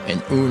Jehiel,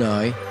 and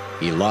Unai,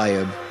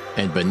 Eliab,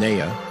 and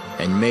Benaiah,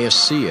 and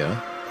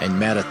Maaseiah, and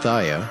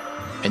Mattathiah,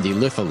 and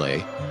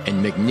Elipheleh,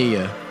 and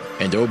Micniah,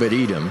 and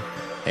Obed-Edom,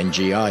 and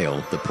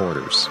Jeiel the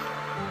porters.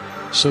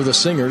 So the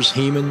singers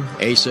Heman,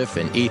 Asaph,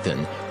 and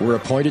Ethan were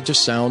appointed to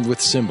sound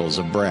with cymbals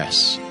of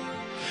brass.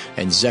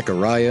 And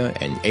Zechariah,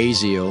 and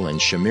Aziel, and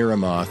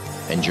Shemiramoth,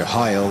 and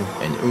Jehiel,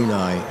 and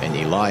Unai, and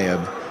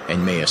Eliab,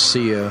 and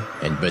Maaseiah,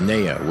 and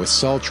Benaiah with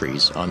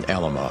psalteries on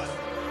Alamoth.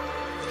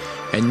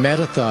 And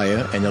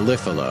Mattathiah, and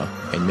Elipheleh,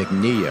 and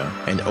Micniah,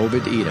 and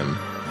Obed-Edom,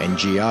 and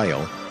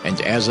Jeiel, and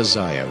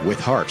Azaziah with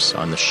harps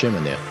on the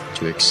Sheminith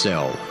to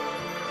excel.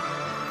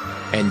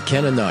 And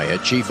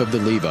Kenaniah, chief of the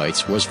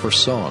Levites, was for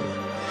song.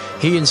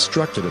 He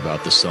instructed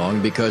about the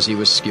song because he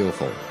was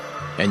skillful.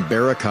 And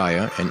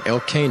Berechiah and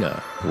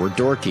Elkanah were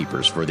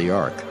doorkeepers for the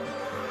ark.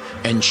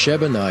 And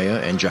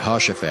Shebaniah and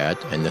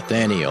Jehoshaphat and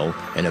Nathaniel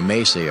and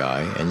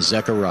Amasai and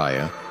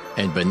Zechariah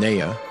and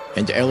Benaiah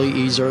and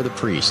Eleazar the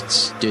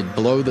priests did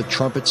blow the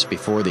trumpets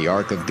before the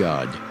ark of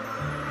God.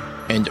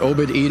 And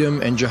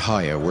Obed-Edom and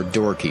Jehiah were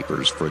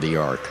doorkeepers for the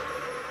ark.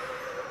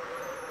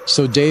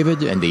 So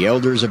David and the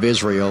elders of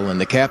Israel and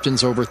the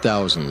captains over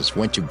thousands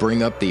went to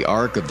bring up the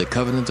ark of the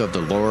covenant of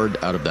the Lord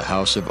out of the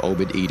house of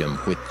Obed-Edom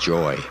with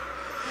joy.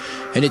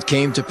 And it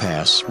came to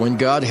pass, when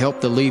God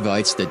helped the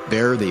Levites that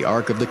bare the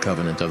ark of the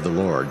covenant of the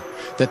Lord,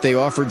 that they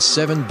offered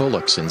 7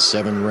 bullocks and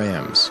 7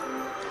 rams.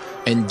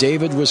 And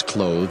David was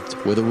clothed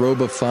with a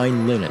robe of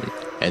fine linen,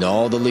 and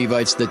all the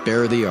Levites that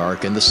bare the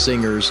ark, and the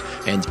singers,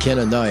 and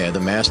Kenaniah the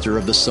master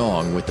of the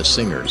song with the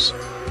singers.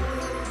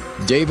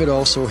 David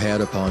also had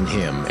upon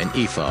him an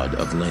ephod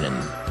of linen.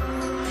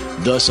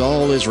 Thus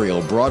all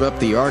Israel brought up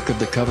the ark of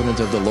the covenant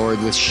of the Lord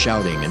with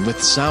shouting, and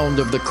with sound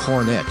of the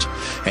cornet,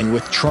 and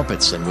with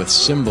trumpets, and with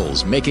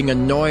cymbals, making a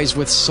noise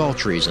with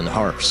psalteries and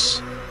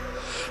harps.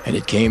 And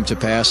it came to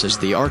pass, as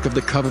the ark of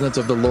the covenant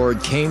of the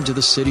Lord came to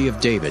the city of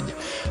David,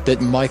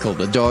 that Michal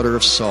the daughter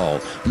of Saul,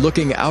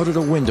 looking out at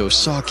a window,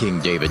 saw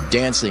King David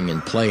dancing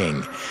and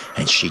playing,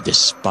 and she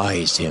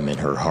despised him in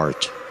her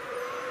heart.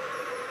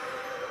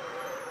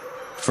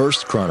 1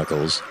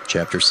 Chronicles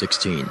chapter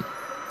 16.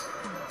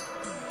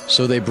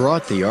 So they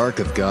brought the ark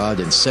of God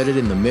and set it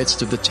in the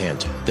midst of the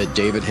tent that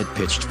David had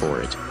pitched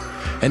for it.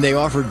 And they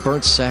offered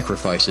burnt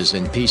sacrifices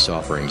and peace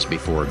offerings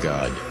before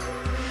God.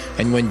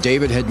 And when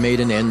David had made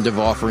an end of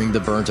offering the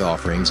burnt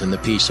offerings and the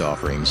peace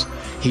offerings,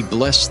 he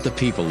blessed the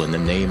people in the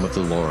name of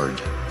the Lord.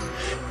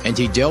 And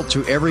he dealt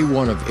to every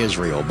one of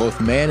Israel,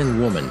 both man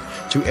and woman,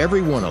 to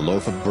every one a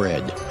loaf of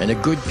bread, and a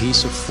good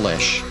piece of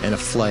flesh, and a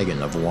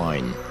flagon of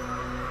wine.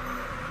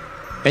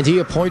 And he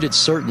appointed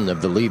certain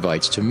of the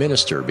Levites to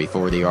minister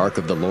before the ark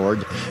of the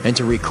Lord, and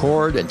to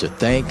record and to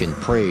thank and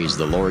praise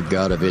the Lord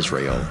God of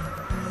Israel.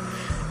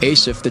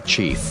 Asaph the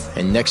chief,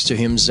 and next to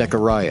him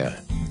Zechariah,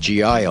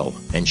 Jeiel,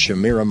 and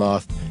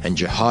Shemiramoth, and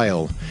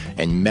Jehiel,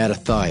 and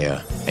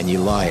Mattathiah, and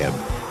Eliab,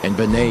 and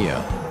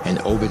Benaiah, and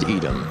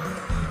Obed-Edom.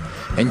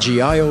 And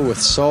Jeiel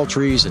with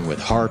psalteries and with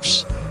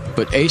harps,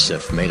 but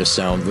Asaph made a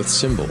sound with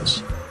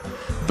cymbals.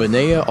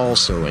 Benaiah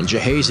also and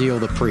Jehaziel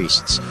the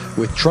priests,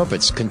 with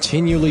trumpets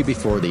continually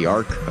before the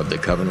ark of the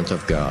covenant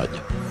of God.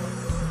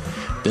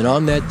 Then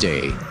on that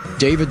day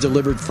David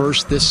delivered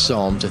first this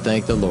psalm to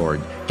thank the Lord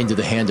into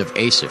the hand of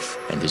Asaph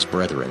and his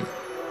brethren.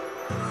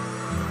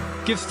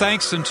 Give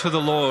thanks unto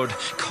the Lord,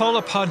 call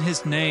upon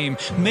his name,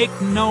 make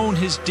known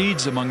his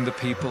deeds among the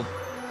people.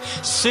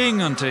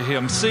 Sing unto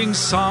him, sing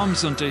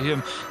psalms unto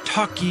him,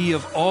 talk ye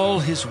of all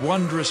his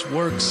wondrous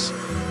works.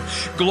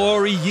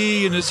 Glory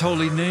ye in his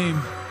holy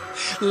name.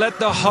 Let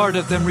the heart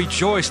of them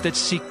rejoice that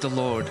seek the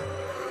Lord.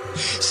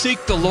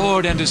 Seek the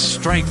Lord and his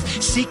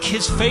strength, seek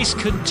his face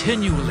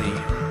continually.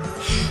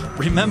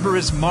 Remember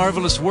his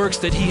marvelous works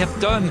that he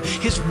hath done,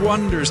 his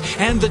wonders,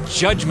 and the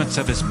judgments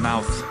of his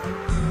mouth.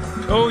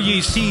 O ye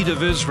seed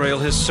of Israel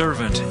his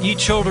servant, ye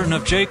children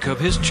of Jacob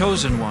his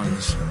chosen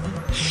ones.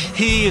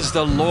 He is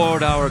the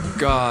Lord our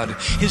God,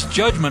 his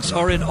judgments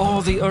are in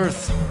all the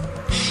earth.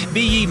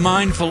 Be ye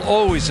mindful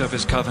always of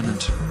his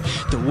covenant,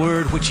 the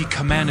word which he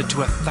commanded to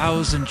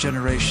 1,000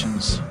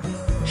 generations,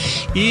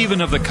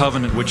 even of the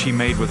covenant which he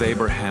made with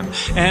Abraham,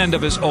 and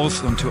of his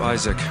oath unto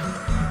Isaac,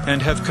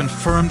 and hath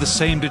confirmed the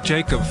same to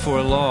Jacob for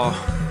a law,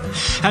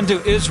 and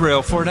to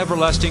Israel for an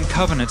everlasting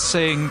covenant,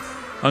 saying,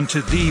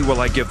 Unto thee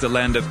will I give the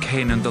land of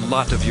Canaan, the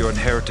lot of your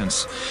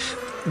inheritance,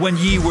 when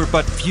ye were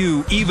but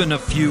few, even a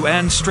few,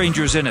 and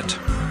strangers in it.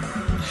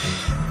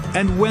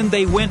 And when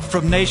they went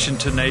from nation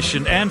to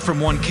nation, and from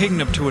one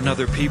kingdom to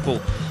another people,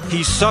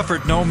 he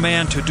suffered no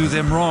man to do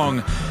them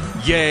wrong.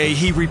 Yea,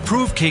 he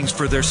reproved kings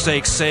for their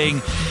sake,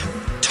 saying,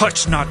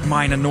 Touch not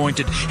mine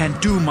anointed, and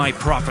do my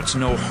prophets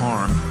no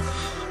harm.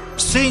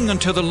 Sing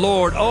unto the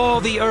Lord,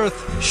 all the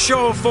earth,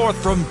 show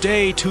forth from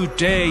day to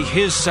day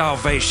his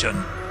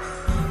salvation.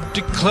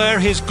 Declare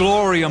his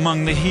glory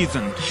among the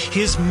heathen,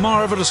 his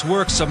marvelous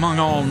works among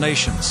all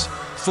nations.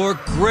 For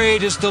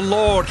great is the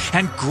Lord,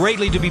 and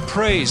greatly to be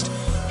praised.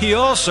 He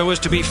also is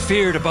to be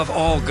feared above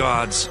all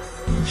gods.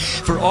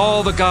 For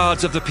all the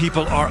gods of the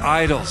people are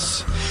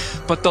idols,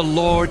 but the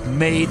Lord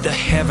made the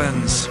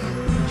heavens.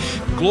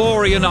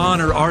 Glory and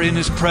honor are in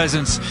his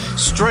presence,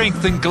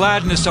 strength and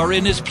gladness are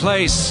in his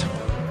place.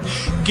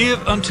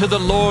 Give unto the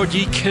Lord,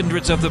 ye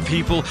kindreds of the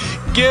people,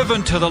 give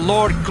unto the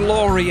Lord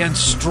glory and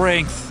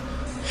strength.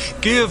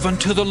 Give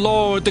unto the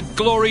Lord the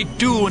glory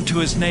due unto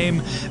his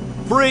name.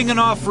 Bring an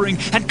offering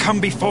and come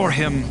before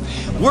him.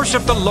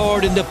 Worship the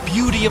Lord in the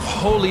beauty of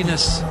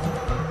holiness.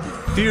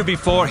 Fear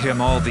before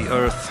him all the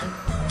earth.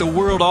 The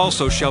world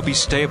also shall be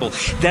stable,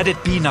 that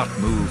it be not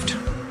moved.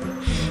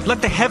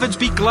 Let the heavens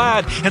be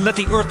glad, and let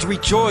the earth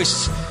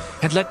rejoice.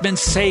 And let men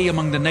say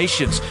among the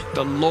nations,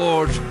 The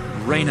Lord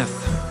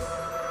reigneth.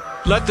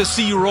 Let the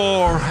sea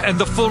roar, and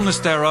the fullness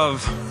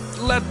thereof.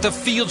 Let the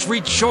fields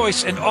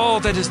rejoice, and all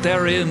that is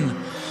therein.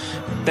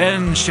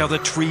 Then shall the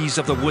trees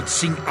of the wood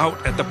sing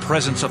out at the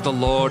presence of the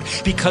Lord,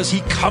 because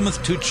he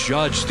cometh to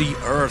judge the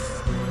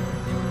earth.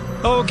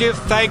 O give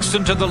thanks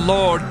unto the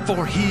Lord,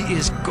 for he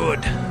is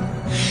good,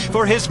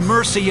 for his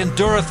mercy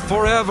endureth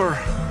forever.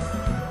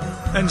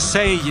 And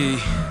say ye,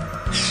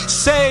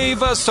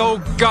 Save us, O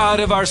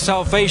God of our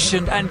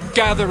salvation, and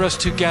gather us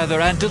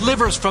together, and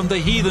deliver us from the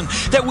heathen,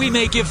 that we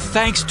may give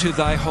thanks to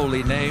thy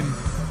holy name,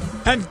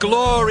 and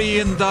glory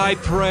in thy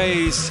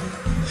praise.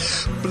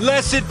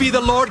 Blessed be the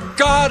Lord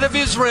God of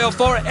Israel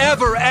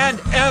forever and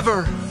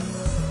ever.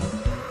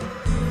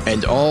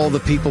 And all the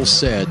people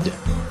said,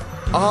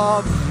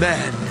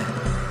 Amen.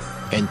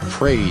 And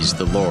praised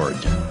the Lord.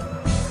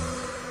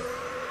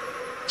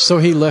 So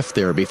he left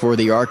there before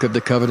the ark of the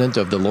covenant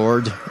of the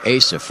Lord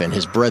Asaph and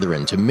his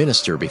brethren to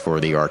minister before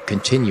the ark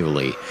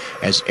continually,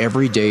 as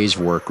every day's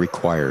work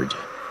required.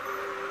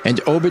 And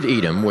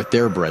Obed-Edom with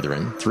their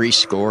brethren,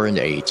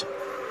 68,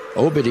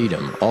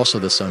 Obed-Edom also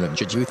the son of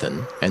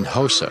Jeduthun, and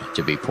Hosa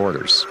to be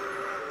porters.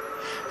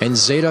 And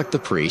Zadok the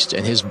priest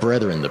and his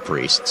brethren the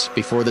priests,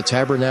 before the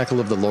tabernacle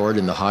of the Lord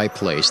in the high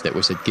place that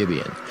was at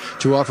Gibeon,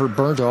 to offer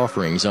burnt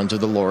offerings unto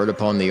the Lord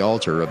upon the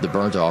altar of the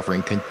burnt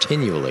offering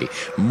continually,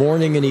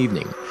 morning and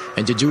evening,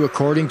 and to do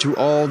according to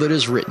all that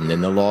is written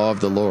in the law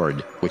of the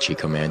Lord, which he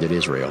commanded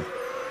Israel.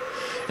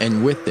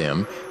 And with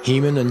them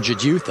Heman and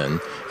Jeduthun,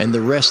 and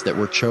the rest that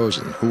were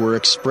chosen, who were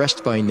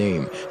expressed by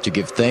name, to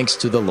give thanks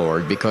to the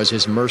Lord, because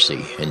his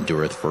mercy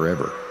endureth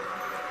forever.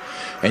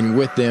 And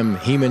with them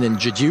Heman and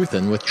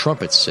Jeduthun with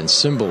trumpets and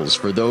cymbals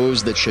for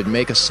those that should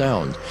make a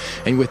sound,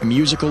 and with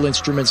musical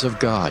instruments of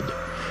God.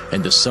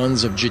 And the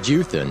sons of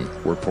Jeduthun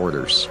were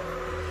porters.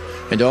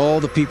 And all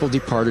the people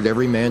departed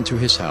every man to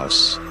his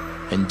house,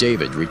 and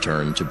David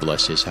returned to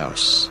bless his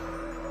house.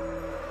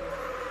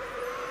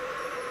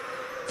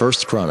 1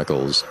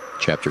 Chronicles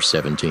chapter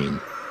 17.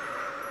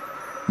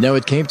 Now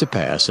it came to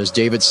pass, as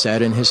David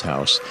sat in his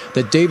house,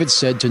 that David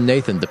said to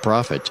Nathan the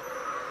prophet,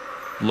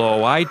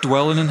 Lo, I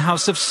dwell in an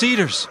house of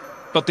cedars,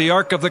 but the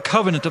ark of the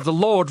covenant of the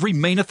Lord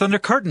remaineth under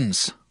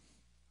curtains.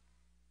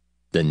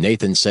 Then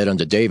Nathan said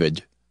unto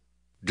David,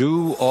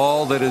 Do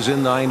all that is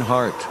in thine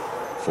heart,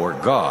 for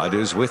God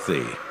is with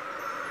thee.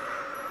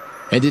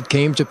 And it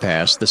came to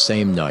pass the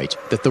same night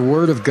that the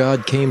word of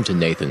God came to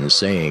Nathan,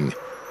 saying,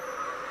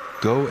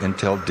 Go and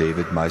tell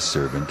David my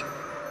servant,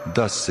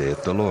 Thus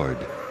saith the Lord,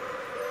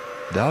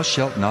 Thou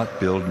shalt not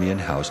build me an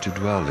house to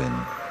dwell in,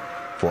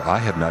 for I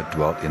have not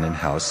dwelt in an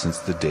house since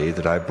the day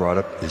that I brought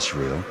up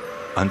Israel,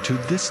 unto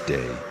this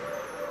day,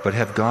 but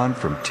have gone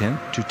from tent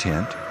to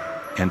tent,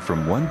 and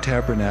from one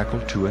tabernacle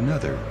to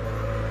another.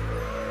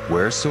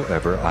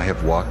 Wheresoever I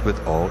have walked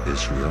with all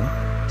Israel,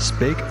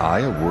 spake I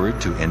a word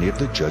to any of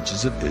the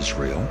judges of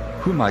Israel,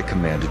 whom I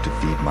commanded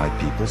to feed my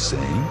people,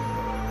 saying,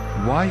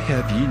 Why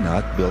have ye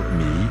not built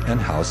me an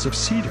house of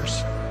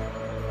cedars?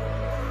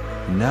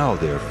 Now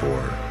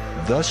therefore,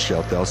 thus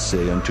shalt thou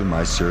say unto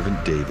my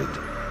servant David,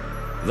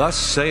 Thus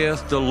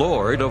saith the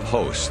Lord of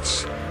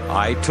hosts,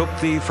 I took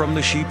thee from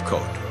the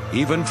sheepcote,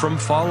 even from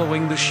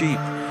following the sheep,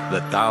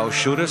 that thou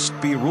shouldest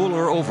be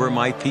ruler over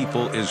my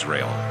people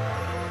Israel.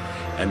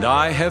 And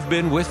I have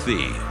been with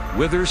thee,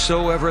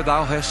 whithersoever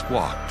thou hast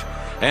walked,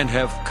 and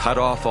have cut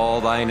off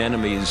all thine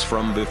enemies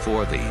from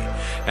before thee,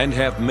 and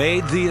have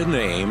made thee a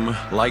name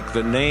like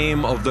the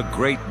name of the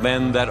great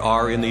men that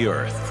are in the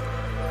earth.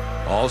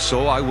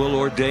 Also I will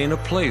ordain a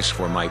place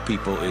for my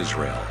people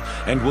Israel,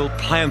 and will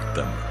plant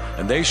them,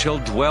 and they shall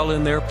dwell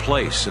in their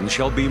place, and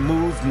shall be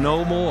moved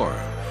no more.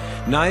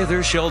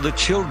 Neither shall the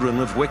children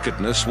of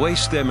wickedness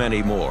waste them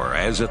any more,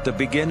 as at the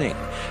beginning,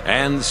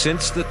 and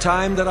since the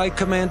time that I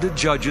commanded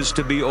judges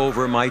to be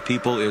over my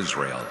people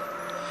Israel.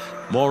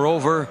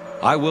 Moreover,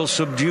 I will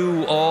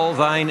subdue all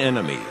thine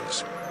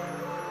enemies.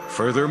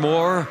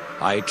 Furthermore,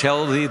 I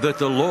tell thee that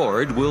the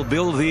Lord will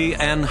build thee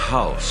an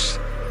house.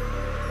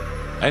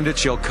 And it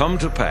shall come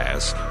to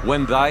pass,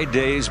 when thy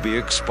days be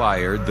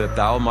expired, that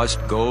thou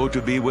must go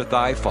to be with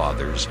thy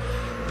fathers,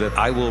 that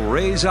I will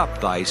raise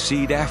up thy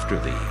seed after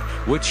thee,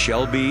 which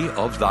shall be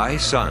of thy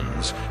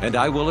sons, and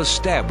I will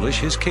establish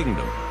his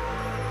kingdom.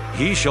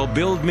 He shall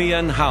build me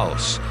an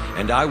house,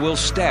 and I will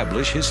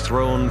establish his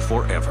throne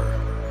forever.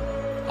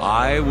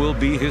 I will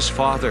be his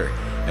father,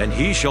 and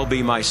he shall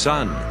be my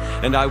son,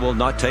 and I will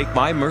not take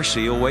my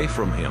mercy away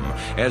from him,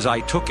 as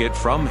I took it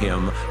from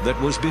him that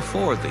was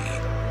before thee.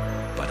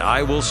 But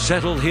I will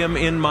settle him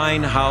in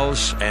mine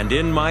house and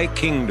in my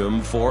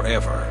kingdom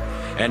forever,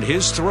 and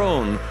his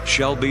throne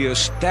shall be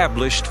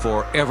established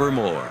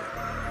forevermore.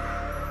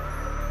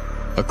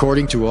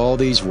 According to all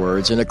these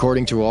words, and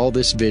according to all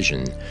this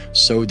vision,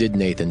 so did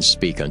Nathan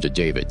speak unto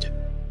David.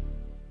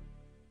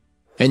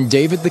 And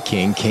David the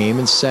king came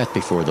and sat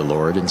before the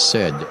Lord, and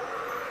said,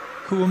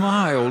 Who am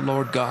I, O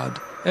Lord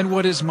God, and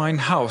what is mine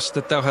house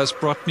that thou hast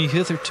brought me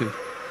hitherto?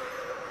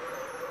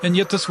 And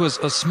yet this was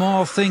a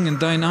small thing in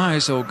thine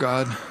eyes, O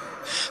God,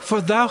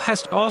 for thou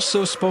hast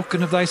also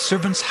spoken of thy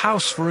servant's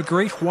house for a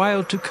great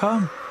while to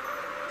come,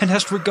 and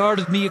hast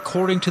regarded me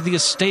according to the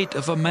estate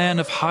of a man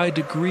of high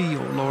degree,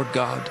 O Lord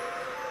God.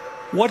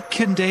 What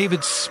can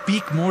David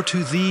speak more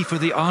to thee for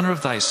the honor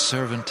of thy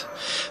servant?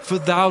 For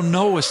thou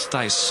knowest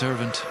thy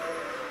servant.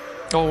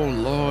 O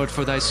Lord,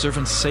 for thy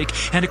servant's sake,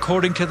 and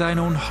according to thine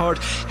own heart,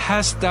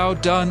 hast thou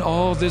done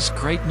all this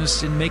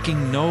greatness in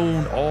making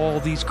known all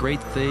these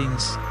great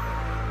things.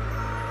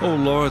 O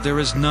Lord, there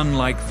is none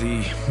like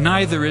thee,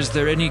 neither is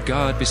there any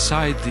God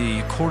beside thee,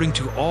 according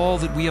to all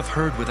that we have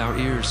heard with our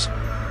ears.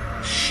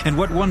 And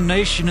what one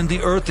nation in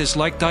the earth is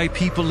like thy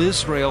people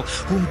Israel,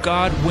 whom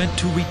God went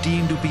to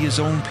redeem to be his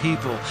own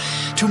people,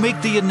 to make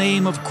thee a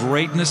name of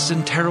greatness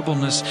and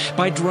terribleness,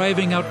 by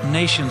driving out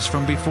nations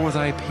from before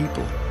thy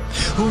people,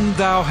 whom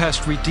thou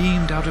hast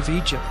redeemed out of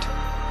Egypt.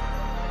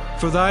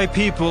 For thy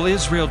people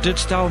Israel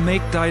didst thou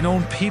make thine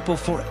own people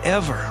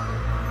forever,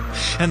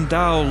 and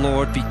thou,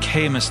 Lord,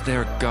 becamest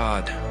their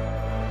God.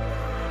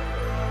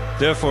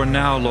 Therefore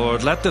now,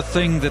 Lord, let the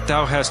thing that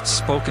thou hast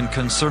spoken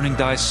concerning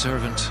thy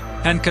servant,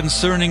 and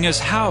concerning his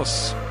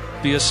house,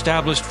 be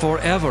established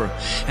forever,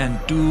 and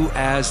do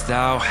as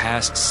thou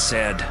hast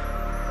said.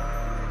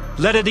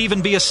 Let it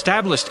even be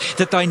established,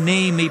 that thy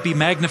name may be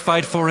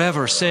magnified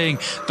forever, saying,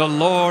 The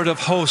Lord of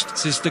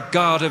hosts is the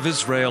God of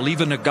Israel,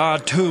 even a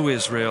God to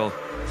Israel.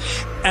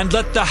 And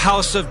let the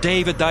house of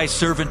David thy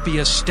servant be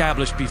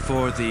established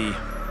before thee.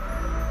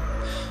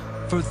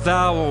 For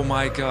thou, O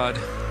my God,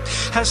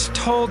 hast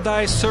told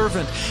thy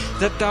servant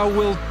that thou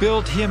wilt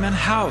build him an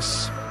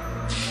house.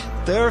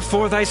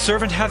 Therefore thy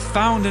servant hath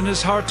found in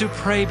his heart to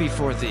pray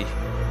before thee.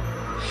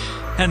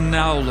 And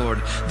now,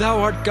 Lord, thou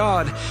art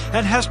God,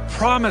 and hast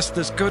promised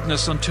this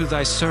goodness unto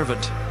thy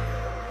servant.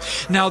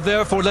 Now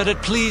therefore let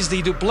it please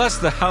thee to bless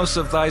the house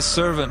of thy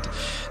servant,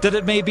 that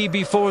it may be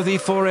before thee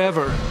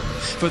forever.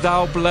 For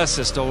thou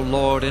blessest, O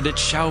Lord, and it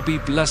shall be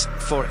blessed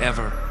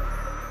forever.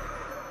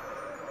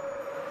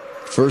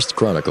 1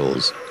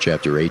 Chronicles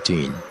chapter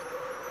 18.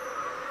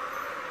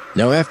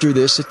 Now after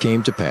this it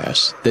came to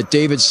pass that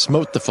David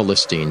smote the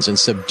Philistines and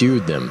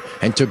subdued them,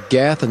 and took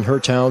Gath and her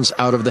towns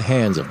out of the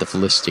hands of the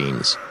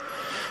Philistines.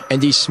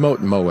 And he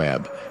smote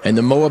Moab, and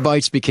the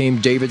Moabites became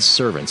David's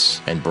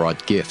servants, and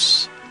brought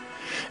gifts.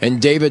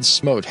 And David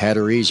smote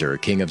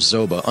Hadarezer king of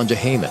Zobah unto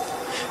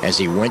Hamath, as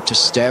he went to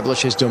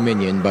establish his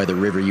dominion by the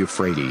river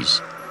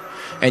Euphrates.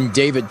 And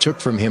David took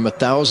from him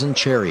 1,000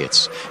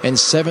 chariots, and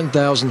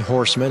 7,000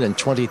 horsemen, and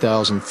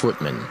 20,000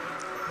 footmen.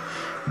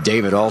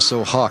 David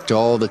also hawked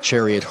all the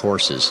chariot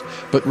horses,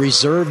 but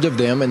reserved of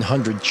them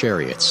 100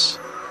 chariots.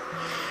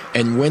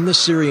 And when the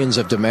Syrians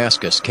of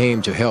Damascus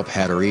came to help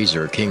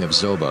Hadarezer, king of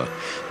Zobah,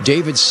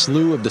 David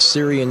slew of the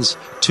Syrians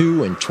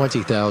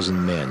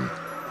 22,000 men.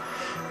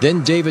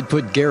 Then David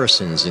put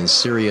garrisons in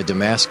Syria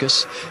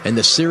Damascus, and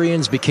the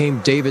Syrians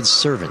became David's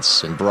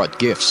servants and brought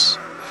gifts.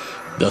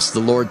 Thus the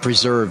Lord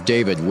preserved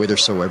David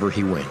whithersoever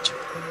he went.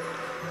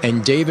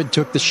 And David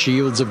took the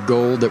shields of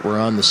gold that were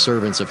on the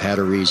servants of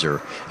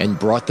Hadarezer, and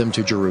brought them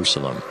to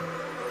Jerusalem.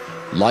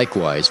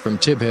 Likewise from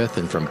Tibhath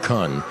and from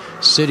Cun,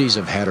 cities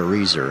of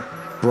Hadarezer,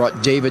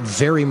 brought David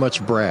very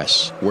much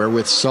brass,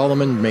 wherewith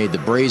Solomon made the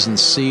brazen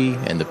sea,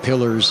 and the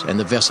pillars, and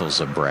the vessels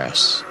of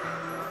brass.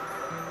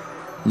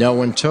 Now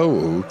when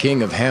Tou,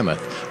 king of Hamath,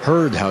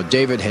 heard how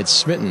David had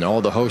smitten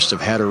all the host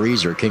of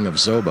Hadarezer, king of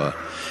Zobah,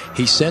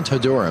 he sent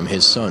Hadoram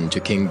his son to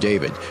King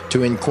David,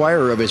 to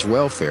inquire of his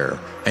welfare,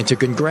 and to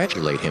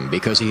congratulate him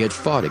because he had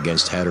fought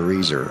against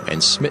Hadarezer,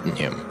 and smitten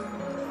him.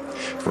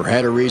 For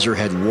Hadarezer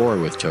had war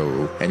with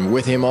Tou, and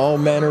with him all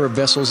manner of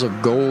vessels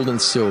of gold and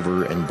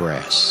silver and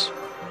brass.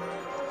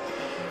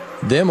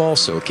 Them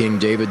also King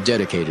David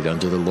dedicated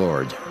unto the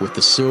Lord, with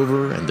the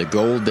silver and the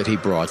gold that he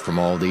brought from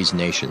all these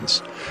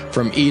nations,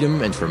 from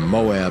Edom and from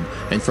Moab,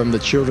 and from the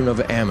children of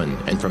Ammon,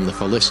 and from the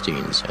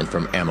Philistines, and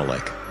from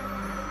Amalek.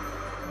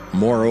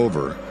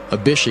 Moreover,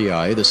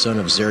 Abishai the son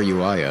of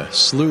Zeruiah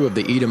slew of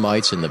the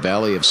Edomites in the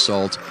valley of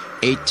Salt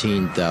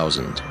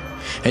 18,000.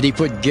 And he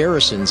put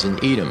garrisons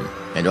in Edom,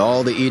 and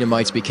all the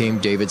Edomites became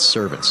David's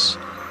servants.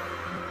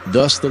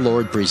 Thus the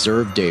Lord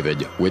preserved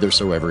David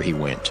whithersoever he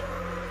went.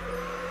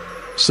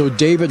 So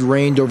David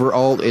reigned over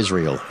all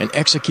Israel, and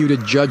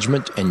executed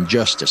judgment and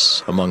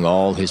justice among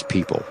all his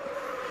people.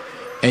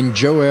 And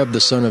Joab the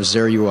son of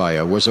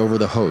Zeruiah was over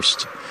the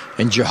host,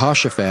 and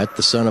Jehoshaphat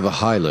the son of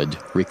Ahilud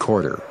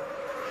recorder.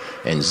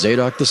 And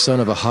Zadok the son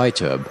of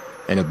Ahitub,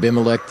 and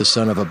Abimelech the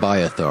son of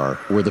Abiathar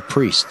were the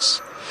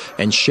priests,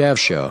 and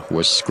Shavsha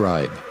was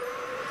scribe.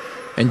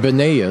 And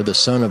Benaiah the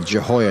son of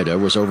Jehoiada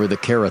was over the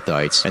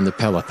Kerethites and the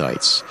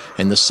Pelethites,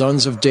 and the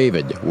sons of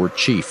David were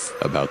chief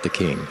about the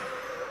king.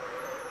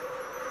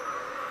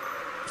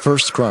 1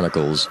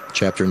 Chronicles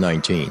chapter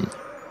 19.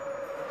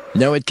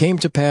 Now it came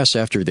to pass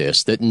after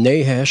this that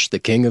Nahash the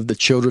king of the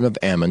children of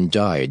Ammon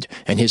died,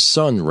 and his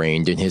son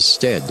reigned in his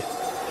stead.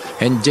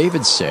 And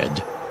David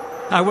said,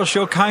 I will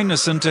show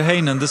kindness unto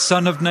Hanun the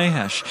son of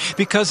Nahash,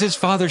 because his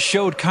father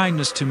showed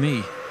kindness to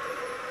me.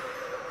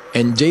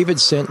 And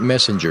David sent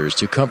messengers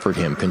to comfort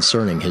him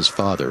concerning his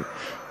father.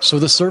 So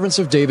the servants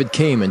of David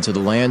came into the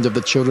land of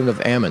the children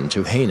of Ammon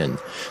to Hanun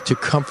to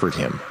comfort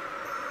him.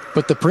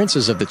 But the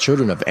princes of the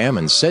children of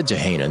Ammon said to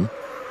Hanun,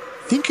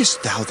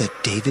 Thinkest thou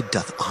that David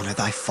doth honor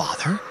thy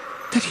father,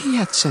 that he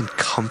hath sent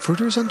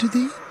comforters unto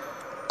thee?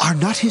 Are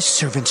not his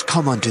servants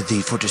come unto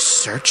thee for to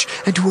search,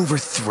 and to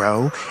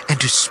overthrow, and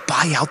to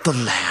spy out the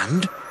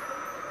land?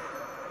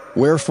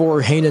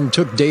 Wherefore Hanun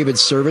took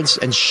David's servants,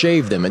 and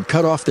shaved them, and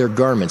cut off their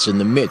garments in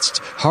the midst,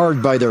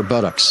 hard by their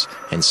buttocks,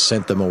 and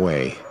sent them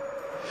away.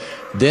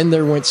 Then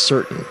there went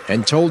certain,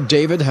 and told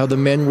David how the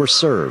men were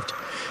served.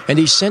 And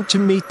he sent to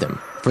meet them,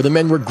 for the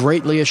men were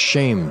greatly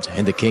ashamed.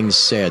 And the king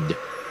said,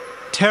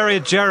 Tarry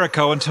at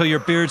Jericho until your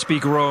beards be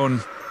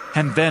grown,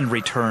 and then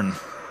return.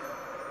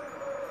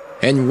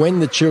 And when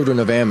the children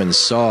of Ammon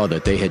saw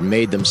that they had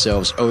made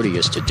themselves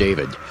odious to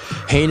David,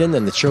 Hanun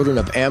and the children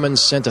of Ammon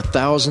sent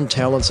 1,000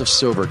 talents of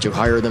silver to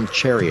hire them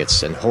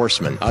chariots and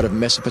horsemen out of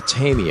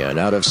Mesopotamia, and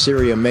out of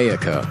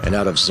Syria-Maachah, and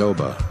out of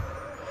Zobah.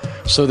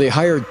 So they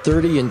hired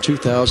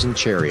 32,000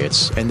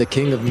 chariots, and the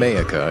king of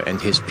Maachah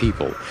and his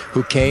people,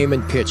 who came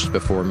and pitched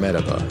before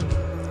Medeba.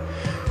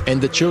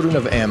 And the children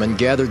of Ammon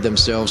gathered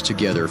themselves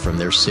together from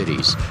their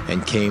cities,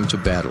 and came to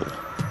battle.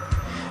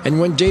 And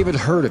when David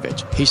heard of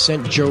it, he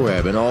sent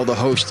Joab and all the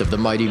host of the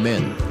mighty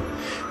men.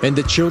 And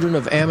the children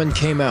of Ammon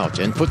came out,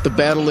 and put the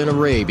battle in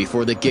array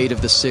before the gate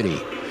of the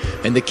city.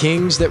 And the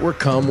kings that were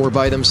come were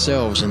by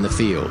themselves in the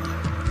field.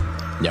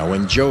 Now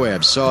when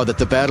Joab saw that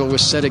the battle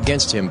was set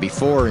against him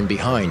before and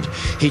behind,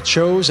 he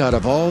chose out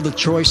of all the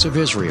choice of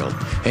Israel,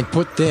 and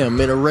put them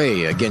in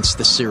array against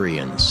the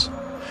Syrians.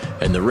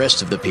 And the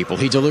rest of the people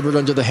he delivered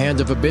unto the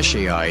hand of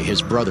Abishai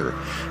his brother,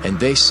 and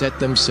they set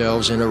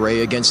themselves in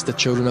array against the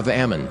children of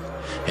Ammon.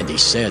 And he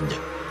said,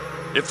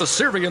 If the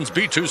Syrians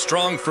be too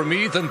strong for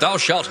me, then thou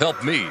shalt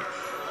help me.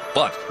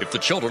 But if the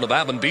children of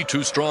Ammon be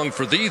too strong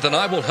for thee, then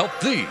I will help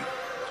thee.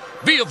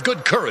 Be of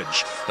good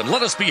courage, and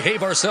let us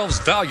behave ourselves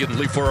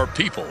valiantly for our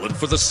people and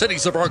for the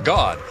cities of our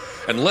God,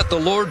 and let the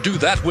Lord do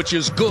that which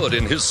is good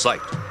in his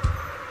sight.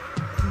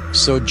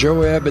 So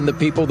Joab and the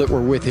people that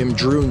were with him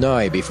drew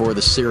nigh before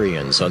the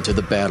Syrians unto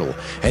the battle,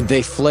 and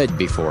they fled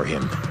before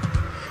him.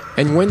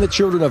 And when the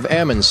children of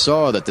Ammon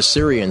saw that the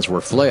Syrians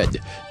were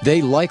fled,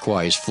 they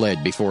likewise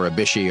fled before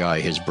Abishai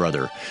his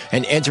brother,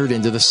 and entered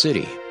into the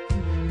city.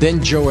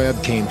 Then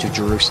Joab came to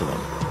Jerusalem.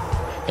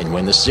 And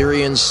when the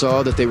Syrians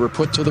saw that they were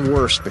put to the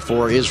worse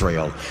before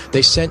Israel,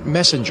 they sent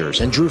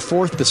messengers, and drew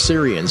forth the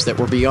Syrians that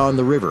were beyond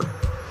the river.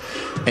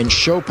 And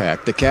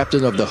Shophak, the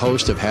captain of the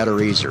host of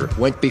Hadarezer,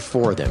 went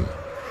before them.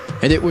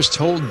 And it was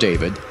told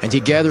David, and he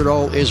gathered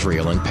all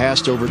Israel and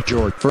passed over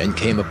Jordan and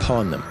came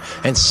upon them,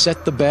 and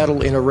set the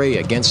battle in array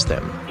against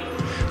them.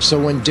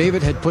 So when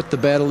David had put the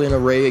battle in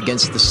array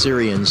against the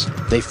Syrians,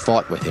 they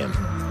fought with him.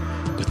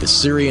 But the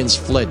Syrians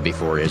fled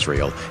before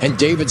Israel, and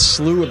David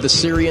slew of the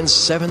Syrians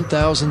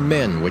 7,000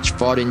 men which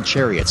fought in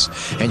chariots,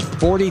 and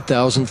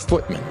 40,000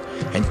 footmen,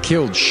 and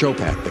killed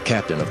Shobach the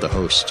captain of the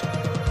host.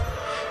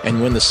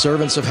 And when the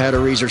servants of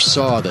Hadarezer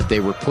saw that they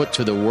were put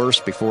to the worse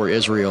before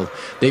Israel,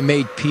 they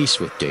made peace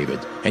with David,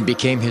 and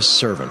became his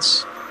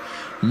servants.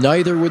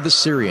 Neither would the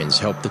Syrians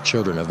help the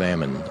children of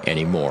Ammon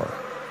any more.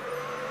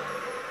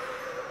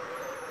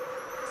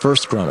 1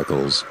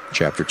 Chronicles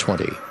chapter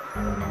 20.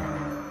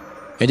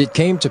 And it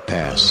came to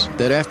pass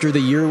that after the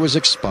year was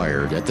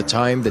expired, at the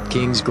time that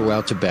kings go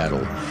out to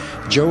battle,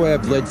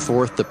 Joab led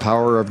forth the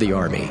power of the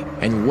army,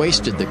 and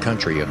wasted the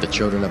country of the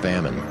children of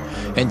Ammon,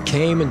 and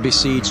came and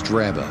besieged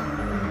Rabbah.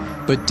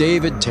 But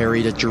David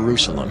tarried at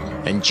Jerusalem,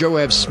 and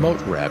Joab smote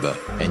Rabbah,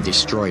 and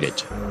destroyed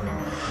it.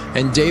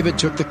 And David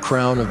took the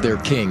crown of their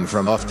king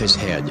from off his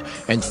head,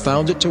 and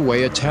found it to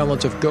weigh a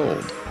talent of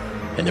gold.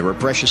 And there were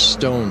precious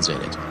stones in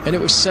it, and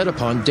it was set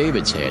upon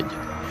David's head.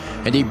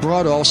 And he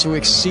brought also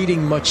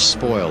exceeding much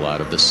spoil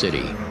out of the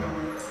city.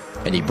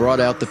 And he brought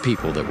out the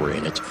people that were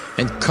in it,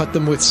 and cut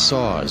them with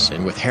saws,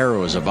 and with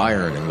harrows of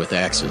iron, and with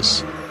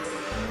axes.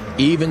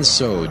 Even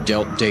so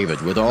dealt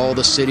David with all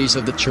the cities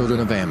of the children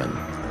of Ammon.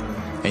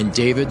 And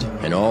David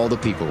and all the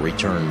people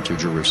returned to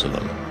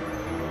Jerusalem.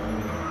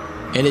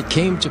 And it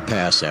came to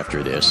pass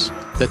after this,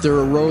 that there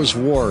arose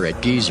war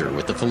at Gezer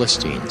with the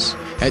Philistines,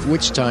 at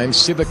which time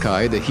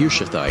Sibbecai the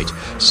Hushathite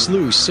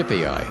slew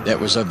Sippai that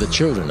was of the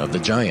children of the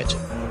giant,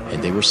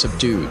 and they were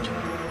subdued.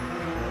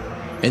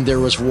 And there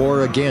was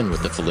war again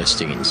with the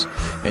Philistines,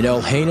 and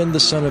Elhanan the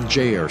son of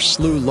Jair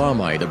slew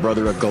Lamai the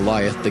brother of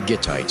Goliath the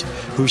Gittite,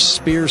 whose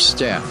spear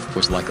staff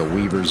was like a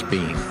weaver's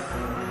beam.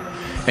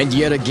 And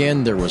yet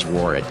again there was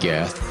war at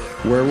Gath,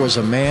 where was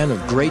a man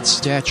of great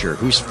stature,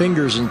 whose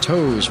fingers and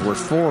toes were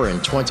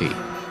 24,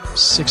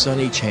 6 on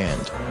each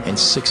hand, and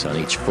 6 on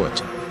each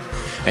foot.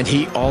 And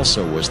he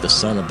also was the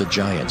son of the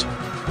giant.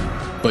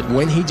 But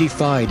when he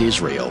defied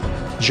Israel,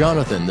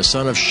 Jonathan the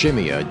son of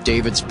Shimeah,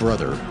 David's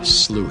brother,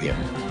 slew him.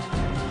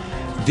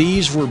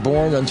 These were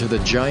born unto the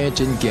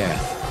giant in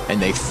Gath,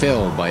 and they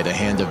fell by the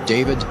hand of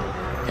David,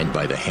 and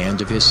by the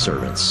hand of his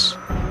servants.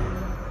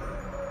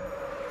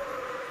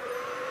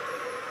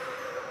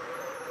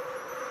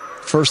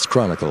 First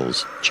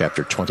Chronicles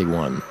chapter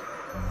 21.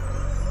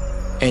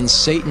 And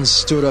Satan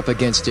stood up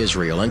against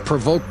Israel, and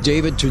provoked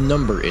David to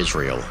number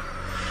Israel.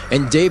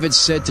 And David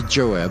said to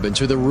Joab and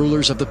to the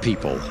rulers of the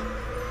people,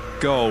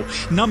 Go,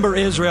 number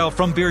Israel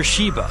from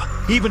Beersheba,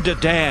 even to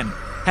Dan,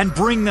 and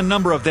bring the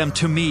number of them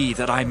to me,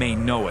 that I may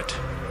know it.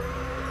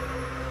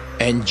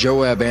 And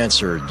Joab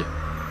answered,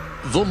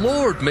 The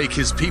Lord make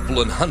his people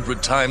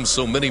 100 times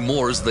so many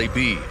more as they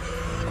be.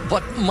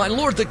 But, my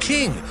lord the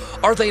king,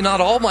 are they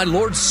not all my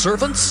lord's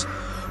servants?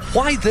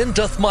 Why then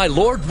doth my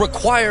lord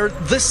require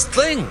this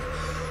thing?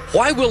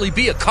 Why will he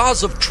be a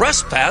cause of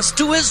trespass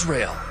to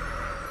Israel?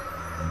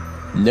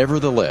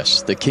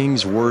 Nevertheless, the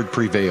king's word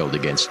prevailed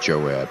against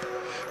Joab.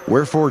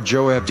 Wherefore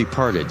Joab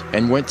departed,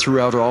 and went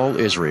throughout all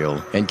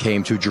Israel, and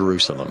came to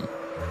Jerusalem.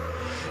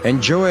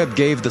 And Joab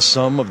gave the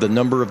sum of the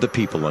number of the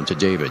people unto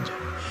David.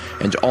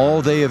 And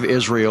all they of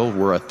Israel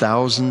were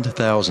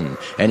 1,000,000,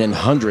 and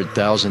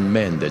 100,000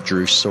 men that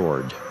drew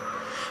sword.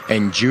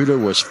 And Judah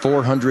was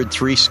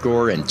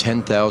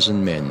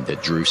 460,010 men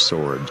that drew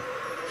sword.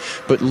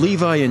 But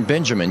Levi and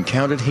Benjamin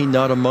counted he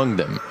not among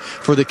them,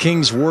 for the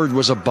king's word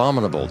was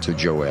abominable to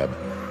Joab.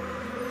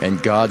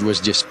 And God was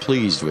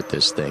displeased with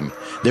this thing,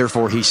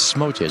 therefore he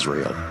smote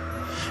Israel.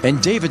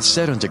 And David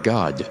said unto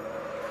God,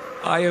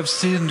 I have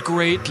sinned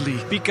greatly,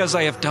 because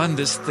I have done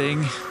this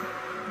thing.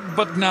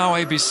 But now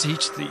I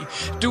beseech thee,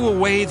 do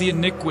away the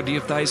iniquity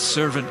of thy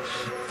servant,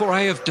 for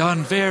I have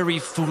done very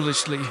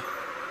foolishly.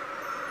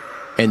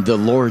 And the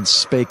Lord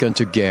spake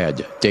unto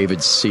Gad,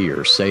 David's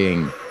seer,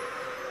 saying,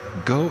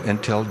 Go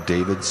and tell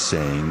David,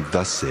 saying,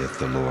 Thus saith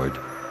the Lord,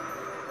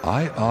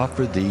 I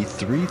offer thee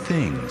 3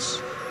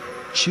 things.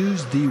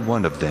 Choose thee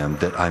one of them,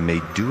 that I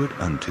may do it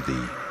unto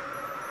thee.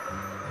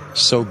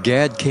 So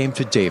Gad came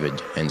to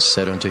David, and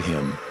said unto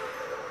him,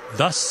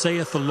 Thus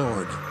saith the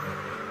Lord,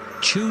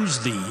 Choose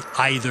thee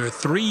either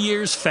 3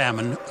 years'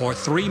 famine, or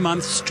 3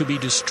 months to be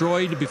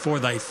destroyed before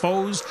thy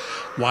foes,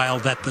 while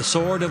that the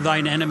sword of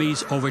thine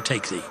enemies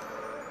overtake thee.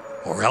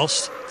 Or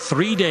else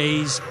 3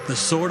 days the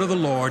sword of the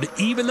Lord,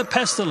 even the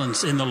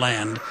pestilence in the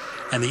land,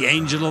 and the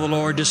angel of the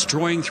Lord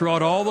destroying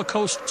throughout all the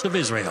coasts of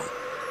Israel.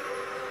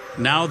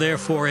 Now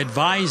therefore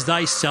advise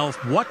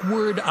thyself what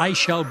word I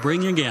shall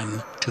bring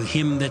again to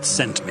him that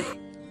sent me.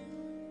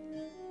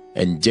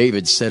 And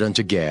David said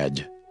unto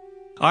Gad,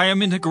 I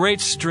am in a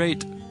great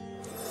strait.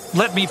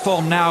 Let me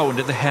fall now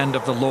into the hand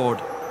of the Lord.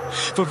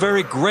 For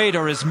very great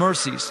are his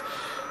mercies,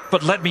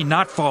 but let me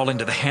not fall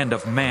into the hand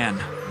of man.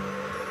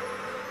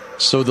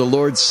 So the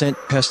Lord sent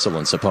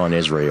pestilence upon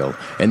Israel,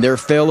 and there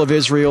fell of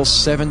Israel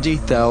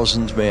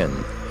 70,000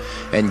 men.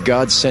 And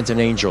God sent an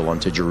angel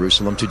unto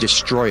Jerusalem to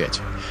destroy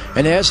it.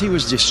 And as he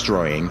was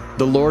destroying,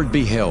 the Lord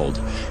beheld,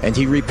 and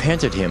he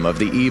repented him of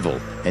the evil,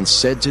 and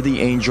said to the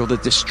angel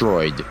that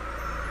destroyed,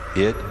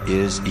 It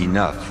is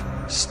enough.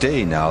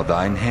 Stay now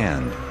thine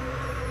hand.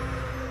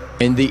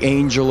 And the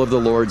angel of the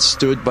Lord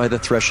stood by the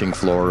threshing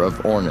floor of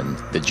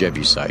Ornan the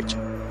Jebusite.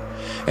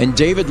 And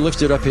David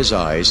lifted up his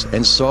eyes,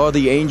 and saw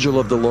the angel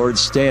of the Lord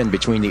stand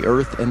between the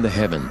earth and the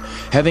heaven,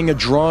 having a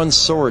drawn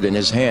sword in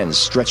his hand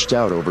stretched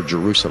out over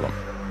Jerusalem.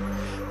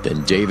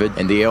 Then David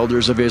and the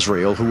elders of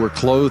Israel, who were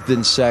clothed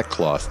in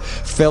sackcloth,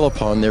 fell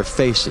upon their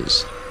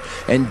faces.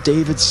 And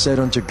David said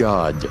unto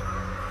God,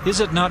 Is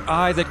it not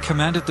I that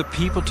commanded the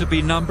people to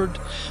be numbered?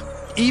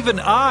 Even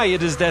I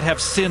it is that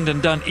have sinned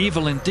and done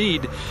evil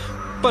indeed.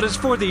 But as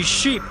for these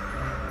sheep,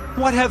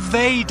 what have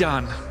they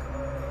done?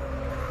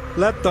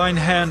 Let thine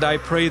hand, I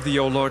pray thee,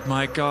 O Lord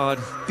my God,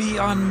 be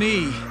on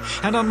me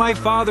and on my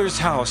father's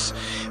house,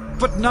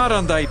 but not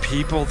on thy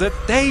people, that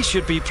they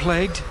should be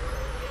plagued.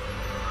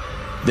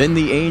 Then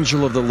the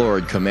angel of the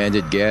Lord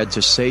commanded Gad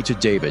to say to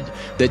David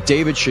that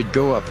David should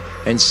go up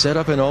and set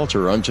up an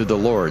altar unto the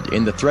Lord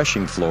in the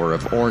threshing floor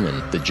of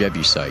Ornan the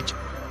Jebusite.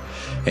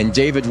 And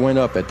David went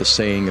up at the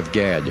saying of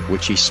Gad,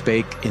 which he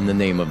spake in the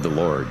name of the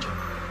Lord.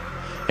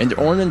 And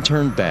Ornan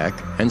turned back,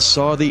 and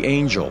saw the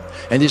angel,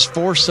 and his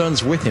 4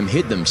 sons with him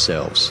hid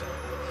themselves.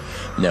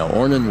 Now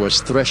Ornan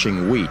was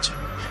threshing wheat.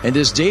 And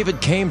as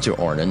David came to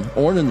Ornan,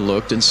 Ornan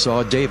looked and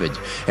saw David,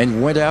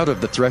 and went out of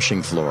the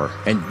threshing floor,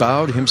 and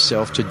bowed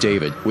himself to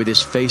David, with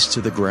his face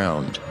to the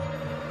ground.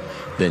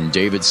 Then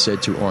David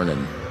said to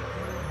Ornan,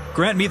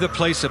 Grant me the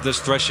place of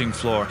this threshing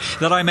floor,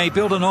 that I may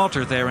build an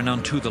altar therein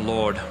unto the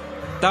Lord.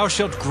 Thou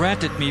shalt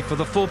grant it me for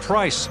the full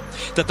price,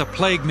 that the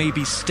plague may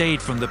be stayed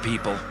from the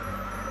people.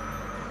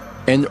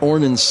 And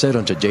Ornan said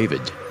unto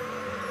David,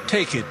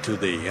 Take it to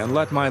thee, and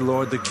let my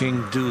lord the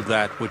king do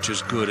that which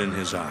is good in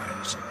his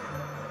eyes.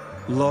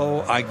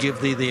 Lo, I give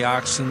thee the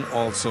oxen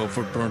also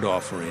for burnt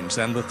offerings,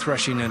 and the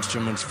threshing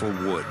instruments for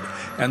wood,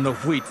 and the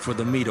wheat for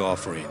the meat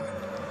offering.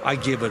 I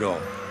give it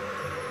all.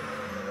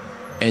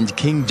 And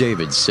King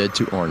David said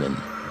to Ornan,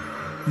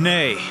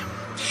 Nay,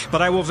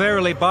 but I will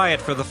verily buy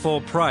it for the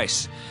full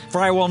price.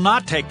 For I will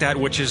not take that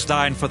which is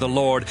thine for the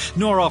Lord,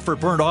 nor offer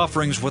burnt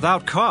offerings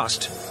without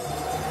cost.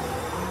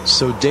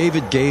 So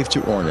David gave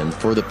to Ornan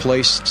for the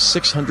place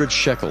 600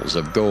 shekels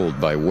of gold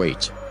by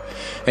weight.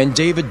 And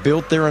David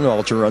built there an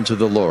altar unto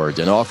the Lord,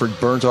 and offered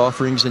burnt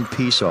offerings and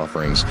peace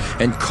offerings,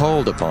 and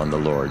called upon the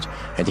Lord.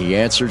 And he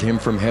answered him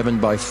from heaven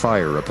by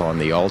fire upon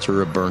the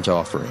altar of burnt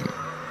offering.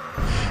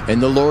 And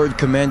the Lord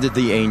commanded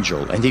the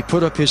angel, and he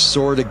put up his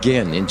sword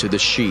again into the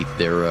sheath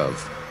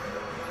thereof.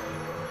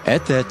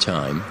 At that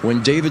time,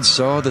 when David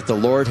saw that the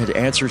Lord had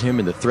answered him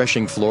in the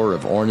threshing floor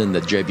of Ornan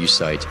the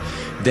Jebusite,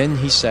 then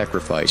he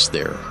sacrificed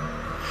there.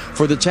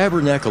 For the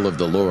tabernacle of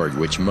the Lord,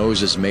 which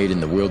Moses made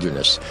in the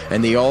wilderness,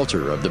 and the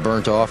altar of the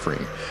burnt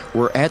offering,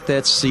 were at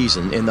that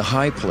season in the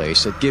high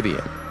place at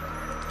Gibeon.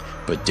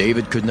 But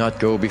David could not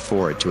go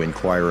before it to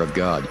inquire of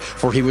God,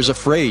 for he was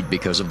afraid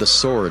because of the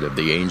sword of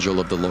the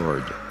angel of the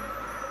Lord.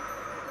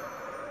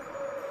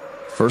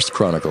 1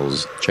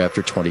 Chronicles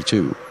chapter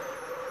 22.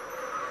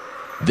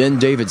 Then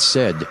David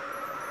said,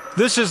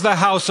 This is the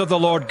house of the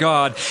Lord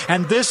God,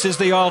 and this is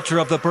the altar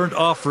of the burnt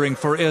offering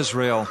for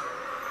Israel.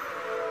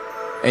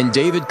 And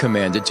David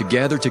commanded to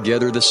gather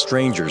together the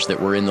strangers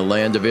that were in the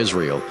land of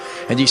Israel,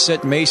 and he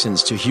set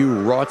masons to hew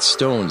wrought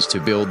stones to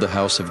build the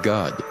house of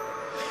God.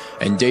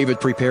 And David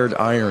prepared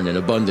iron in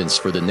abundance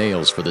for the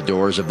nails for the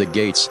doors of the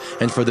gates,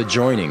 and for the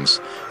joinings,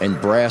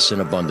 and brass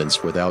in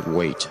abundance without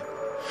weight.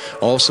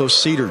 Also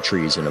cedar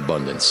trees in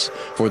abundance,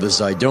 for the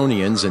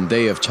Zidonians and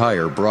they of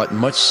Tyre brought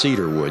much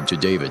cedar wood to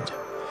David.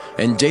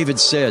 And David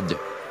said,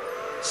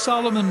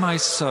 Solomon my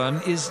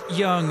son is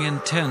young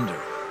and tender,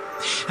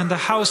 and the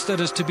house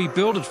that is to be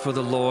builded for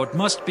the Lord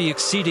must be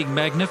exceeding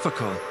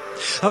magnifical,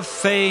 of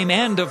fame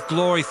and of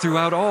glory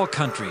throughout all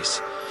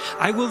countries.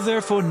 I will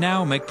therefore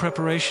now make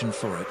preparation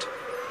for it.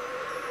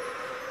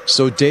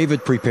 So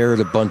David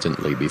prepared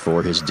abundantly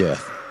before his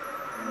death.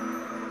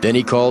 Then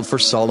he called for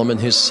Solomon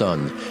his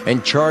son,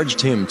 and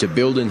charged him to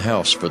build an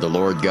house for the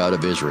Lord God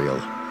of Israel.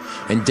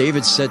 And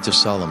David said to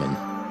Solomon,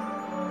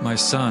 My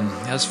son,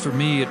 as for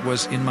me it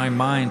was in my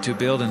mind to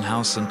build an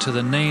house unto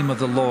the name of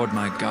the Lord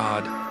my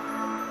God.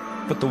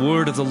 But the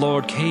word of the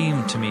Lord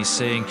came to me,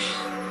 saying,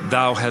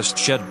 Thou hast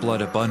shed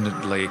blood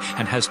abundantly,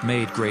 and hast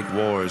made great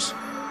wars.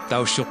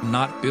 Thou shalt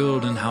not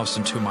build an house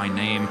unto my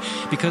name,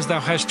 because thou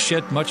hast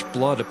shed much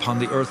blood upon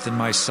the earth in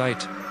my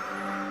sight.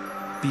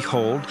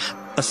 Behold,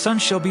 a son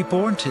shall be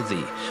born to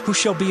thee, who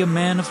shall be a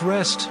man of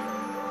rest.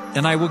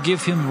 And I will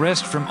give him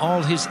rest from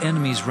all his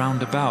enemies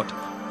round about.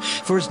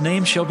 For his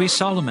name shall be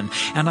Solomon,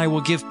 and I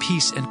will give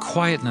peace and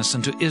quietness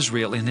unto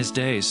Israel in his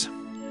days.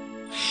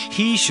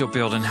 He shall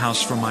build an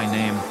house for my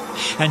name,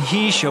 and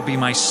he shall be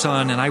my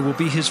son, and I will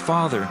be his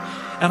father,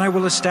 and I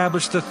will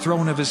establish the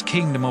throne of his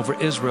kingdom over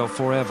Israel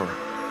forever.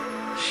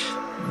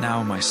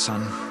 Now, my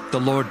son, the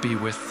Lord be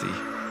with thee.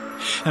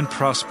 And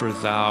prosper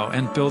thou,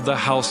 and build the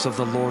house of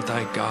the Lord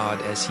thy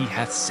God, as he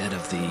hath said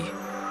of thee.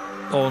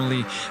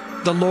 Only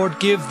the Lord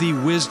give thee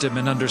wisdom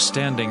and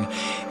understanding,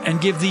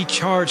 and give thee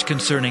charge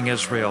concerning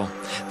Israel,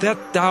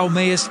 that thou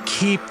mayest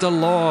keep the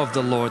law of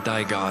the Lord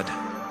thy God.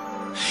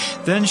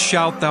 Then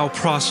shalt thou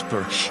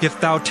prosper,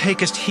 if thou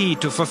takest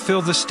heed to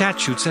fulfill the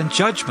statutes and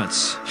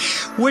judgments,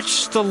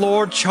 which the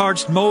Lord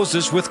charged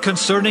Moses with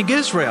concerning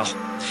Israel.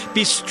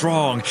 Be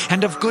strong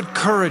and of good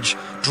courage,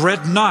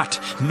 dread not,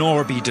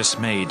 nor be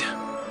dismayed.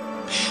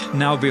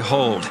 Now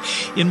behold,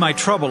 in my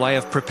trouble I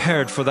have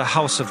prepared for the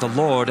house of the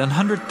Lord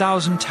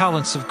 100,000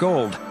 talents of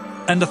gold,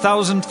 and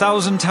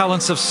 1,000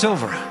 talents of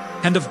silver,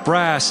 and of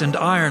brass and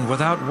iron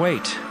without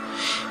weight.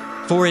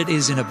 For it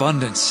is in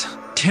abundance.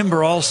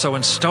 Timber also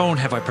and stone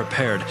have I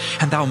prepared,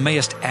 and thou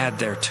mayest add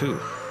thereto.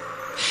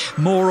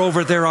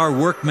 Moreover, there are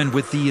workmen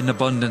with thee in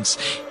abundance,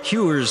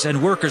 hewers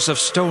and workers of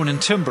stone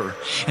and timber,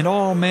 and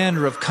all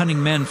manner of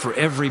cunning men for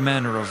every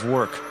manner of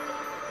work.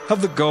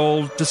 Of the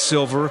gold, the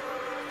silver,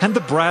 and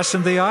the brass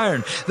and the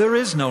iron, there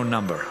is no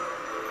number.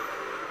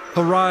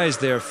 Arise,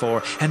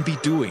 therefore, and be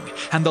doing,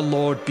 and the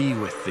Lord be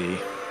with thee.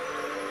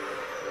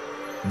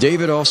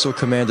 David also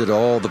commanded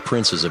all the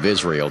princes of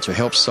Israel to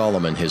help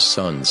Solomon his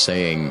son,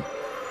 saying,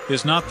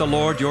 Is not the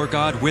Lord your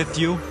God with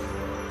you?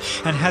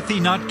 And hath he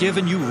not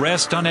given you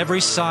rest on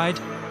every side?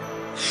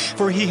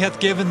 For he hath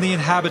given the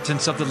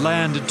inhabitants of the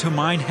land into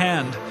mine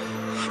hand,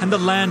 and the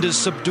land is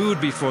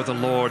subdued before the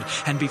Lord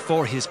and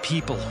before his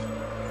people.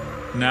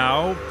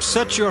 Now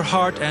set your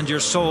heart and your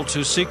soul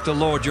to seek the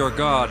Lord your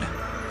God.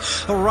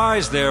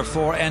 Arise,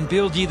 therefore, and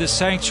build ye the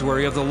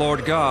sanctuary of the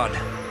Lord God,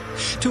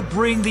 to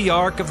bring the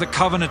ark of the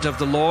covenant of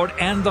the Lord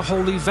and the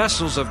holy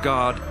vessels of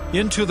God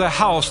into the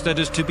house that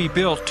is to be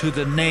built to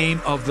the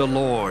name of the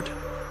Lord.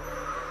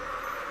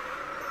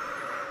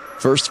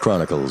 1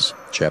 Chronicles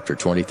chapter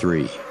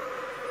 23.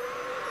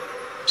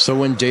 So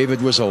when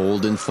David was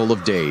old and full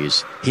of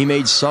days, he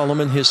made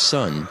Solomon his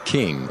son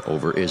king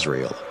over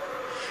Israel.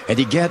 And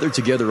he gathered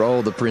together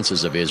all the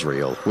princes of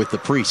Israel, with the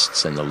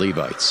priests and the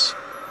Levites.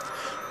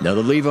 Now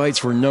the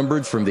Levites were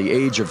numbered from the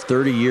age of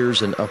 30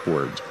 years and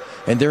upward,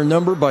 and their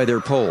number by their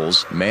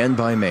polls, man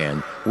by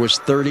man, was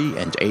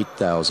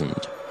 38,000,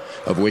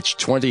 of which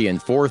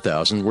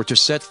 24,000 were to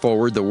set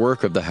forward the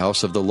work of the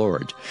house of the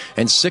Lord,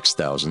 and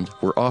 6,000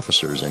 were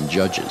officers and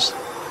judges.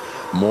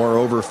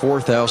 Moreover,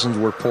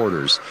 4,000 were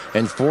porters,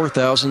 and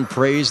 4,000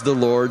 praised the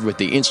Lord with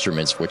the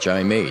instruments which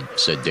I made,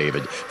 said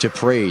David, to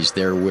praise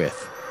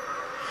therewith.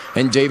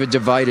 And David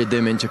divided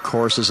them into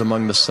courses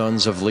among the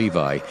sons of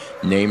Levi,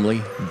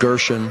 namely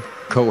Gershon,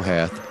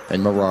 Kohath,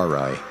 and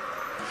Merari.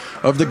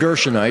 Of the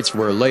Gershonites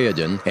were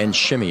Laodin and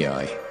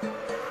Shimei.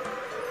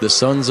 The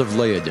sons of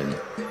Laodin,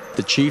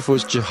 the chief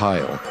was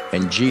Jehiel,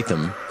 and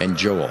Jetham, and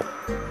Joel,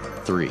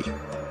 3.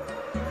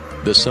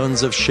 The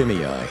sons of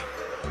Shimei,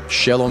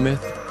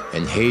 Shelomith,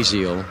 and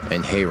Haziel,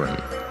 and Haran,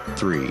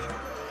 3.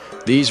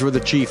 These were the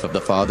chief of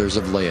the fathers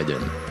of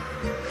Laodin.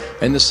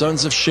 And the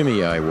sons of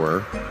Shimei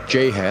were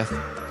Jahath,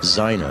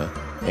 Zina,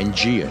 and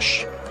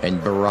Jeush, and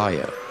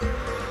Beriah.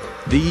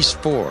 These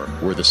 4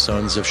 were the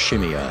sons of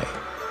Shimei.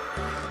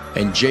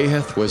 And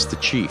Jahath was the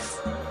chief,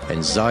 and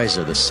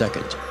Ziza the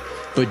second.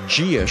 But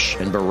Jeush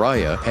and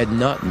Beriah had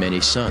not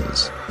many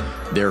sons.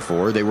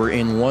 Therefore they were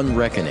in one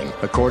reckoning,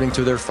 according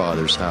to their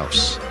father's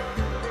house.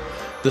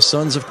 The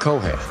sons of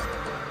Kohath,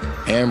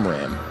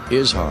 Amram,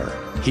 Izhar,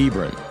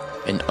 Hebron,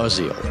 and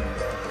Uzziel,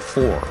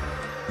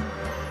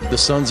 4. The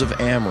sons of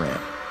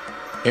Amram,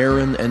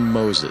 Aaron and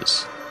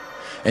Moses.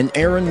 And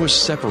Aaron was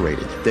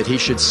separated, that he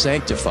should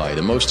sanctify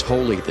the most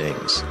holy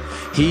things,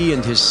 he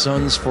and his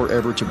sons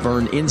forever to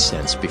burn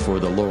incense before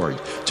the Lord,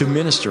 to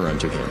minister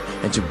unto him,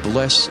 and to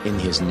bless in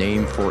his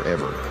name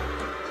forever.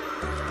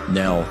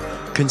 Now,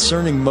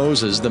 concerning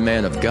Moses the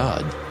man of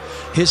God,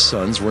 his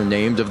sons were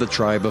named of the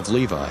tribe of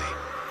Levi.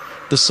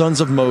 The sons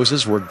of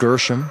Moses were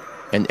Gershom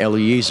and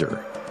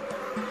Eleazar.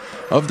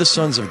 Of the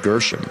sons of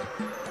Gershom,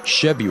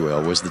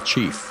 Shebuel was the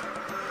chief.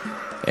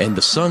 And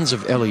the sons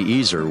of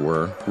Eleazar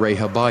were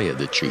Rehabiah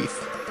the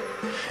chief.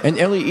 And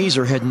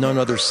Eleazar had none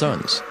other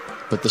sons,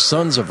 but the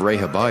sons of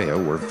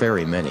Rehabiah were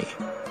very many.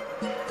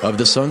 Of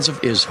the sons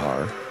of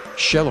Izhar,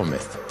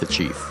 Shelomith the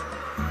chief.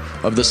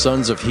 Of the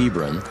sons of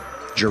Hebron,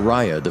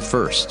 Jeriah the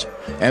first,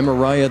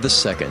 Amariah the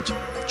second,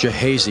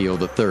 Jehaziel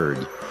the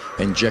third,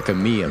 and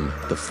Jekameam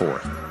the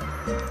fourth.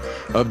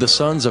 Of the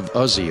sons of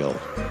Uzziel,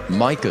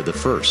 Micah the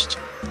first,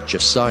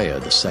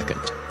 Jesiah the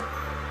second.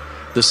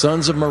 The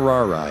sons of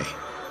Merari,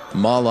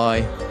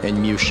 Malai and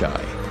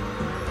Mushai.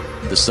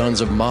 The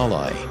sons of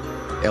Malai,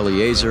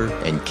 Eleazar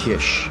and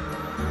Kish.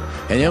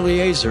 And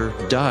Eleazar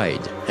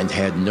died and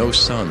had no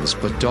sons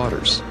but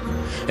daughters.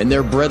 And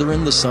their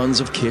brethren the sons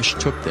of Kish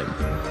took them.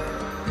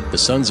 The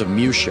sons of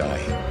Mushai,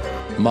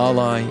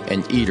 Malai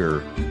and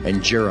Eder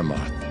and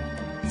Jeremoth,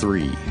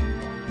 3.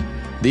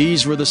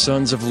 These were the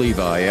sons of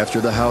Levi after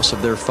the house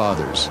of their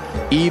fathers,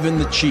 even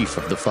the chief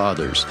of the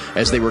fathers,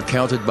 as they were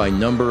counted by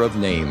number of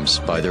names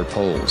by their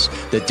polls,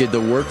 that did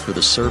the work for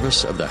the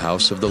service of the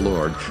house of the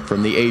Lord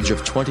from the age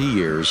of 20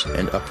 years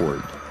and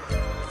upward.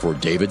 For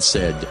David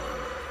said,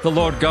 The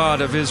Lord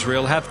God of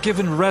Israel hath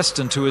given rest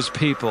unto his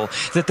people,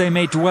 that they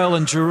may dwell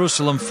in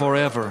Jerusalem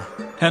forever.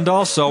 and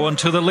also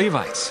unto the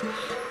Levites.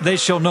 They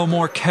shall no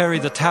more carry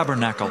the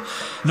tabernacle,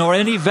 nor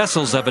any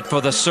vessels of it for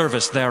the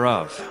service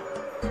thereof.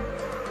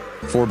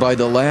 For by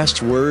the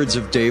last words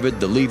of David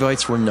the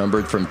Levites were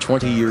numbered from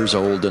 20 years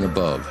old and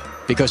above,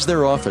 because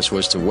their office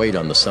was to wait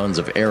on the sons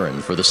of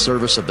Aaron for the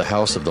service of the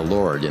house of the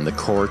Lord in the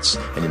courts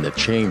and in the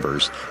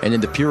chambers, and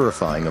in the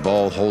purifying of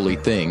all holy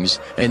things,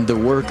 and the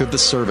work of the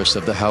service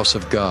of the house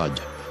of God,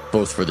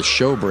 both for the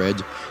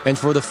showbread, and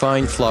for the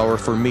fine flour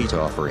for meat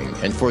offering,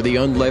 and for the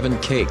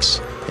unleavened cakes,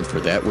 and for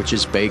that which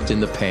is baked in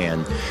the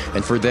pan,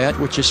 and for that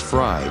which is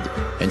fried,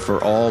 and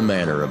for all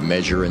manner of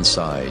measure and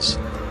size.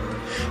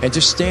 And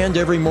to stand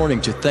every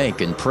morning to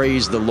thank and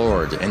praise the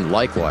Lord, and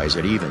likewise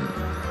at even.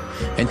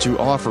 And to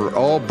offer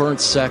all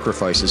burnt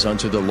sacrifices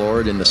unto the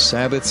Lord in the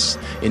Sabbaths,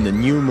 in the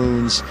new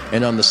moons,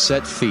 and on the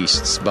set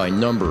feasts by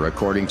number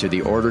according to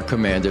the order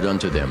commanded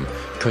unto them,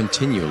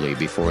 continually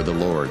before the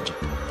Lord.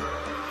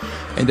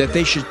 And that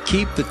they should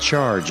keep the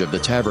charge of the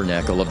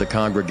tabernacle of the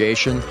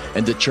congregation,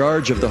 and the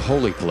charge of the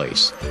holy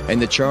place, and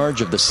the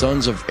charge of the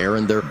sons of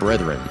Aaron their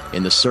brethren,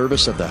 in the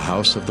service of the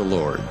house of the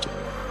Lord.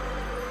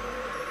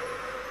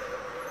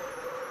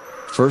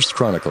 1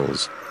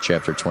 Chronicles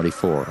chapter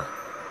 24.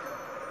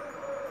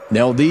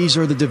 Now these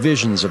are the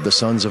divisions of the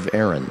sons of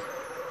Aaron.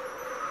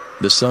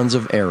 The sons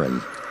of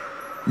Aaron,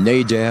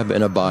 Nadab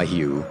and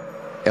Abihu,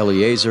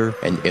 Eleazar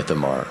and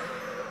Ithamar.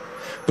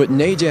 But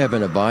Nadab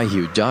and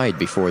Abihu died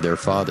before their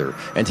father,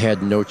 and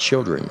had no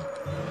children.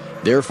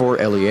 Therefore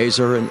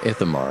Eleazar and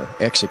Ithamar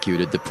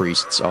executed the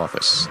priest's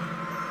office.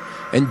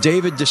 And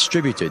David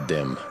distributed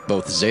them,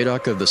 both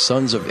Zadok of the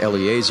sons of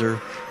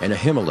Eleazar, and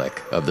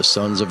Ahimelech of the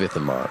sons of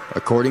Ithamar,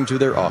 according to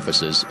their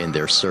offices in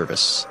their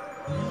service.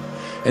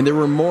 And there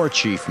were more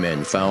chief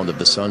men found of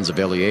the sons of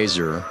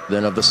Eleazar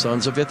than of the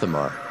sons of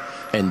Ithamar,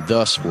 and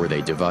thus were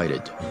they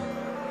divided.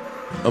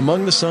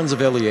 Among the sons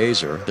of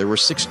Eleazar there were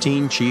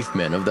 16 chief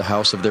men of the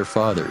house of their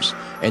fathers,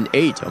 and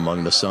 8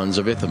 among the sons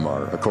of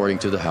Ithamar, according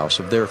to the house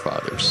of their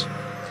fathers.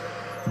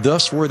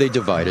 Thus were they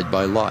divided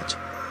by lot,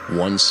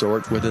 one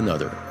sort with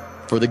another.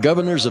 For the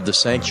governors of the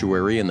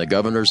sanctuary and the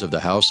governors of the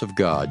house of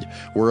God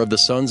were of the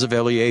sons of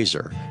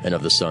Eleazar and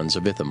of the sons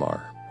of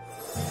Ithamar.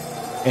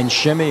 And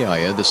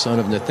Shemaiah the son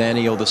of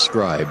Nathaniel the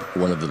scribe,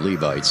 one of the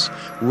Levites,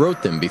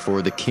 wrote them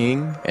before the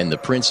king and the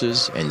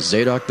princes and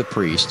Zadok the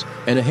priest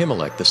and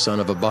Ahimelech the son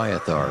of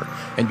Abiathar,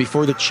 and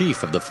before the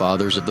chief of the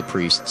fathers of the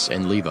priests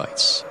and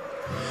Levites.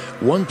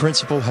 One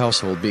principal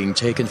household being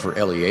taken for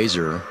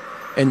Eleazar,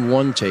 and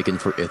one taken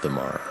for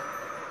Ithamar.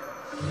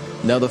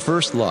 Now the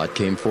first lot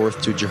came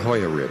forth to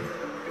Jehoiarib,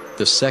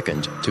 the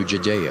second to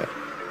Jedaiah,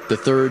 the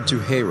third to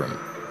Harim,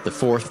 the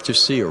fourth to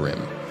Seorim,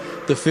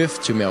 the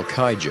fifth to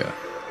Malchijah,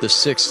 the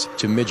sixth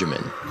to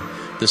Mijamin,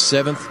 the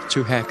seventh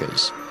to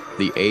Hakaz,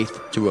 the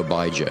eighth to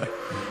Abijah,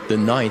 the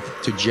ninth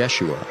to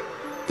Jeshua,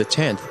 the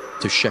 10th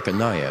to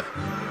Shechaniah,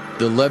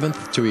 the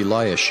 11th to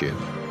Eliashib,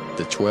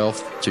 the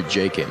 12th to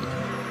Jachim,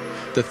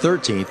 the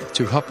 13th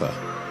to Huppah,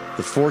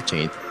 the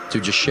 14th to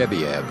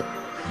Jeshebeab,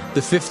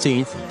 the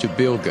 15th to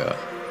Bilgah,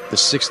 the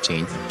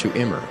 16th to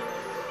Immer,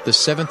 the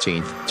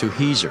 17th to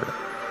Hezer,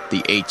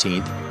 the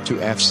 18th to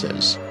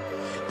Aphsaz,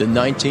 the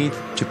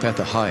 19th to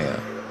Pethahiah,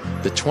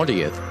 the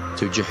 20th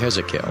to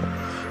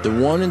Jehezekel, the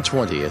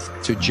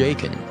 21st to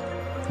Jachin,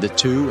 the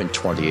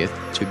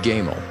 22nd to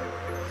Gamal,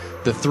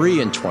 the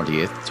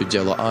 23rd to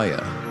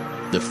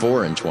Delaiah, the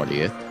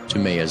 24th to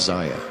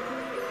Maaziah.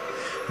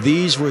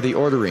 These were the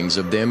orderings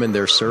of them in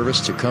their service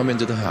to come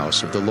into the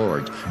house of the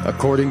Lord,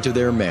 according to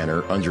their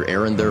manner under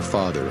Aaron their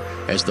father,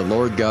 as the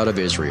Lord God of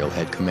Israel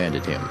had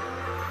commanded him.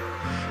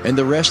 And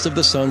the rest of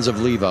the sons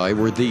of Levi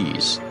were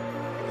these: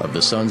 of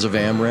the sons of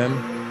Amram,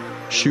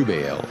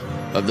 Shubael;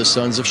 of the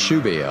sons of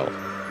Shubael,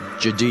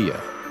 Jediah.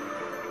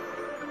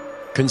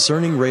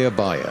 Concerning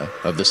Rehabiah,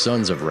 of the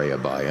sons of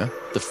Rehabiah,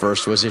 the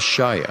first was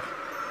Ishiah.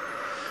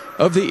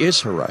 Of the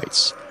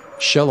Isharites,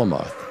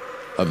 Shelomoth;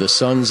 of the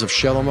sons of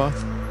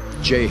Shelomoth,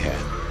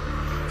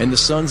 Jahath. And the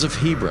sons of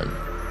Hebron,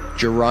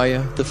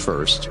 Jeriah the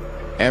first,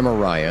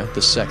 Amariah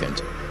the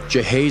second,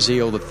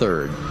 Jehaziel the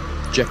third,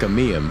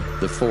 Jekameam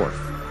the fourth.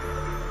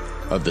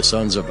 Of the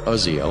sons of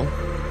Uzziel,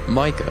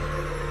 Micah.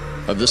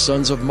 Of the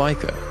sons of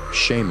Micah,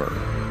 Shamer.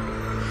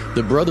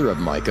 The brother of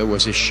Micah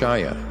was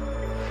Ishiah.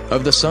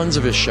 Of the sons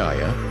of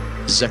Ishiah,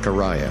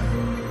 Zechariah.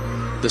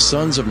 The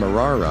sons of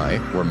Merari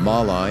were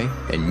Malai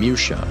and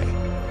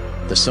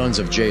Mushai. The sons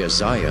of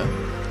Jaaziah,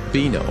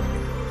 Beno.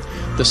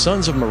 The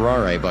sons of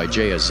Merari by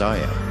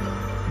Jaaziah,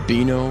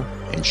 Beno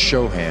and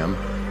Shoham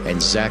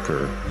and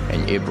Zachar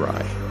and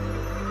Ibri.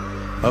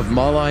 Of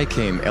Malai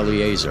came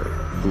Eleazar,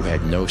 who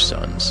had no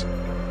sons.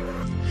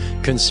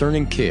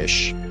 Concerning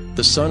Kish,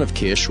 the son of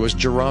Kish was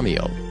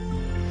Jerahmeel.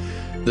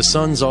 The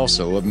sons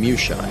also of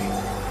Mushai,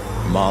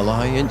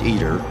 Malai and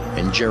Eder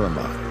and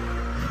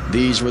Jeremoth.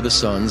 These were the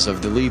sons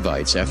of the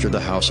Levites after the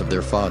house of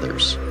their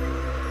fathers.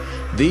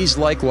 These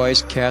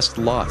likewise cast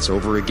lots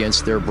over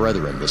against their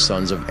brethren, the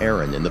sons of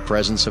Aaron, in the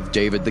presence of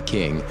David the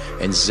king,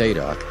 and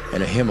Zadok,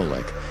 and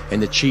Ahimelech,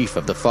 and the chief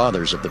of the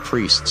fathers of the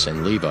priests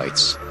and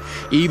Levites,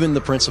 even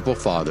the principal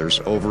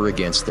fathers over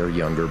against their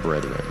younger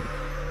brethren.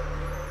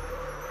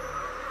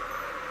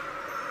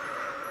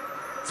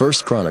 1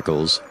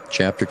 Chronicles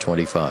chapter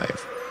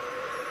 25.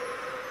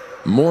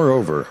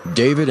 Moreover,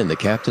 David and the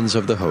captains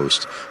of the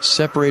host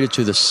separated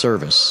to the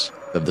service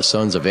of the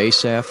sons of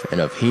Asaph and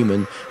of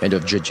Heman and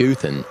of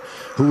Jeduthun,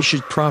 who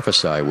should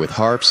prophesy with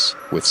harps,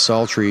 with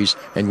psalteries,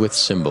 and with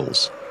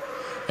cymbals.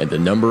 And the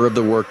number of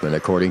the workmen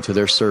according to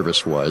their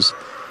service was,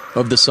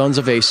 of the sons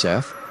of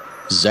Asaph,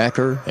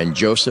 Zachar and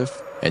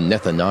Joseph and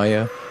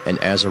Nethaniah and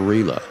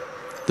Azarela,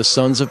 the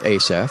sons of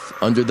Asaph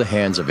under the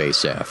hands of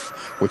Asaph,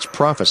 which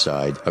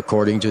prophesied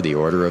according to the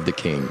order of the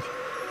king.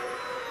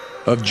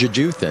 Of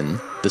Jeduthun,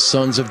 the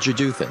sons of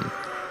Jeduthun,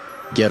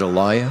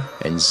 Gedaliah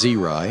and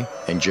Zeri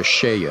and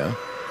Jeshaiah,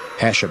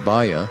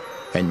 Hashabiah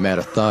and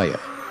Mattathiah,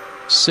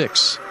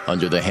 6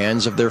 under the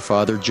hands of their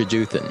father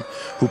Jeduthun,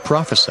 who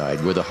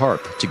prophesied with a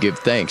harp to give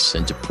thanks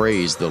and to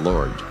praise the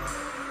Lord.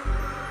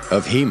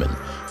 Of Heman,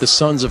 the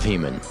sons of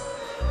Heman,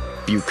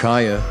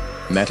 Bukiah,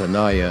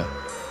 Mattaniah,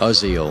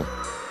 Uzziel,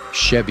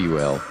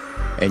 Shebuel,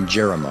 and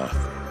Jeremoth,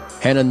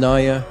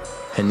 Hananiah,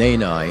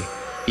 Hanani,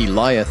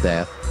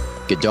 Eliathah,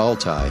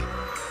 Gedaltai,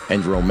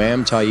 and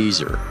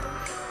Romamtiezer,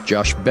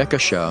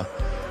 Joshbekashah,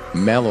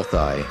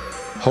 Malothai,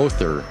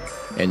 Hothir,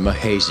 and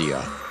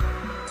Mahaziah.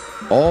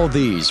 All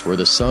these were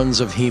the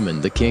sons of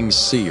Heman the king's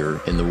seer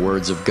in the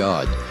words of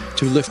God,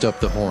 to lift up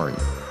the horn.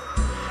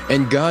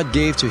 And God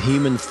gave to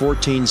Heman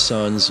 14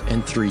 sons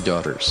and 3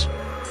 daughters.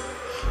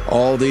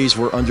 All these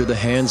were under the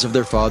hands of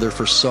their father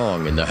for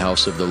song in the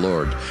house of the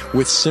Lord,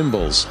 with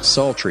cymbals,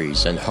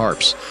 psalteries, and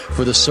harps,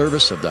 for the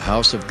service of the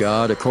house of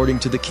God according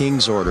to the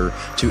king's order,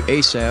 to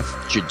Asaph,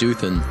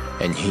 Jeduthun,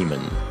 and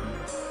Heman.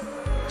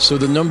 So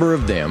the number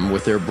of them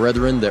with their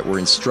brethren that were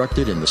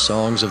instructed in the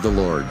songs of the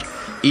Lord,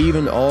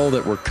 even all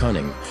that were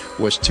cunning,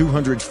 was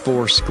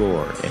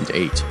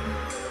 280.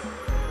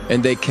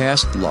 And they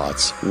cast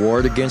lots,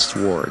 ward against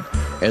ward,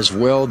 as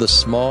well the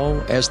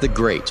small as the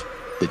great,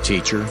 the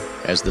teacher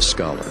as the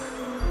scholar.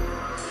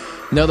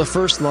 Now the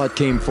first lot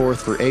came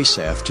forth for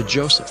Asaph to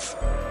Joseph,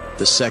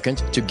 the second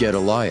to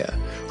Gedaliah,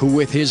 who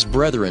with his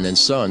brethren and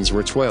sons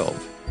were 12.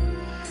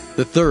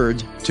 The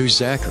third to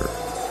Zachar,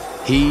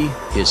 he,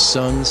 his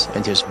sons,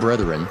 and his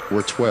brethren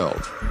were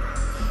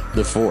 12.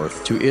 The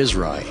fourth to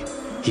Israel,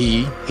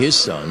 he, his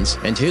sons,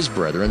 and his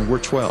brethren were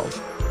 12.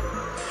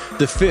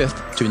 The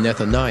fifth to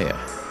Nethaniah,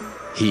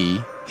 he,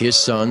 his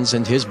sons,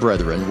 and his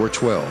brethren were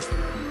 12.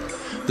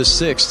 The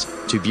sixth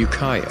to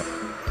Bukiah,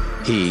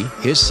 he,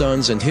 his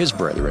sons, and his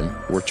brethren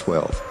were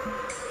 12.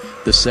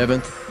 The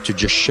seventh to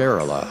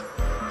Jesharelah,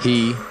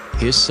 he,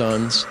 his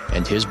sons,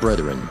 and his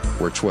brethren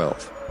were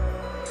 12.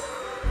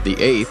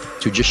 The eighth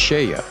to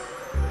Jeshaiah,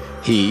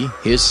 he,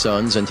 his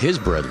sons, and his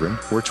brethren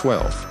were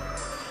 12.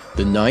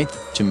 The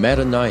ninth to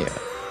Mattaniah,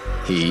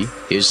 he,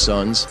 his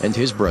sons, and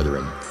his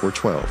brethren were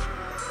 12.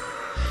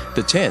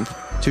 The 10th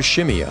to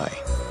Shimei,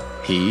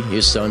 he,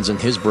 his sons, and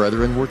his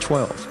brethren were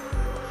 12.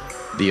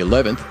 The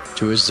 11th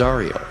to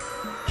Azariel,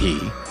 he,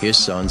 his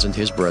sons, and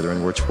his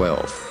brethren were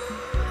 12.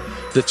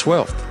 The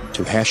 12th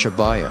to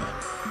Hashabiah,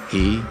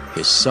 he,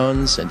 his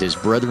sons, and his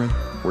brethren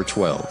were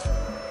 12.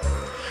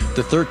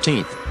 The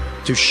 13th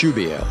to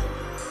Shubael,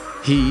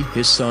 he,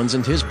 his sons,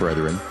 and his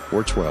brethren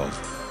were 12.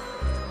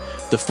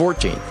 The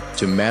 14th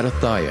to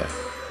Mattathiah,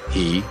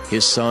 he,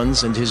 his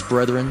sons, and his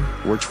brethren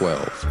were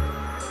 12.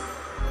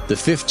 The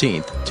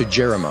 15th to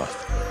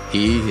Jeremoth,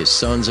 he, his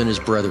sons, and his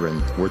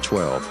brethren were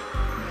 12.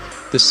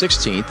 The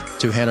 16th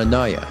to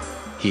Hananiah,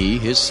 he,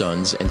 his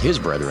sons, and his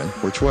brethren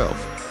were 12.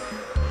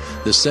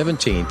 The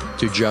 17th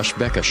to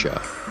Joshbekashah,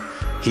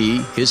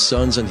 he, his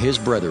sons, and his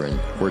brethren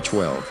were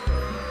 12.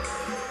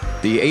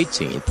 The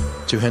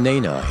 18th to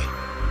Hanani,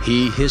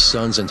 he, his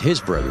sons, and his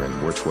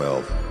brethren were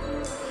 12.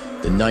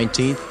 The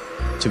 19th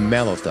to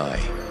Malothai,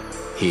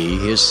 he,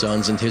 his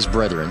sons, and his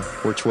brethren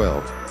were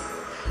 12.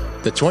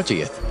 The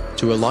 20th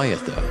to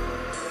Eliathah,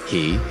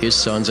 he, his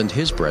sons, and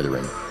his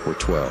brethren were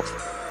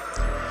 12.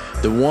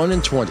 The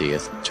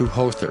 21st to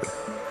Hothir,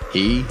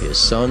 he, his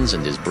sons,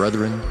 and his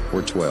brethren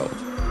were 12.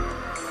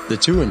 The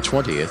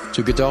 22nd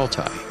to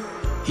Gedaltai,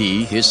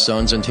 he, his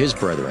sons, and his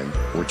brethren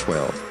were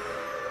 12.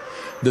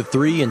 The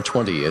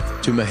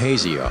 23rd to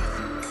Mahaziah,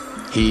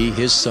 he,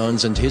 his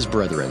sons, and his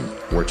brethren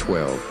were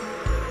 12.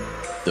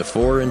 The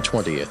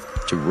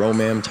 24th to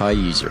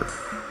Romamtiezer,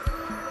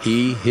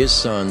 he, his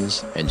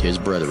sons, and his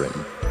brethren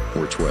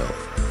were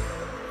 12.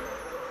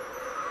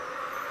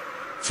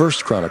 1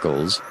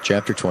 Chronicles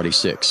chapter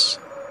 26.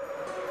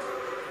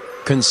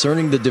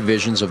 Concerning the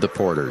divisions of the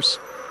porters,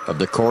 of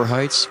the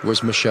Korhites was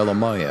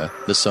Meshelemiah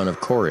the son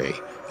of Korah,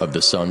 of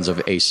the sons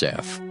of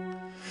Asaph.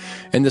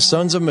 And the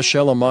sons of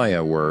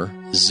Meshelemiah were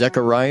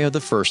Zechariah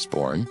the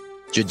firstborn,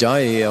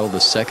 Jediael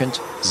the second,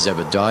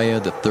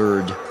 Zebadiah the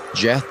third,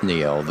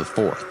 Jathniel the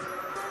fourth,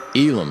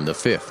 Elam the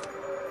fifth,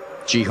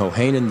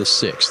 Jehohanan the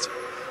sixth,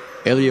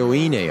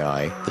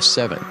 Elioenai the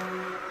seventh.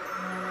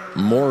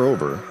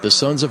 Moreover, the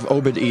sons of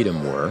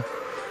Obed-Edom were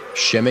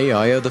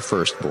Shemaiah the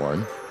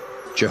firstborn,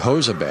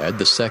 Jehozabad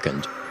the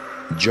second,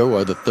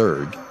 Joah the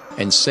third,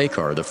 and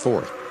Sakar the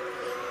fourth,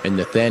 and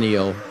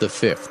Nathaniel the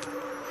fifth,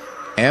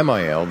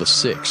 Amiel the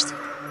sixth,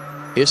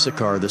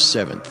 Issachar the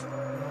seventh,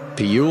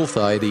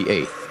 Peulthai the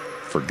eighth,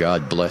 for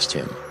God blessed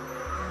him.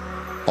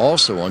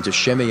 Also unto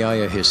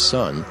Shemaiah his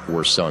son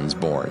were sons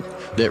born,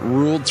 that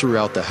ruled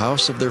throughout the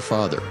house of their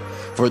father,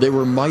 for they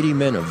were mighty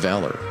men of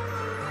valor.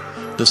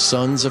 The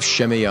sons of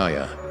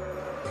Shemaiah,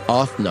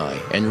 Othni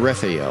and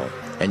Rephael,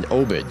 and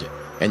Obed,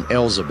 and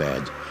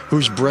Elzabad,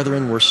 whose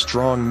brethren were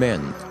strong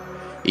men,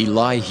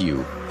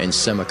 Elihu and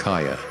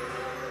Semachiah.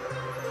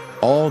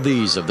 All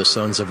these of the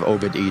sons of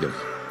Obed-Edom,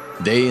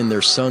 they and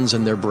their sons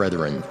and their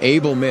brethren,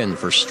 able men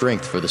for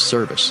strength for the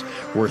service,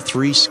 were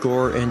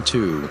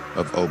 62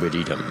 of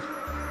Obed-Edom.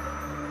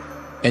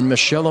 And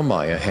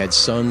Meshelemiah had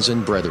sons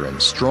and brethren,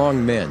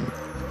 strong men,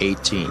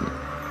 18.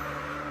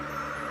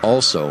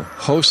 Also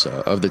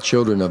Hosa of the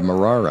children of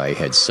Merari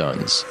had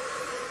sons,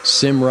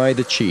 Simri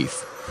the chief,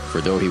 for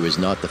though he was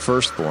not the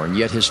firstborn,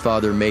 yet his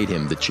father made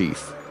him the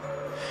chief,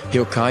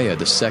 Hilkiah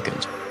the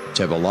second,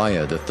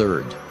 Tebaliah the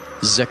third,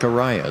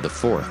 Zechariah the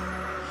fourth.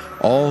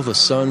 All the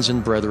sons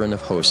and brethren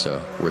of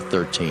Hosa were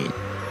 13.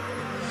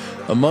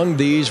 Among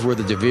these were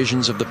the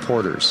divisions of the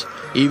porters,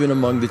 even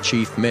among the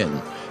chief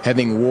men,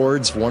 having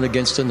wards one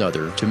against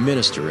another to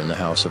minister in the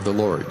house of the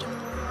Lord.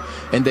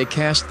 And they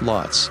cast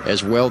lots,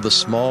 as well the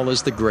small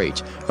as the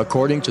great,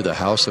 according to the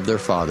house of their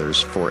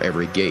fathers, for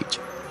every gate.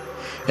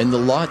 And the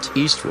lot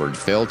eastward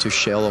fell to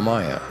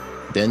Shelemiah.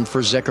 Then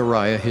for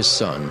Zechariah his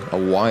son, a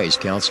wise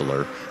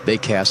counselor, they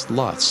cast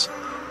lots,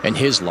 and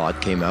his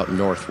lot came out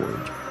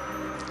northward.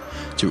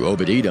 To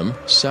Obed-Edom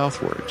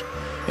southward,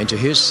 and to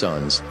his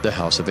sons the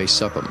house of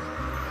Asuppam.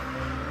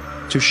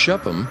 To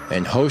Shuppam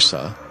and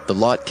Hosa the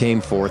lot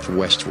came forth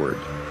westward,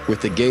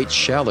 with the gate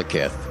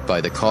Shalaketh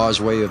by the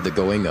causeway of the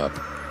going up,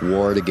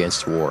 ward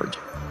against ward.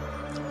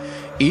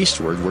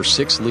 Eastward were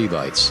 6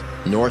 Levites,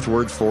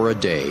 northward 4 a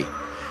day,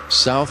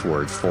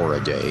 southward 4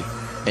 a day,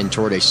 and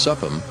toward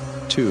Asuppam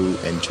 2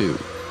 and 2.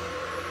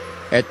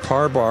 At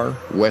Parbar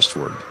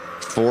westward,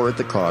 4 at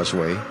the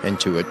causeway, and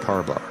 2 at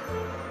Parbar.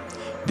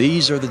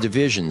 These are the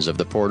divisions of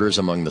the porters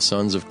among the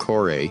sons of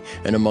Korah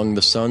and among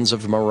the sons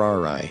of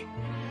Merari.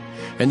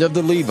 And of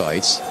the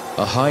Levites,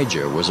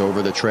 Ahijah was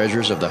over the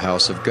treasures of the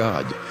house of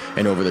God,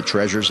 and over the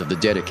treasures of the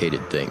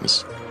dedicated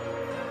things.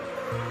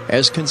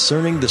 As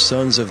concerning the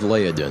sons of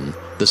Laodin,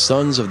 the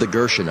sons of the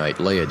Gershonite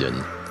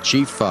Laodin,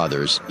 chief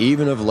fathers,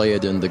 even of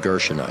Laodin the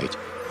Gershonite,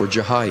 were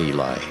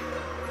Jehieli.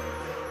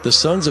 The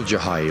sons of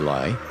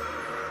Jehieli,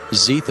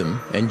 Zetham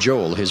and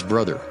Joel his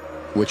brother,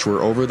 which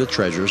were over the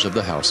treasures of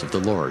the house of the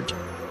Lord.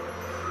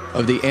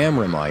 Of the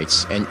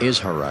Amramites and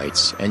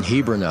Izharites and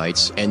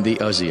Hebronites and the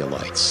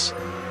Uzzielites.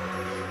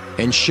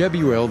 And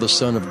Shebuel the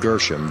son of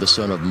Gershom, the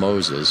son of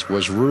Moses,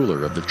 was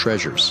ruler of the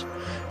treasures,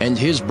 and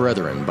his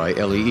brethren by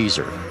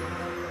Eliezer,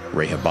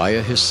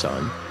 Rehabiah his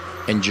son,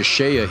 and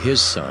Jeshaiah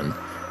his son,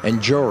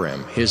 and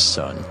Joram his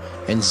son,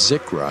 and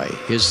Zichri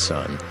his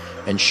son,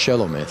 and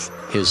Shelomith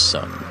his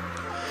son.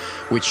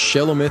 Which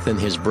Shelomith and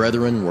his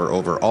brethren were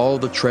over all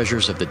the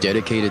treasures of the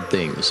dedicated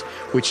things,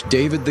 which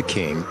David the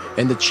king,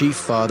 and the chief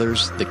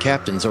fathers, the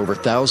captains over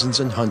thousands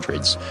and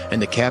hundreds, and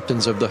the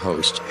captains of the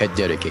host had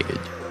dedicated.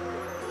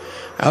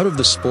 Out of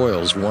the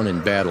spoils won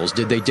in battles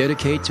did they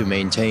dedicate to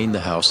maintain the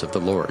house of the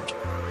Lord.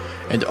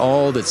 And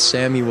all that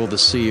Samuel the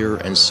seer,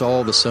 and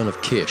Saul the son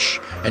of Kish,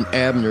 and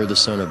Abner the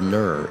son of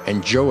Ner,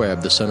 and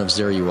Joab the son of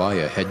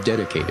Zeruiah had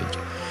dedicated.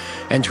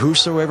 And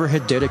whosoever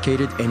had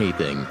dedicated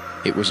anything,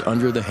 it was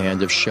under the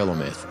hand of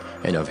Shelomith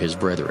and of his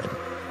brethren.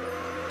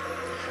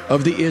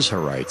 Of the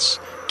Izharites,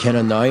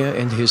 Kenaniah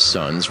and his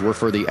sons were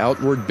for the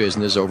outward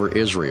business over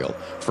Israel,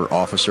 for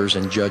officers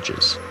and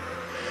judges.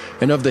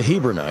 And of the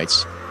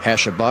Hebronites,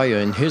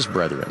 Hashabiah and his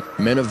brethren,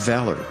 men of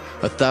valor,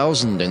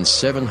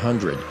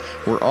 1,700,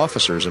 were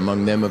officers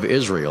among them of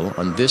Israel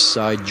on this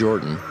side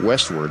Jordan,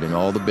 westward in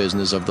all the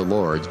business of the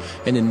Lord,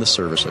 and in the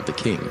service of the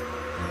king.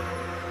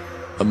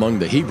 Among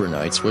the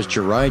Hebronites was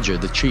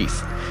Jerijah the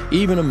chief,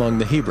 even among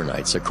the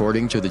Hebronites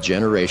according to the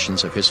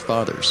generations of his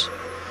fathers.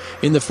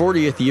 In the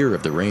 40th year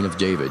of the reign of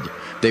David,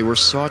 they were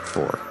sought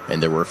for,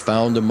 and there were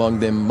found among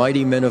them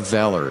mighty men of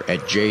valor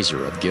at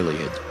Jazer of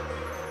Gilead.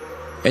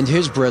 And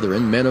his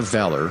brethren, men of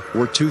valor,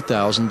 were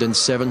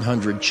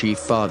 2,700 chief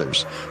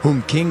fathers,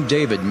 whom King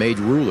David made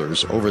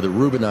rulers over the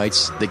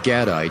Reubenites, the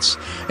Gadites,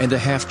 and the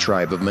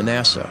half-tribe of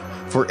Manasseh,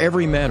 for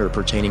every matter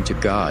pertaining to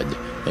God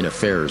and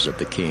affairs of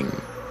the king.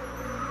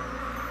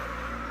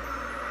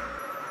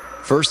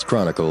 1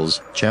 Chronicles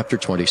chapter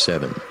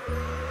 27.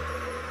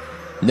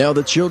 Now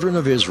the children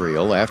of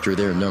Israel after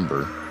their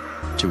number,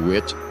 to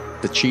wit,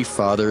 the chief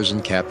fathers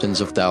and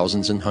captains of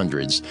thousands and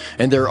hundreds,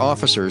 and their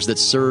officers that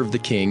served the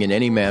king in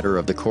any matter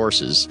of the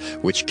courses,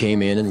 which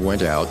came in and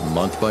went out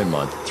month by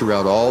month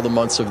throughout all the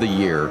months of the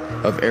year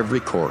of every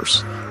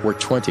course, were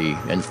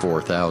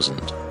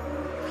 24,000.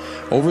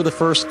 Over the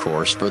first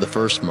course for the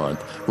first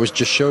month was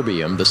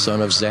Jashobeam the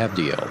son of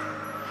Zabdiel,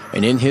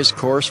 and in his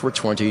course were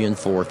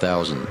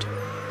 24,000.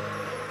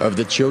 Of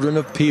the children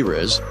of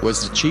Perez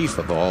was the chief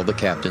of all the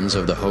captains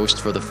of the host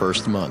for the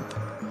first month.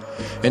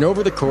 And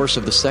over the course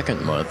of the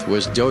second month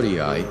was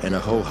Dodai and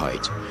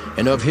Ahohite,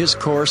 and of his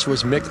course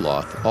was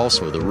Mikloth,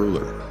 also the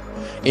ruler.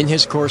 In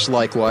his course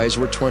likewise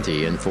were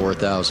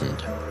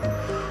 24,000.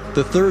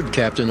 The third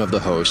captain of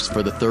the host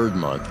for the 3rd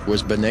month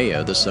was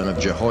Benaiah the son of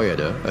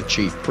Jehoiada, a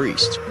chief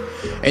priest,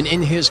 and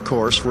in his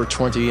course were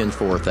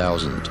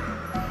 24,000.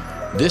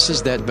 This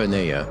is that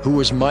Benaiah who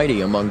was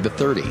mighty among the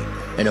 30,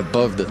 and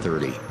above the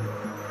 30,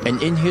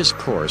 and in his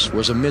course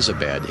was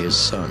Ammizabad his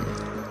son.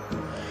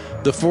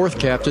 The 4th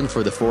captain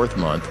for the 4th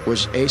month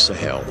was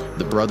Asahel,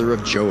 the brother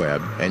of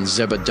Joab, and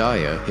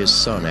Zebadiah his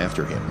son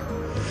after him,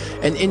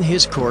 and in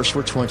his course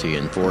were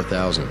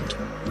 24,000.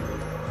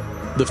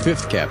 The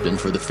 5th captain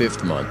for the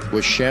 5th month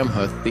was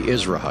Shamhuth the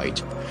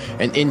Israelite,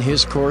 and in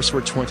his course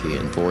were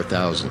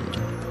 24,000.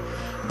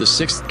 The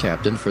 6th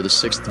captain for the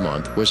 6th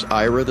month was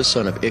Ira the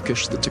son of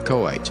Ikish the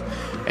Tekoite,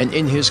 and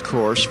in his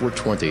course were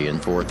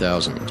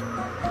 24,000.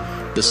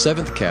 The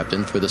 7th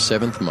captain for the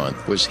 7th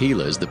month was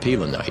Helez the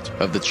Pelonite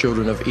of the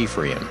children of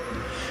Ephraim,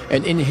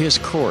 and in his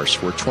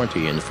course were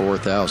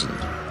 24,000.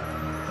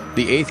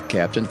 The 8th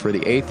captain for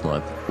the 8th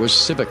month was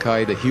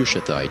Sibbecai the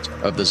Hushathite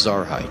of the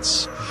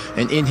Zarhites,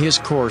 and in his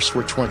course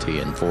were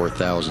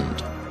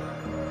 24,000.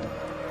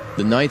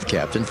 The 9th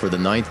captain for the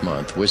 9th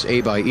month was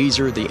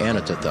Abiezer the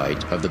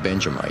Anatothite of the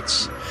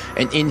Benjamites,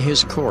 and in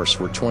his course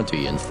were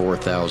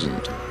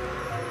 24,000.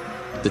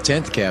 The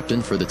 10th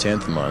captain for the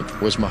 10th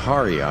month was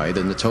Maharai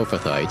the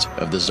Netophathite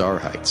of the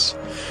Zarhites,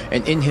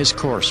 and in his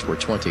course were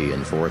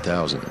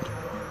 24,000.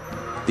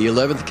 The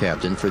 11th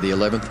captain for the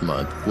 11th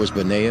month was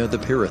Benaiah the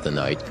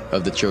Pirathonite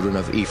of the children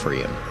of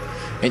Ephraim,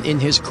 and in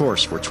his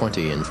course were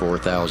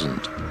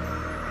 24,000.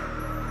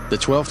 The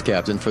 12th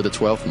captain for the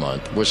 12th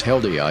month was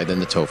Heldai the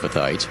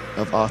Netophathite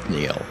of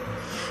Othniel,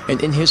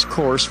 and in his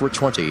course were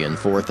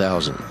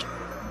 24,000.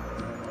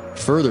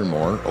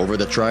 Furthermore, over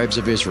the tribes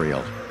of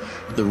Israel,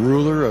 the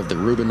ruler of the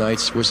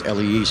Reubenites was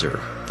Eliezer,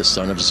 the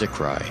son of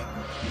Zichri.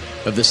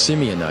 Of the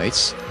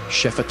Simeonites,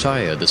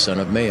 Shephatiah the son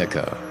of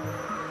Maacah.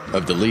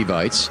 Of the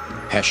Levites,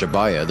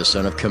 Hashabiah the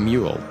son of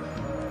Kemuel.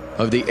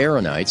 Of the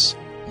Aaronites,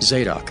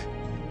 Zadok.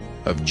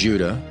 Of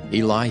Judah,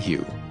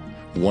 Elihu,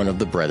 one of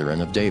the brethren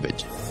of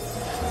David.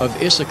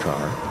 Of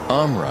Issachar,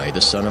 Omri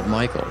the son of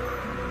Michael.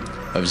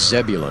 Of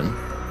Zebulun,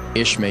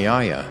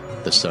 Ishmaiah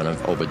the son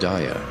of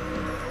Obadiah.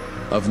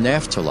 Of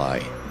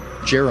Naphtali,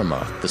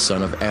 Jeremoth the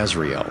son of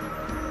Azriel.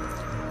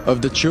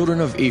 Of the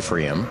children of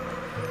Ephraim,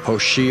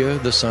 Hoshea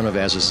the son of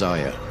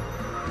Azaziah.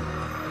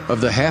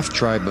 Of the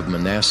half-tribe of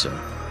Manasseh,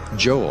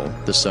 Joel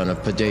the son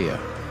of Pedaiah.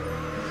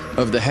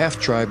 Of the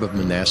half-tribe of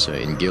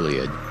Manasseh in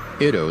Gilead,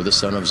 Iddo the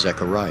son of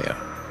Zechariah.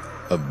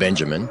 Of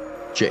Benjamin,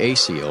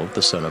 Jaasiel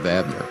the son of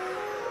Abner.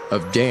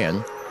 Of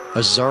Dan,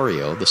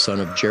 Azariel the son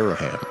of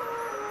Jeroham.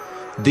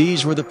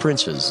 These were the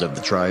princes of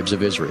the tribes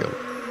of Israel.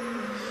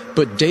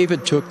 But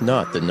David took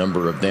not the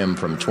number of them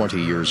from 20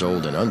 years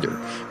old and under,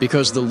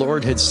 because the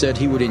Lord had said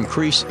he would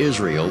increase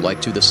Israel like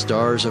to the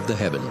stars of the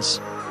heavens.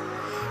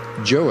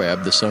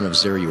 Joab the son of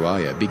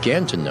Zeruiah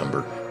began to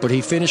number, but he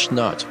finished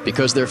not,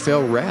 because there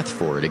fell wrath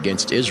for it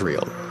against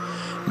Israel.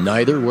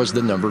 Neither was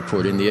the number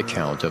put in the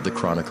account of the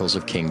Chronicles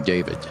of King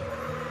David.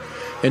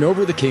 And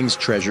over the king's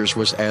treasures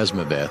was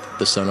Asmaveth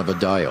the son of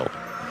Adiel.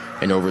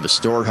 And over the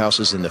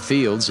storehouses in the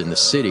fields, in the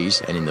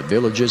cities, and in the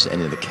villages,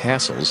 and in the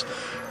castles,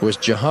 was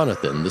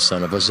Jehonathan the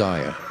son of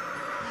Uzziah.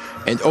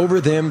 And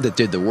over them that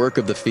did the work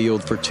of the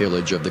field for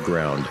tillage of the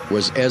ground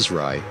was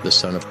Ezrai the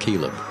son of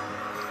Caleb.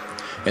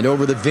 And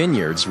over the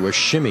vineyards was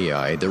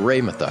Shimei the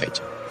Ramathite.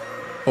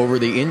 Over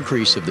the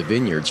increase of the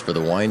vineyards for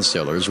the wine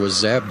cellars was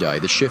Zabdi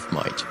the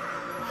Shiphmite.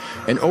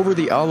 And over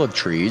the olive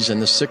trees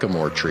and the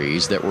sycamore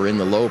trees that were in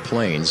the low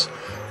plains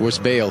was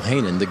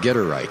Baal-Hanan the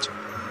Gederite.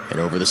 And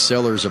over the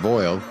cellars of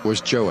oil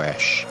was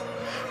Joash.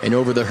 And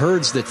over the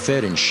herds that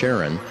fed in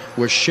Sharon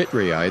was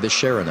Shitrai the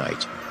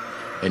Sharonite.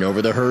 And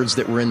over the herds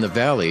that were in the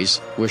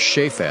valleys was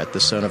Shaphat the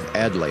son of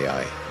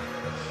Adlai.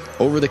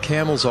 Over the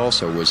camels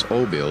also was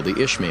Obil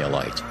the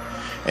Ishmaelite.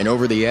 And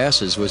over the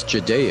asses was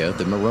Jehdeiah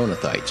the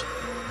Meronothite.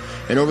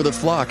 And over the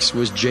flocks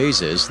was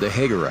Jaziz the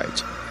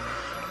Hagarite.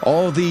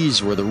 All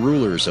these were the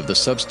rulers of the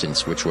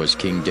substance which was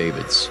King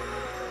David's.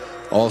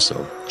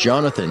 Also,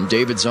 Jonathan,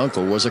 David's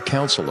uncle, was a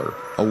counselor,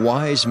 a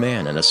wise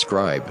man and a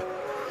scribe.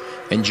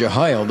 And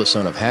Jehiel the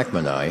son of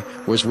Hachmoni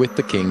was with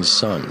the king's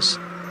sons.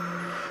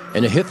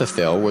 And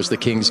Ahithophel was the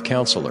king's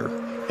counselor,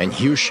 and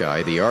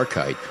Hushai the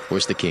Archite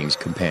was the king's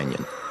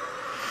companion.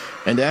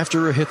 And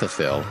after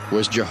Ahithophel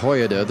was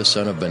Jehoiada the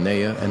son of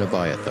Benaiah and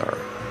Abiathar.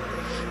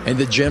 And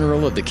the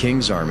general of the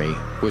king's army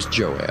was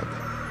Joab.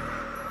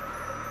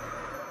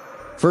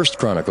 1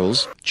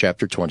 Chronicles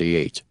chapter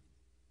 28.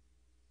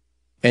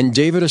 And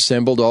David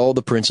assembled all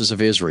the princes of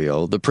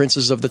Israel, the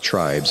princes of the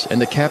tribes, and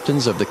the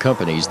captains of the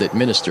companies that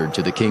ministered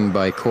to the king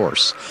by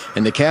course,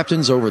 and the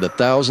captains over the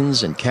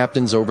thousands, and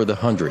captains over the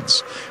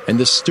hundreds, and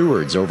the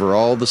stewards over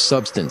all the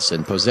substance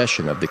and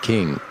possession of the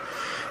king,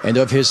 and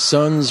of his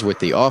sons with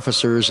the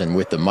officers, and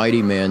with the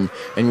mighty men,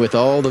 and with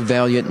all the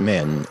valiant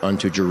men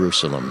unto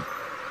Jerusalem.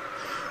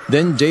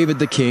 Then David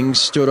the king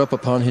stood up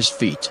upon his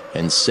feet,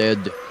 and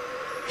said,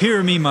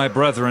 Hear me, my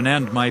brethren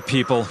and my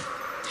people.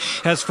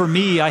 As for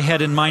me, I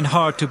had in mine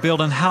heart to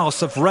build an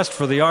house of rest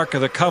for the ark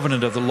of the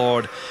covenant of the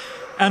Lord,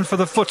 and for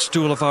the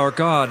footstool of our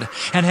God,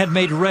 and had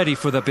made ready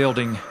for the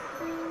building.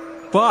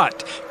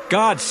 But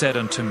God said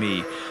unto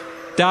me,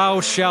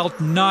 Thou shalt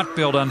not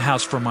build an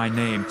house for my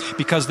name,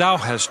 because thou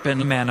hast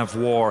been a man of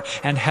war,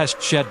 and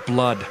hast shed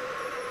blood.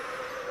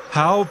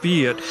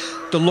 Howbeit,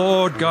 the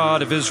Lord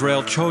God of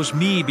Israel chose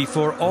me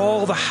before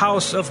all the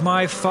house of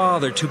my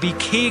father to be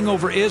king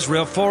over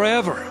Israel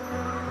forever.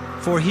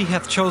 For he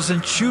hath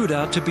chosen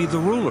Judah to be the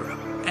ruler,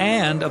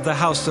 and of the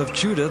house of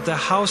Judah the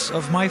house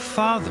of my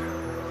father.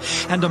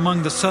 And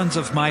among the sons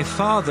of my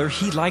father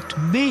he liked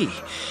me,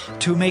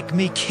 to make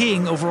me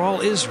king over all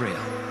Israel.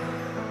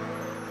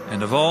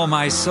 And of all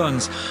my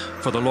sons,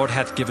 for the Lord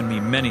hath given me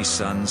many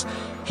sons,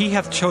 he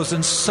hath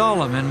chosen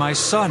Solomon my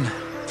son,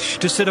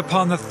 to sit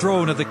upon the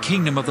throne of the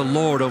kingdom of the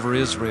Lord over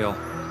Israel.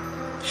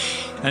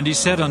 And he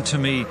said unto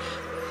me,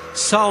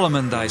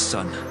 Solomon thy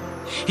son,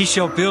 he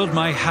shall build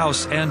my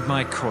house and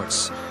my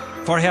courts,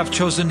 for I have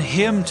chosen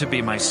him to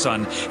be my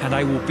son, and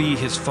I will be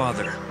his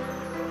father.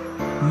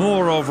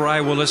 Moreover,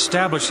 I will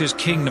establish his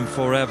kingdom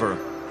forever,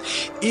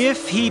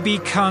 if he be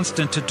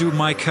constant to do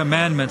my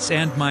commandments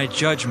and my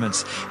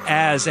judgments,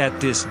 as at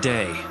this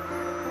day.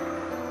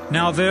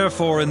 Now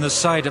therefore, in the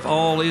sight of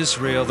all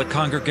Israel, the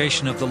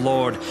congregation of the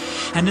Lord,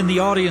 and in the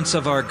audience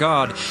of our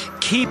God,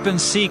 keep and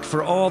seek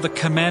for all the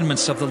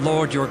commandments of the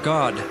Lord your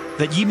God,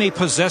 that ye may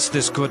possess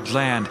this good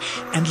land,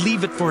 and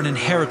leave it for an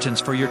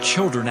inheritance for your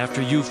children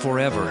after you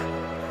forever.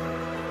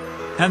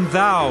 And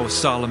thou,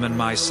 Solomon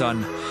my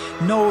son,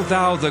 know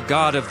thou the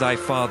God of thy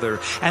father,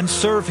 and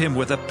serve him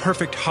with a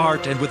perfect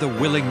heart and with a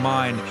willing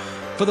mind.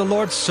 For the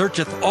Lord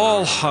searcheth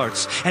all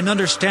hearts, and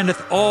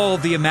understandeth all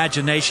the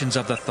imaginations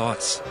of the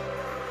thoughts.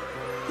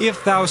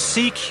 If thou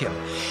seek him,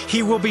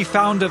 he will be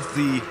found of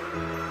thee.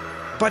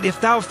 But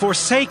if thou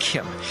forsake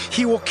him,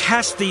 he will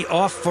cast thee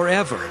off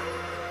forever.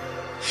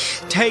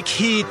 Take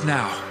heed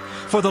now,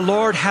 for the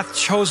Lord hath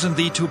chosen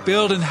thee to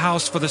build an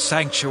house for the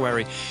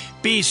sanctuary.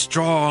 Be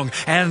strong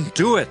and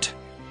do it.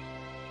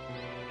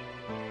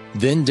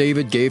 Then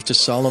David gave to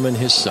Solomon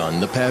his son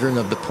the pattern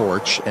of the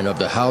porch, and of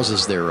the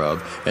houses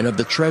thereof, and of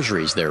the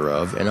treasuries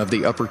thereof, and of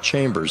the upper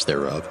chambers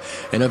thereof,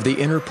 and of the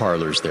inner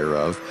parlors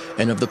thereof,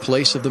 and of the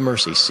place of the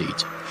mercy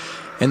seat,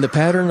 and the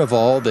pattern of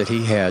all that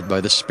he had by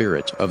the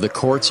Spirit, of the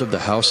courts of the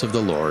house of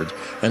the Lord,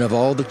 and of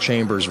all the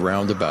chambers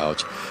round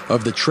about,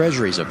 of the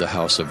treasuries of the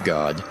house of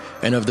God,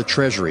 and of the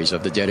treasuries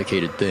of the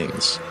dedicated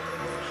things.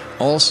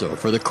 Also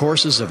for the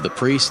courses of the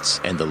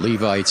priests and the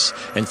Levites,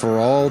 and for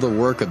all the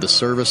work of the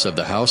service of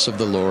the house of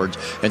the Lord,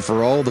 and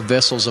for all the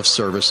vessels of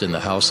service in the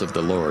house of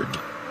the Lord.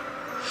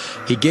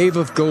 He gave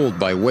of gold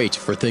by weight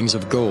for things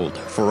of gold,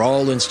 for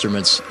all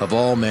instruments of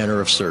all manner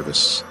of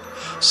service.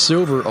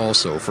 Silver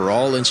also for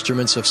all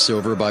instruments of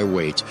silver by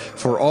weight,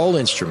 for all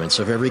instruments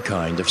of every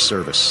kind of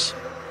service.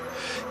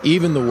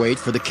 Even the weight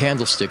for the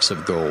candlesticks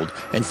of gold,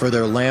 and for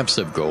their lamps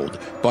of gold,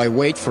 by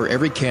weight for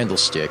every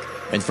candlestick,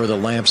 and for the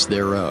lamps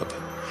thereof.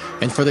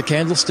 And for the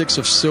candlesticks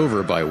of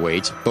silver by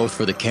weight, both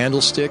for the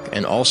candlestick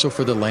and also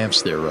for the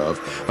lamps thereof,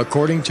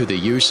 according to the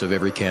use of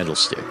every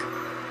candlestick.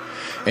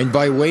 And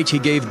by weight he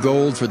gave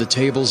gold for the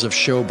tables of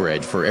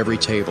showbread for every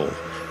table,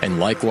 and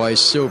likewise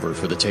silver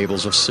for the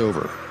tables of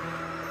silver.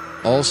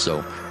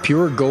 Also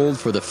pure gold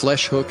for the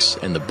flesh hooks,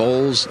 and the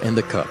bowls, and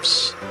the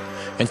cups.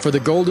 And for the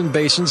golden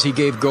basins he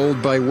gave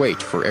gold by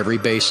weight for every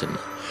basin,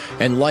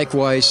 and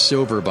likewise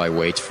silver by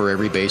weight for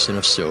every basin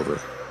of silver.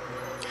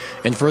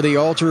 And for the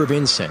altar of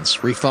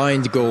incense,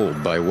 refined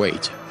gold by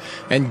weight,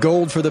 and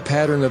gold for the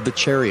pattern of the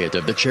chariot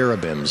of the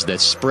cherubims that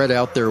spread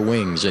out their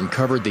wings and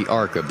covered the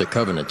ark of the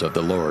covenant of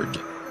the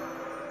Lord.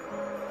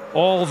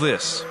 All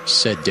this,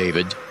 said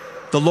David,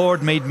 the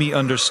Lord made me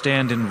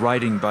understand in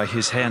writing by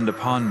his hand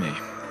upon me,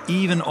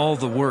 even all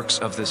the works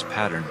of this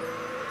pattern.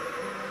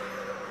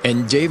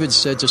 And David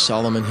said to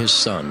Solomon his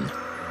son,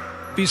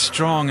 Be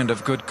strong and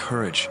of good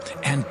courage,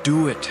 and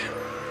do it.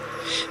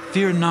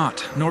 Fear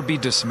not, nor be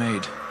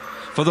dismayed.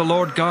 For the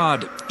Lord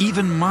God,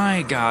 even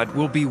my God,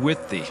 will be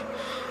with thee.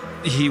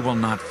 He will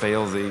not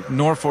fail thee,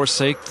 nor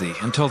forsake thee,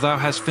 until thou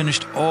hast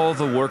finished all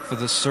the work for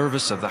the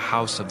service of the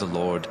house of the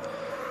Lord.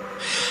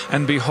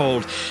 And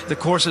behold, the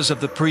courses of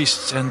the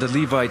priests and the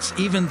Levites,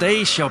 even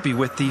they shall be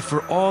with thee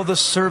for all the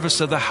service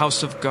of the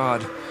house of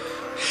God.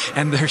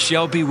 And there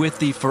shall be with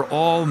thee for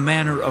all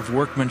manner of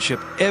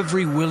workmanship,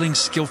 every willing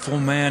skillful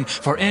man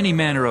for any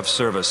manner of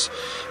service.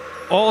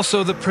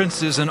 Also the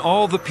princes and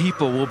all the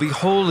people will be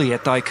holy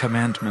at thy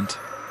commandment.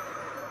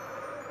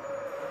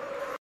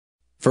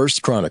 1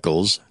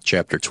 Chronicles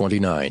chapter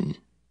 29.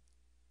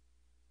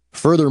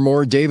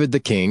 Furthermore David the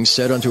king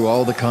said unto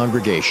all the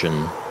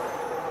congregation,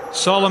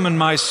 Solomon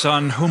my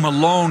son, whom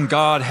alone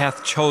God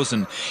hath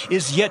chosen,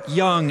 is yet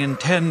young and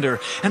tender,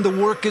 and the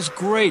work is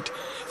great,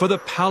 for the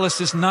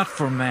palace is not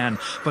for man,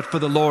 but for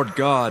the Lord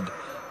God.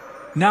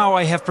 Now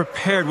I have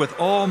prepared with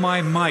all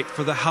my might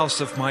for the house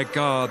of my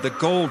God the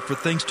gold for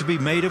things to be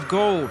made of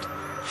gold,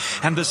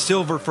 and the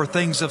silver for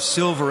things of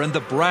silver, and the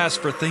brass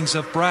for things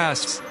of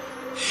brass,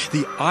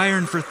 the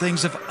iron for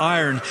things of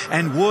iron,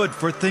 and wood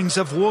for things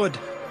of wood,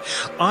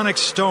 onyx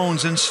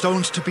stones and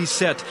stones to be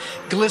set,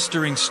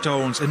 glistering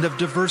stones, and of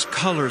diverse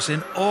colors,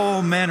 and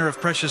all manner of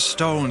precious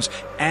stones,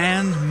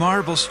 and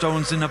marble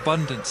stones in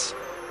abundance.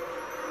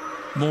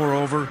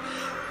 Moreover,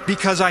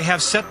 because I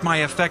have set my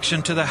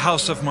affection to the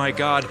house of my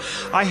God,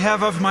 I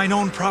have of mine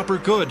own proper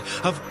good,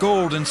 of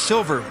gold and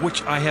silver,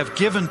 which I have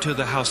given to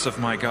the house of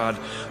my God,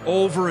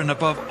 over and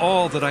above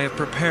all that I have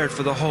prepared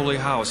for the holy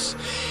house.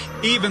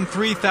 Even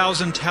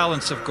 3,000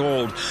 talents of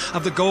gold,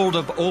 of the gold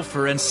of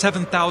Ophir, and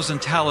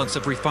 7,000 talents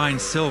of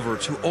refined silver,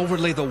 to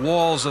overlay the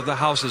walls of the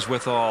houses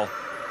withal.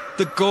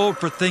 The gold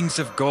for things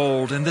of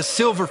gold, and the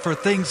silver for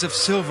things of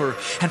silver,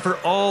 and for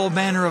all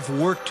manner of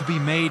work to be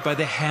made by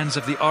the hands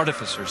of the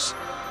artificers.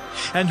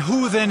 And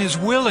who then is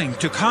willing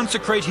to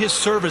consecrate his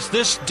service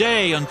this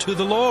day unto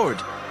the Lord?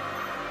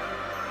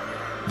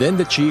 Then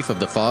the chief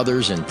of the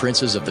fathers and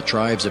princes of the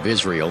tribes of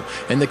Israel,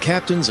 and the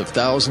captains of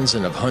thousands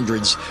and of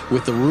hundreds,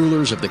 with the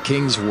rulers of the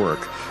king's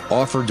work,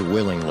 offered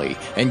willingly,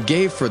 and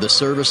gave for the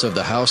service of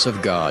the house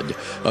of God,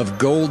 of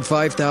gold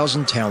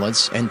 5,000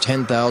 talents and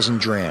 10,000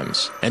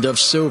 drams, and of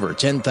silver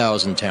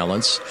 10,000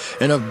 talents,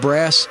 and of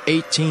brass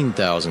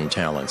 18,000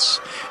 talents,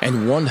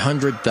 and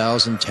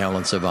 100,000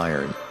 talents of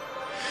iron.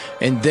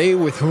 And they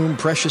with whom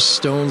precious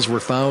stones were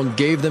found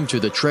gave them to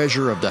the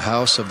treasure of the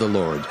house of the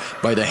Lord,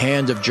 by the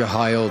hand of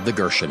Jehiel the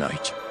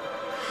Gershonite.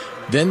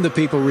 Then the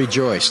people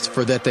rejoiced,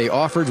 for that they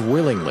offered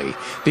willingly,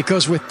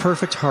 because with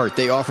perfect heart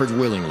they offered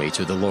willingly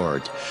to the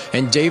Lord.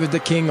 And David the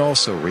king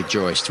also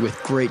rejoiced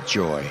with great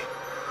joy.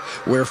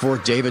 Wherefore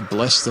David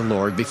blessed the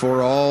Lord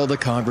before all the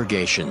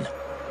congregation.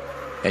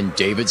 And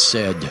David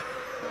said,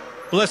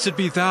 Blessed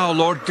be thou,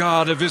 Lord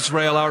God of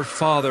Israel, our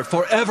Father,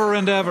 forever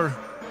and ever.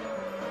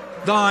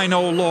 Thine,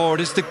 O Lord,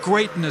 is the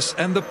greatness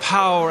and the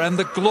power and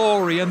the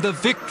glory and the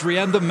victory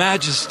and the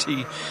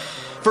majesty.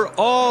 For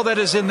all that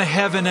is in the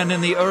heaven and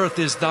in the earth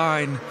is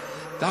thine.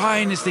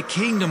 Thine is the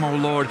kingdom, O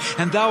Lord,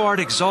 and thou art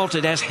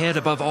exalted as head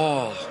above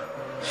all.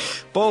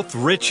 Both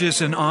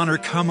riches and honor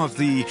come of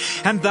thee,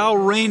 and thou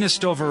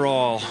reignest over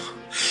all.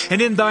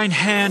 And in thine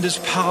hand is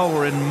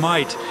power and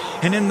might,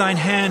 and in thine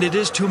hand it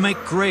is to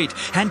make great,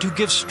 and to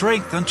give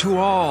strength unto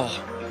all.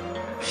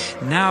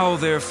 Now,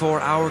 therefore,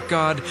 our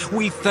God,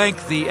 we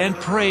thank thee and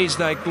praise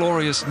thy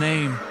glorious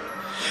name.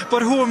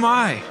 But who am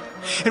I,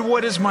 and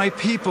what is my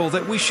people,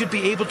 that we should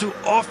be able to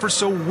offer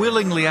so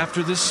willingly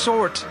after this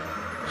sort?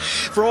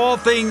 For all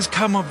things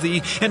come of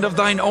thee, and of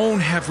thine own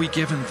have we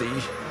given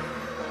thee.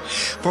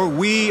 For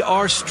we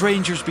are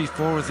strangers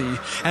before thee,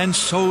 and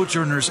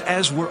sojourners,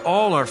 as were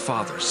all our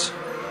fathers.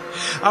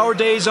 Our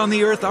days on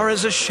the earth are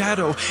as a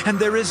shadow, and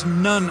there is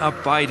none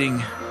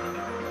abiding.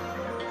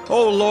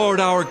 O Lord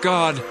our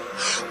God,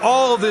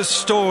 all this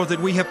store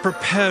that we have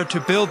prepared to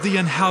build thee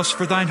an house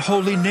for thine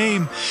holy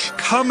name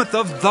cometh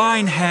of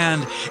thine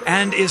hand,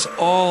 and is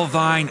all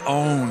thine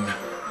own.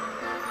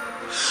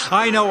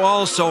 I know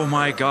also,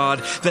 my God,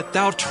 that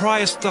thou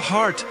triest the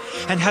heart,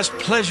 and hast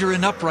pleasure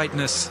in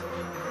uprightness.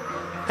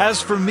 As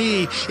for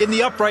me, in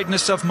the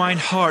uprightness of mine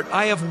heart,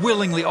 I have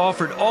willingly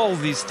offered all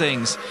these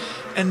things.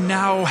 And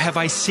now have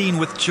I seen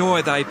with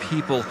joy thy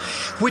people,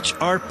 which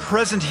are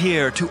present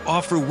here to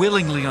offer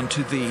willingly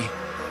unto thee.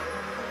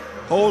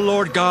 O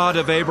Lord God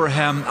of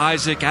Abraham,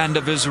 Isaac, and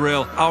of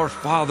Israel, our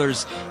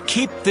fathers,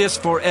 keep this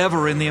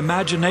forever in the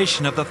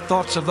imagination of the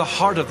thoughts of the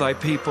heart of thy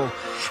people,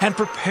 and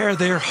prepare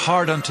their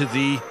heart unto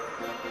thee.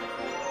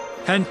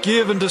 And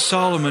give unto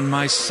Solomon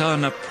my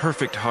son a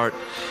perfect heart,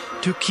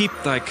 to keep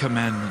thy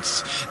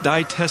commandments,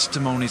 thy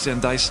testimonies,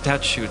 and thy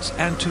statutes,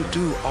 and to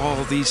do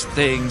all these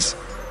things,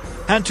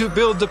 and to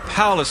build the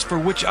palace for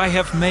which I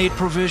have made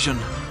provision.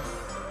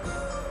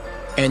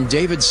 And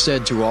David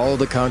said to all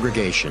the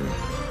congregation,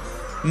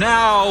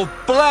 Now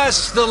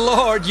bless the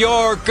Lord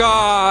your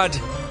God.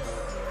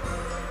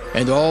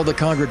 And all the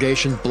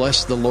congregation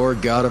blessed the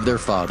Lord God of their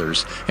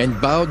fathers,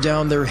 and bowed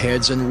down their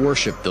heads and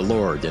worshipped the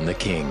Lord and the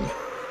king.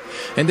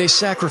 And they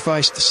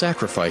sacrificed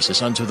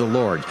sacrifices unto the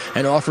Lord,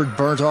 and offered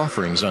burnt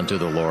offerings unto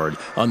the Lord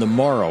on the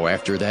morrow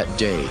after that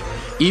day,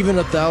 even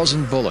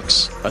 1,000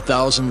 bullocks,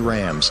 1,000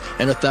 rams,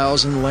 and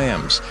 1,000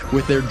 lambs,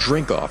 with their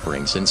drink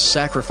offerings and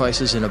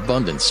sacrifices in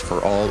abundance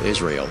for all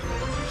Israel.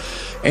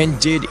 And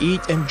did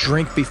eat and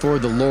drink before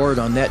the Lord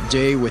on that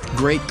day with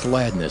great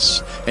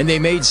gladness. And they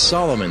made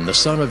Solomon the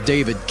son of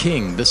David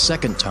king the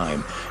second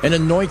time, and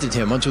anointed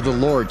him unto the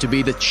Lord to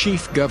be the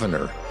chief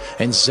governor,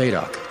 and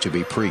Zadok to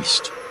be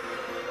priest.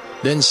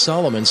 Then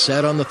Solomon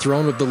sat on the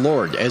throne of the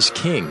Lord as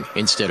king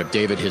instead of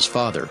David his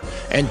father,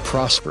 and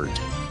prospered.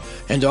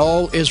 And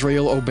all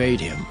Israel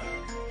obeyed him.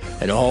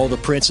 And all the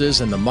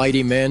princes and the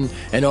mighty men,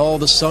 and all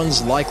the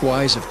sons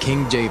likewise of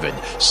King David,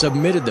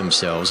 submitted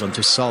themselves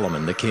unto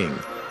Solomon the king.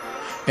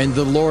 And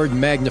the Lord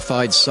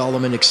magnified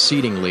Solomon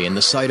exceedingly in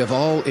the sight of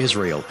all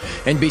Israel,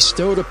 and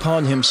bestowed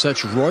upon him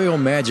such royal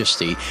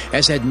majesty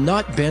as had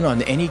not been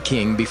on any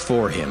king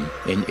before him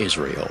in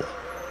Israel.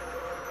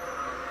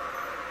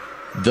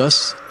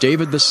 Thus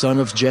David the son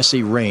of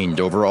Jesse reigned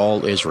over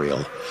all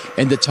Israel,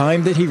 and the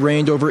time that he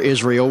reigned over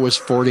Israel was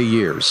 40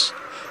 years.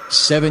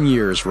 7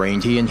 years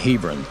reigned he in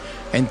Hebron,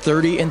 and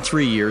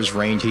 33 years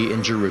reigned he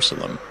in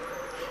Jerusalem.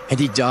 And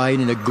he died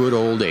in a good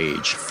old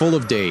age, full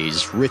of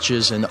days,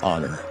 riches, and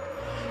honor.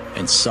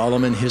 And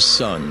Solomon his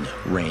son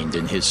reigned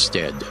in his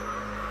stead.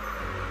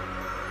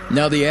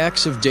 Now the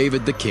acts of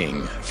David the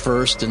king,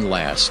 first and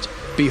last,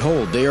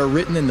 behold, they are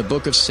written in the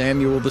book of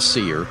Samuel the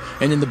seer,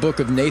 and in the book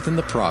of Nathan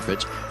the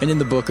prophet, and in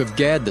the book of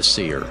Gad the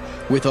seer,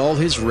 with all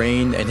his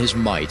reign and his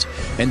might,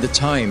 and the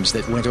times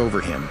that went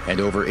over him, and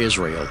over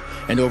Israel,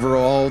 and over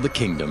all the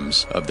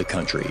kingdoms of the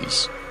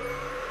countries.